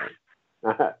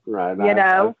 Right. You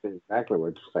know? That's exactly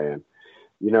what you're saying.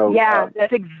 You know. Yeah,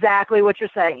 that's exactly what you're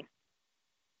saying.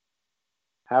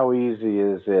 How easy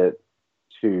is it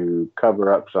to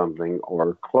cover up something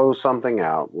or close something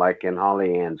out, like in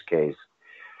Holly Ann's case,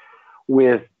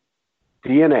 with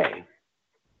DNA?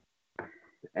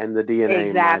 And the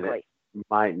DNA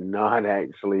might not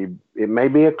actually, it may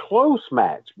be a close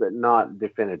match, but not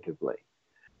definitively.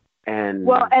 And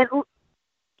well, and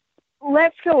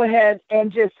let's go ahead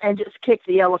and just kick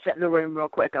the elephant in the room real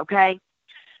quick, okay?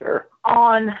 Sure.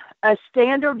 On a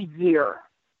standard year,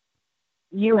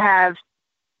 you have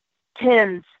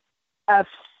tens of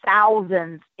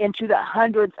thousands into the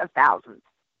hundreds of thousands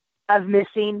of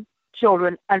missing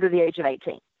children under the age of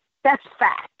 18. That's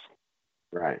fact.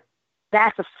 Right.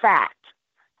 That's a fact.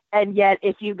 And yet,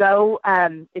 if you go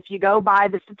by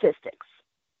the statistics,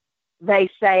 they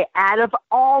say out of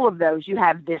all of those, you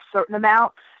have this certain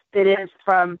amount that is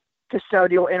from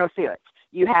custodial interference.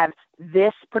 You have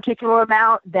this particular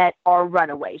amount that are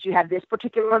runaways. You have this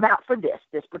particular amount for this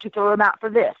particular amount for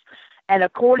this. And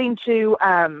according to,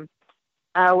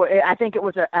 I think it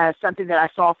was something that I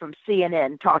saw from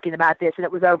CNN talking about this, and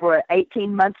it was over an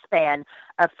 18-month span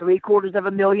of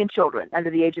 750,000 children under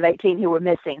the age of 18 who were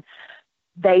missing.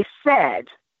 They said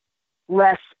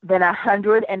less than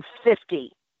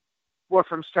 150 were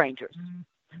from strangers.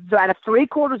 So out of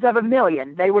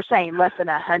 750,000, they were saying less than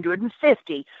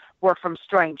 150 were from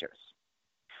strangers.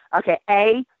 Okay,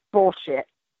 A, bullshit.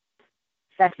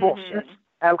 That's bullshit.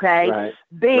 Okay? Right.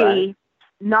 B,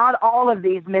 not all of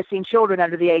these missing children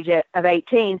under the age of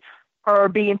 18 are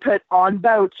being put on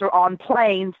boats or on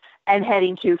planes and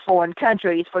heading to foreign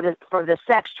countries for the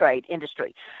sex trade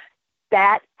industry.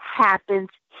 That happens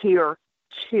here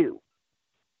too,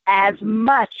 as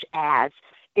much as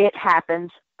it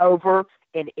happens over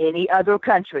in any other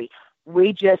country.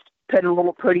 We just put a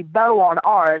little pretty bow on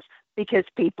ours because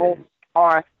people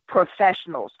are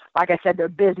professionals. Like I said, they're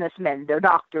businessmen, they're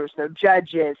doctors, they're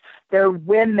judges, they're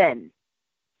women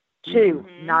too,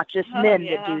 not just men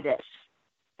that do this.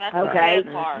 That's okay? the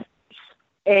bad part.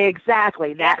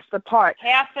 Exactly, that's the part.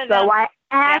 Half of them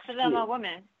are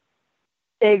women.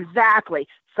 Exactly.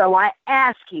 So I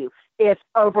ask you, if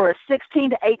over a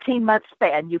 16 to 18 month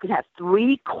span, you could have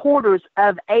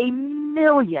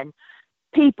 750,000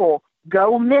 people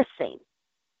go missing,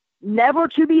 never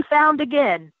to be found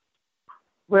again,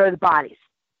 where are the bodies?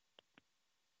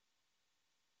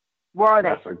 Where are they?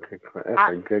 That's a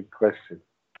good question.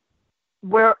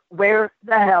 Where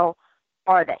the hell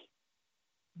are they?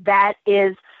 That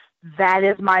is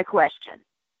my question.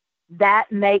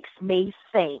 That makes me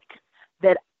think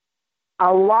that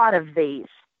a lot of these,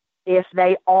 if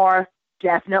they are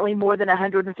definitely more than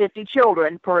 150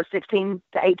 children per 16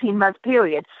 to 18 month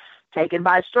period taken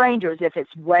by strangers, if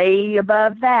it's way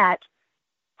above that,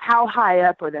 how high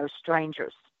up are those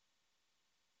strangers?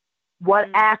 What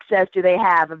access do they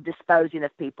have of disposing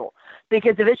of people?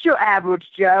 Because if it's your average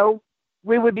Joe,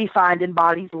 we would be finding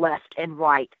bodies left and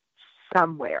right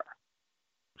somewhere.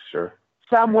 Sure.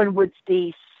 someone would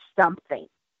see something.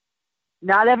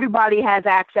 Not everybody has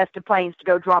access to planes to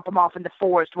go drop them off in the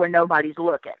forest where nobody's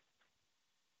looking,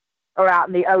 or out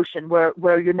in the ocean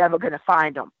where you're never going to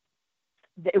find them.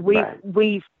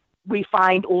 We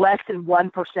find less than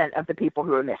 1% of the people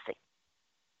who are missing.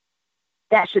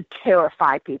 That should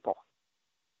terrify people.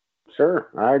 Sure,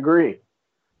 I agree.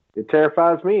 It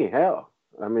terrifies me. Hell,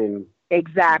 I mean,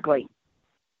 exactly.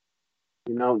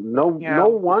 You know, no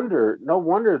wonder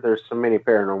there's so many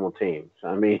paranormal teams.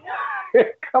 I mean,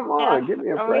 come on, give me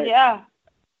a break. Yeah.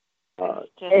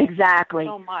 Exactly.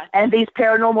 So much. And these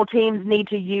paranormal teams need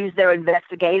to use their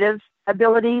investigative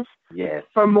abilities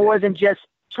for more than just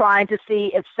trying to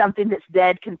see if something that's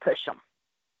dead can push them.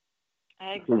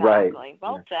 Exactly. Right.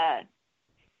 Well said.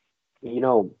 You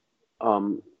know,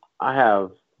 I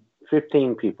have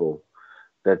 15 people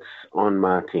that's on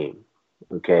my team.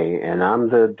 Okay, and I'm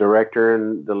the director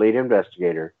and the lead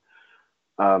investigator.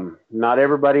 Not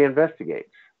everybody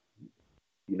investigates.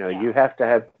 You know, you have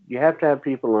to have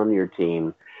people on your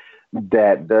team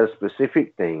that does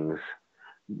specific things,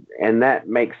 and that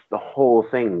makes the whole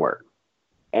thing work.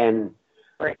 And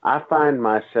I find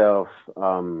myself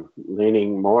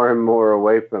leaning more and more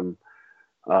away from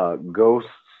ghosts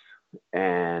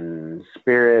and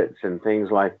spirits and things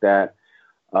like that,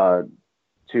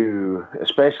 to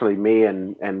especially me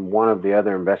and one of the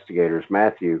other investigators,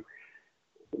 Matthew.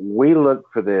 We look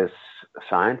for this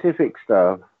scientific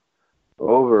stuff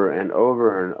over and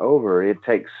over and over. It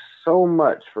takes so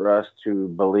much for us to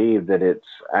believe that it's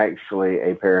actually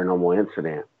a paranormal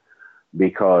incident,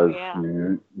 because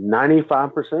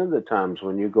 95% of the times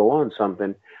when you go on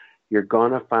something, you're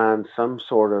going to find some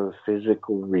sort of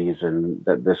physical reason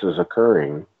that this is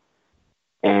occurring.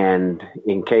 And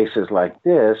in cases like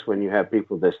this, when you have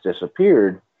people that's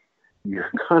disappeared,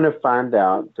 you're going to find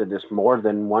out that it's more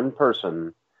than one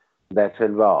person that's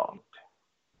involved.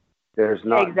 There's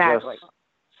not just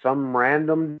some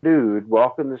random dude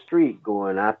walking the street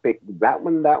going, I picked that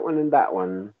one, and that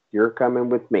one. You're coming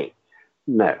with me.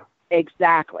 No.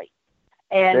 Exactly.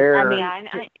 And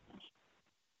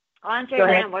Andre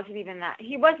Rand wasn't even that.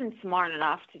 He wasn't smart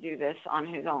enough to do this on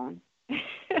his own.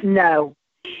 No.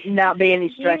 Not be any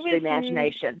stretch of the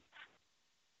imagination.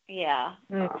 Yeah.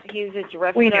 He was a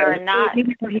drifter,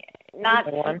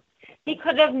 he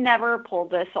could have never pulled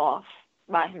this off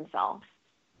by himself.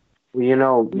 Well, you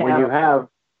know, when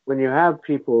you have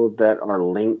people that are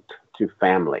linked to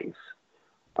families,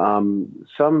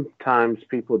 sometimes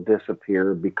people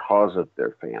disappear because of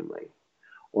their family,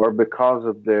 or because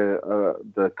of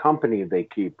the company they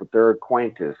keep with their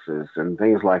acquaintances and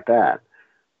things like that,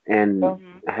 and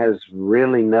has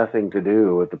really nothing to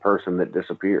do with the person that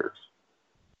disappears.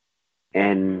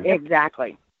 And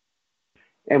exactly.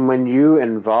 And when you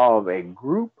involve a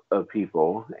group of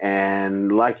people,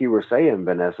 and like you were saying,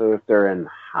 Vanessa, if they're in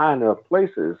high enough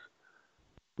places,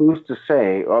 who's to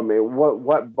say? I mean,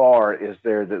 what bar is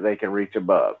there that they can reach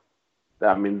above?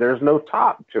 I mean, there's no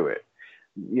top to it.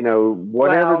 You know,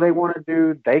 whatever they want to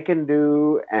do, they can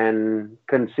do and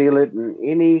conceal it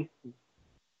in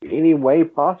any way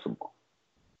possible.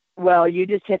 Well, you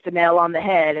just hit the nail on the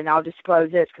head, and I'll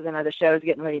disclose this because I know the show is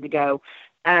getting ready to go.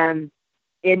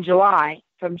 In July,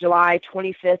 from July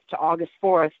 25th to August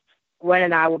 4th, Gwen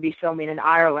and I will be filming in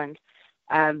Ireland,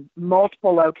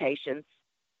 multiple locations,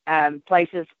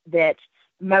 places that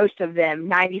most of them,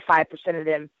 95% of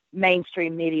them,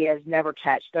 mainstream media has never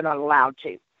touched. They're not allowed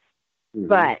to. Mm-hmm.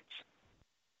 But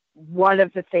one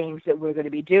of the things that we're going to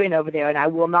be doing over there, and I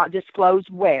will not disclose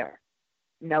where,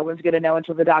 no one's going to know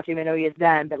until the documentary is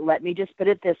done, but let me just put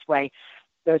it this way.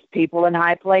 Those people in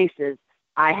high places,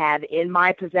 I have in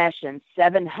my possession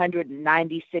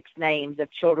 796 names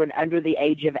of children under the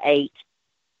age of 8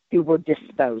 who were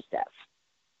disposed of.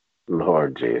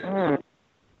 Lord Jesus.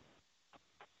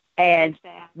 And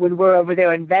when we're over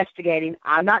there investigating,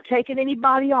 I'm not taking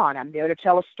anybody on. I'm there to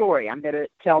tell a story. I'm there to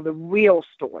tell the real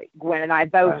story. Gwen and I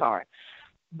both are.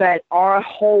 But our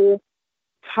whole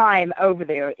time over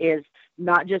there is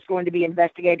not just going to be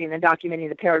investigating and documenting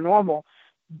the paranormal,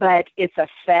 but its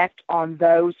effect on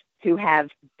those who have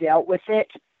dealt with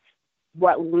it,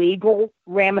 what legal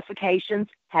ramifications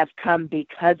have come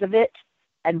because of it,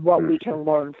 and what we can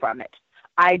learn from it.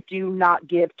 I do not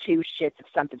give two shits if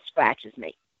something scratches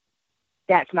me.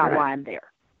 That's not why I'm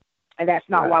there. And that's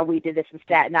not why we did this in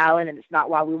Staten Island, and it's not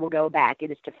why we will go back.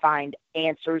 It is to find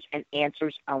answers and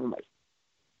answers only.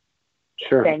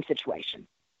 Sure. Same situation.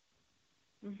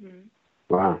 Mm-hmm.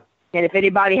 Wow. And if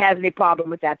anybody has any problem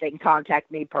with that, they can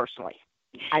contact me personally.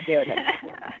 I dare them.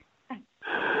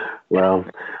 Well,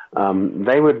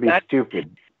 they would be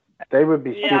stupid. They would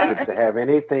be stupid to have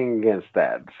anything against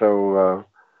that. So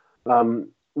Well,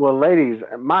 ladies,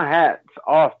 my hat's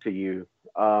off to you.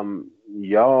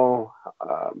 Y'all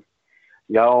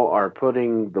are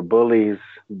putting the bullies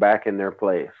back in their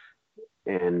place,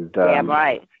 and Yeah,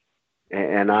 right.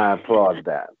 and I applaud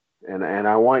that. And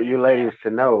I want you ladies to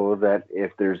know that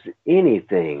if there's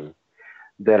anything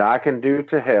that I can do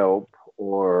to help,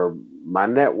 or my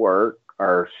network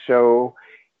or show,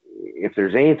 if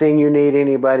there's anything you need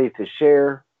anybody to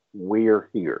share, we are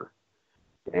here.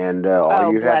 And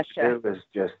all you have to do is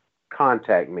just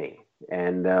contact me,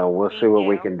 and we'll see what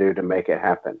we can do to make it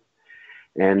happen.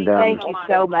 And thank you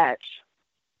so much.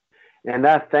 And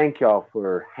I thank y'all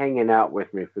for hanging out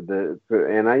with me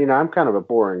and I'm kind of a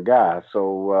boring guy,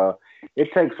 so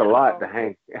it takes a lot to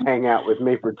hang out with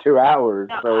me for 2 hours.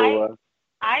 No,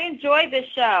 I enjoyed this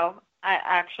show.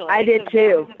 I did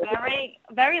too. It was a very,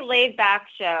 very laid back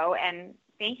show, and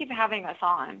thank you for having us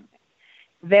on.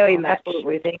 Very much.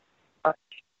 Well,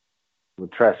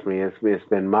 trust me, it's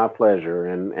been my pleasure,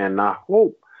 and I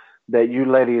hope that you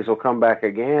ladies will come back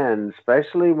again,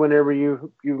 especially whenever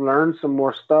you learn some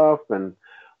more stuff. And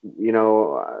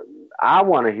I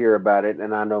want to hear about it,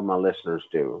 and I know my listeners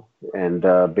do. And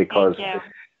because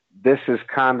this has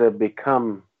kind of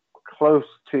become close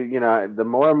to, the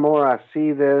more and more I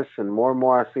see this, and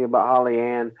more I see about Holly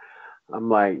Ann, I'm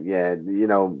like, yeah,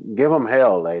 give them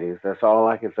hell, ladies. That's all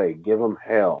I can say. Give them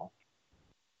hell.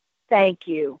 Thank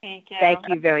you. Thank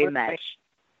you very much.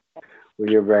 Well,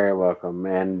 you're very welcome.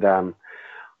 And,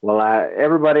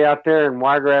 everybody out there in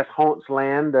Wiregrass Haunts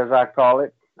land, as I call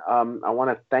it, I want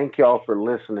to thank y'all for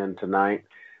listening tonight.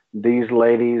 These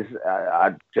ladies,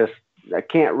 I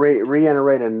can't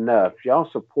reiterate enough. Y'all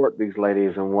support these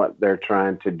ladies and what they're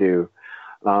trying to do.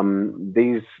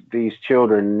 These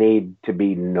children need to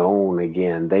be known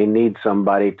again. They need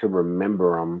somebody to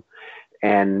remember them.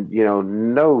 And,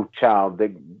 no child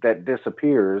that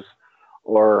disappears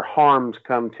or harms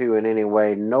come to in any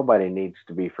way, nobody needs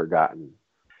to be forgotten.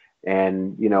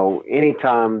 And,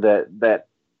 anytime that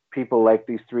people like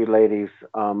these three ladies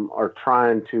are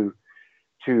trying to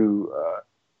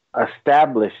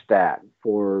establish that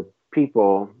for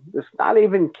people that's not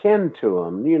even kin to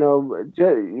them,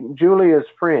 Julia's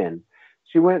friend,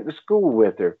 she went to school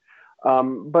with her.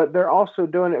 But they're also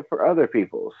doing it for other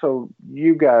people. So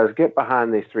you guys get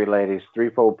behind these three ladies,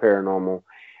 Threefold Paranormal,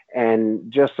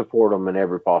 and just support them in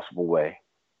every possible way.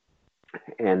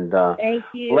 And thank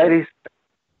you, ladies.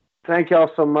 Thank y'all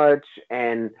so much,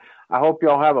 and I hope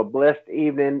y'all have a blessed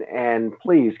evening. And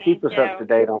please keep us up to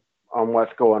date on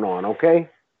what's going on. Okay?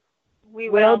 We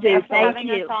will do. Thank having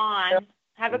you. us on.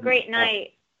 Have a great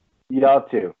night. Y'all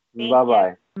too.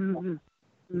 Bye-bye.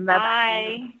 Mm-hmm.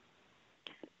 Bye.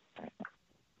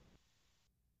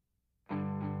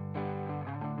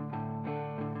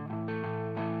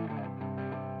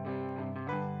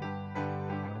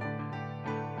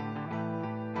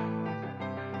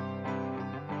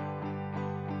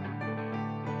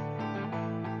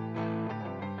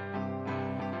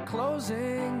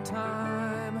 Closing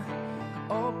time.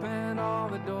 Open all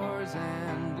the doors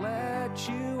and let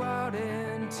you out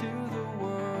into the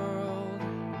world.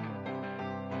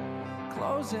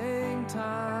 Closing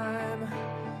time.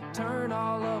 Turn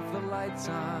all of the lights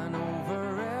on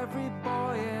over every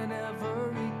boy and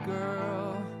every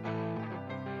girl.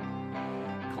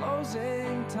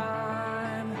 Closing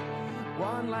time.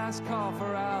 One last call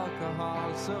for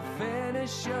alcohol, so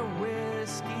finish your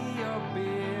whiskey or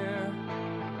beer.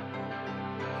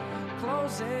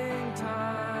 Closing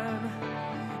time.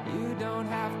 You don't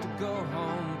have to go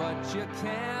home, but you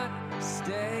can't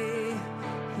stay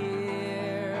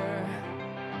here.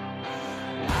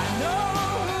 I know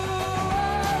who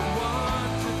I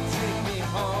want to take me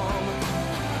home.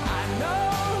 I know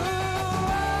who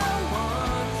I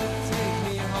want to take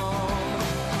me home.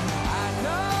 I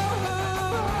know who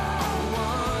I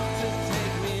want to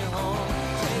take me home.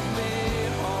 Take me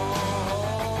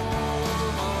home.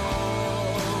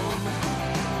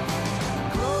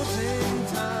 Closing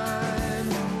time.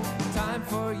 Time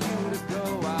for you to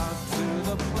go out to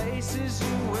the places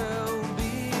you will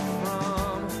be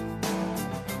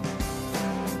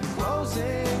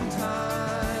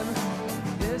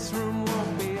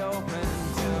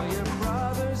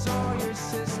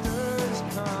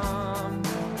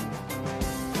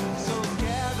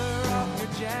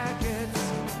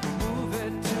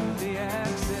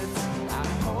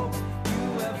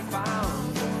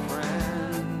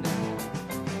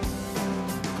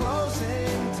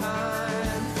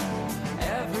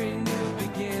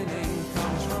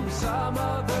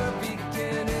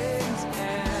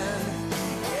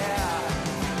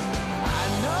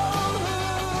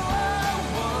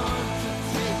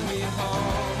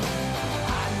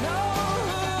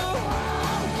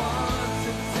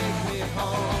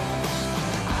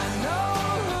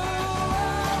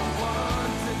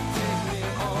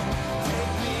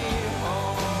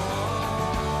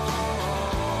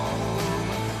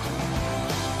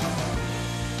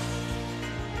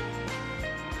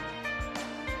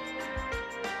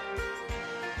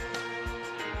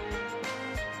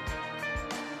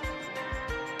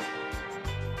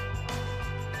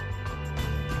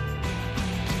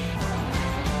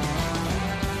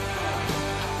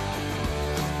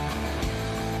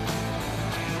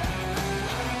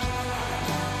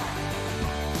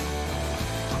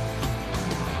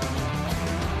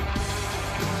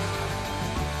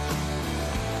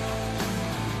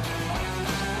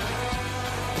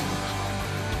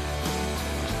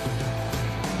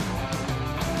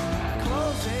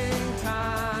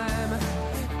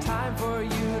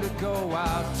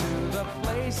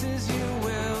places you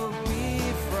will be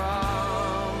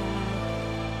from.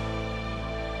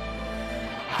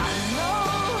 I know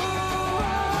who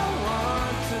I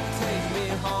want to take me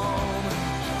home.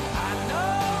 I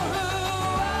know who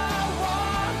I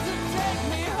want to take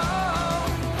me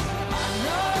home. I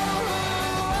know who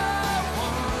I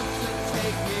want to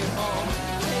take me home.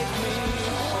 Take me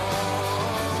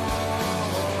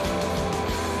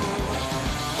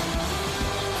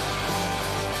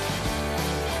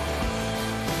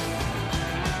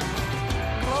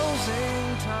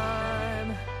closing time.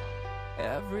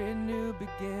 Every new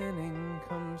beginning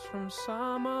comes from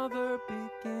some other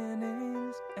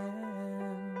beginning's end.